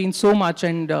things have changed so much,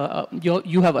 and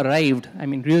you have arrived, I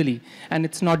mean, really. And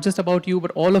it's not just about you,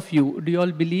 but all of you. Do you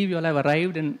all believe you all have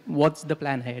arrived, and what's the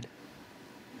plan ahead?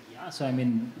 Yeah, so I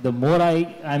mean, the more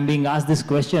I'm being asked this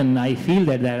question, I feel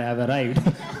that I have arrived.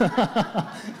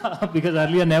 Because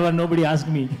earlier nobody asked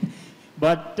me.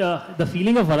 But the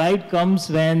feeling of arrived comes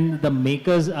when the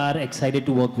makers are excited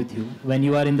to work with you, when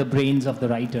you are in the brains of the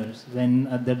writers, when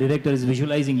the director is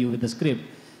visualizing you with the script.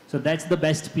 So that's the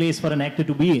best place for an actor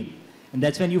to be in. And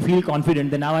that's when you feel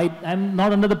confident that now I'm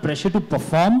not under the pressure to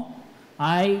perform.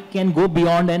 I can go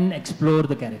beyond and explore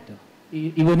the character,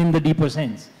 even in the deeper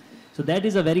sense. So that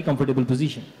is a very comfortable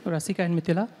position. Rasika and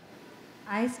Mithila?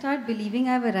 I start believing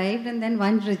I've arrived, and then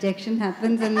one rejection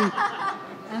happens, and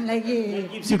I'm like, hey.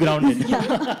 It keeps you grounded.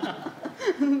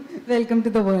 Welcome to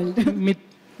the world.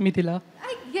 Mithila?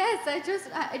 I guess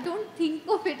I don't think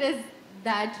of it as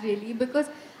that really, because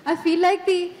I feel like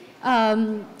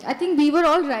I think we were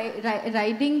all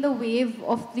riding the wave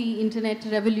of the internet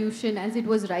revolution as it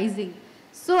was rising.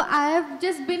 So I have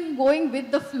just been going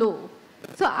with the flow.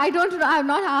 So I've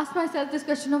not asked myself this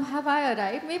question of, have I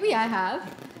arrived? Maybe I have.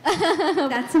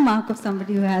 That's a mark of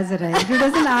somebody who has arrived, who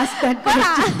doesn't ask that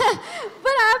question.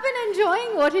 But I've been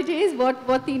enjoying what it is,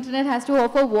 what the internet has to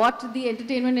offer, what the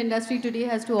entertainment industry today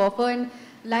has to offer. And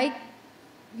like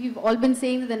we've all been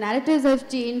saying, the narratives have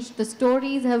changed, the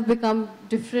stories have become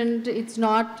different. It's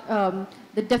not,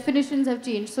 the definitions have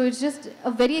changed. So it's just a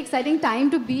very exciting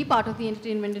time to be part of the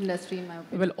entertainment industry, in my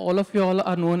opinion. Well, all of you all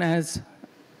are known as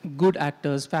good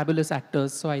actors, fabulous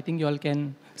actors. So I think you all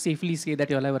can safely say that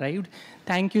you all have arrived.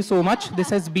 Thank you so much. This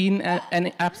has been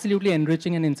an absolutely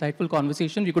enriching and insightful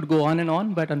conversation. We could go on and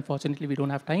on, but unfortunately we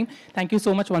don't have time. Thank you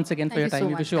so much once again for your time.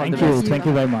 We wish you all the best. Thank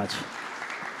you very much.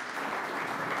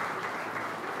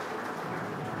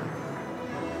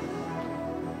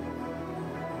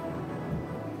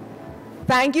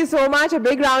 Thank you so much. A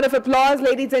big round of applause,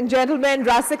 ladies and gentlemen.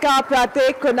 Rasika,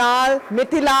 Pratik, Kunal,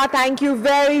 Mithila, thank you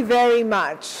very, very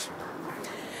much.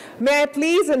 May I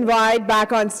please invite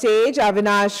back on stage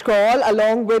Avinash Kaul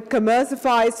along with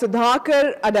Commercify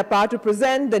Sudhakar Adapa to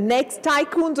present the next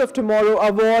Tycoons of Tomorrow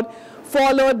award,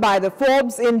 followed by the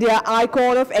Forbes India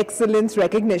Icon of Excellence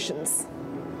recognitions.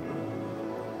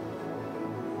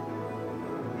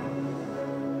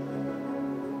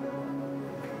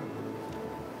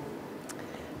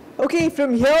 Okay,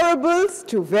 from hearables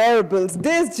to wearables,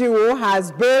 this duo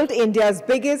has built India's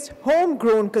biggest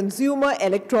homegrown consumer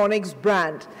electronics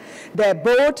brand. Their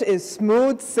boat is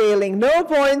smooth sailing. No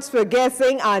points for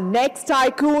guessing our next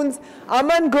tycoons,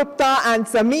 Aman Gupta and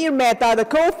Samir Mehta, the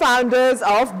co-founders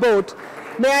of Boat.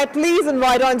 May I please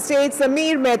invite on stage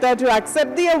Samir Mehta to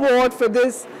accept the award for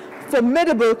this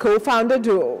formidable co-founder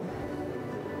duo.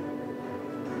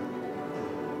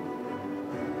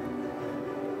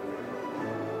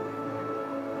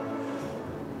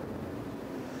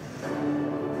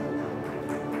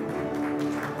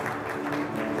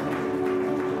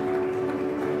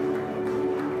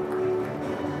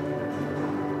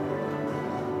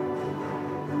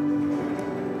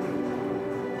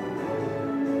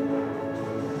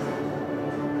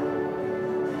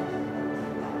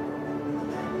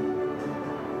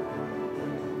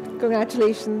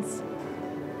 Congratulations.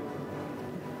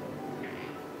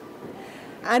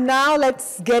 And now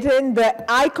let's get in the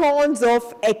icons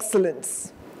of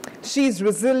excellence. She's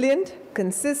resilient,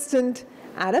 consistent,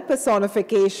 and a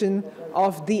personification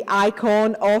of the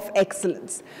icon of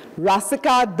excellence,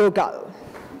 Rasika Dogal.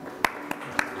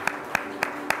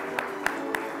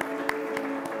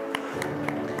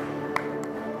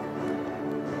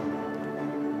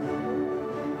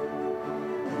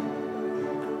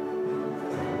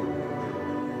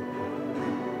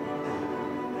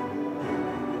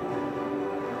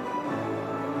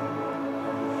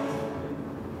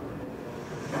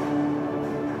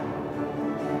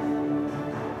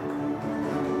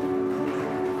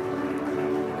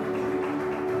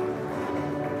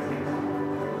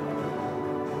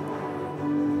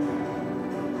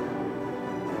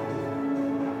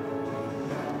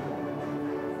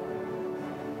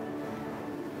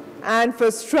 And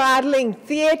for straddling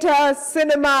theatre,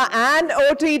 cinema, and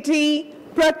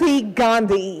OTT, Pratik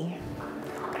Gandhi.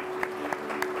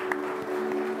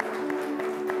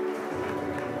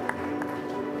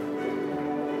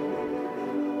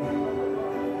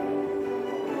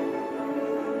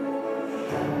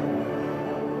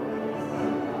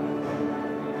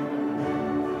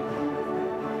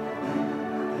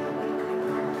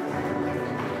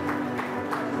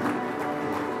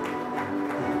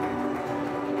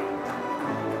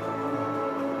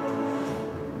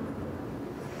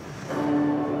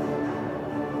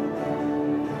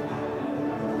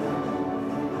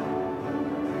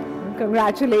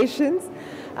 Congratulations.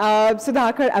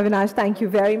 Sudhakar, Avinash, thank you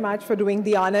very much for doing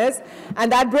the honors.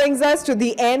 And that brings us to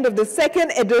the end of the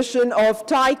second edition of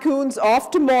Tycoons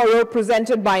of Tomorrow,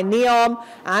 presented by NEOM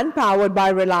and powered by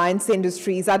Reliance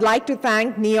Industries. I'd like to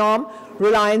thank NEOM,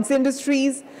 Reliance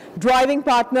Industries, driving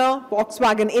partner,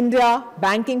 Volkswagen India,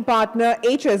 banking partner,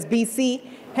 HSBC,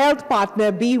 health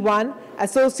partner, B1,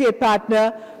 associate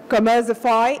partner,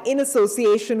 Commerzify, in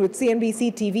association with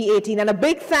CNBC TV 18. And a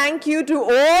big thank you to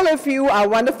all of you, our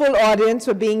wonderful audience,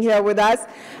 for being here with us.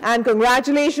 And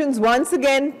congratulations once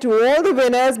again to all the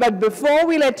winners. But before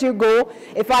we let you go,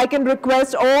 if I can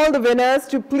request all the winners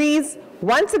to please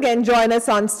once again join us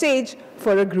on stage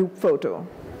for a group photo.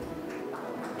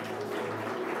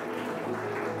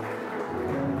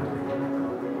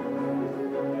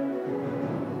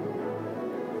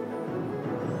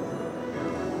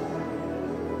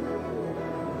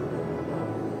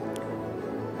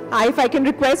 If I can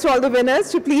request all the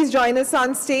winners to please join us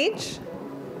on stage.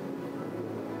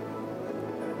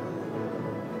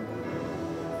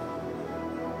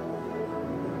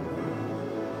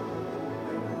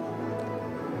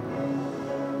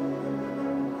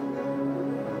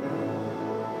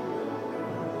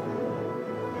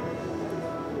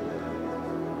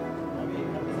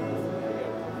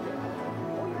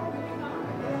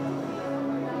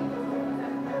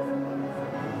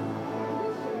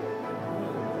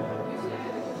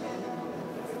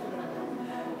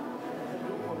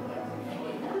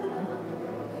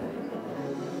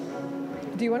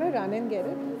 Do you want to run and get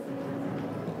it?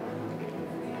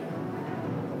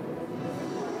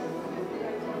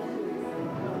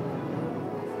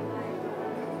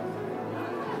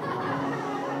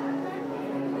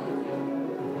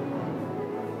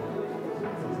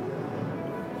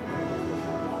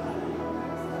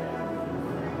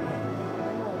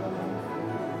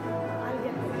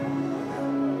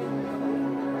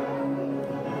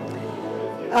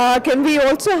 Can we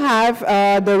also have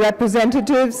the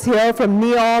representatives here from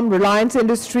NEOM, Reliance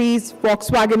Industries,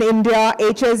 Volkswagen India,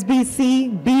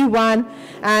 HSBC, B1,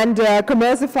 and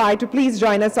Commerzify to please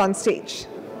join us on stage?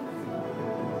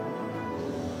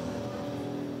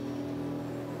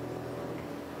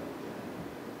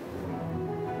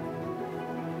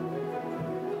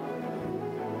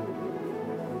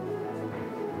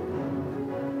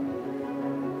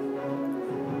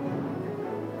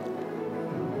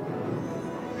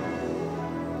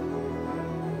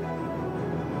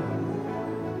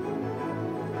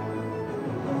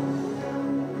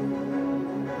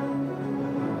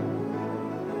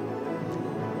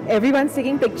 Everyone's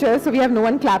taking pictures, so we have no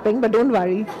one clapping, but don't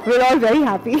worry. We're all very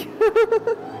happy.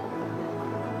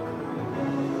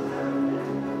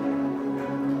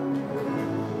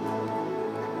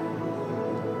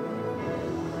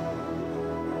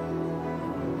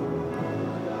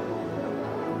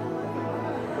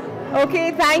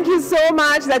 Okay, thank you so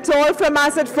much. That's all from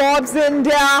us at Forbes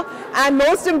India. And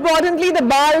most importantly, the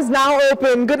bar is now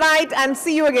open. Good night and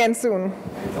see you again soon.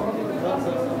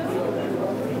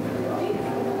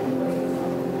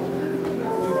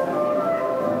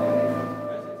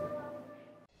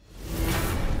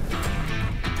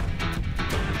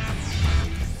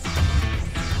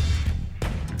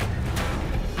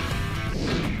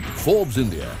 Forbes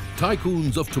India,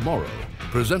 Tycoons of Tomorrow,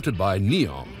 presented by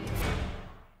Neom.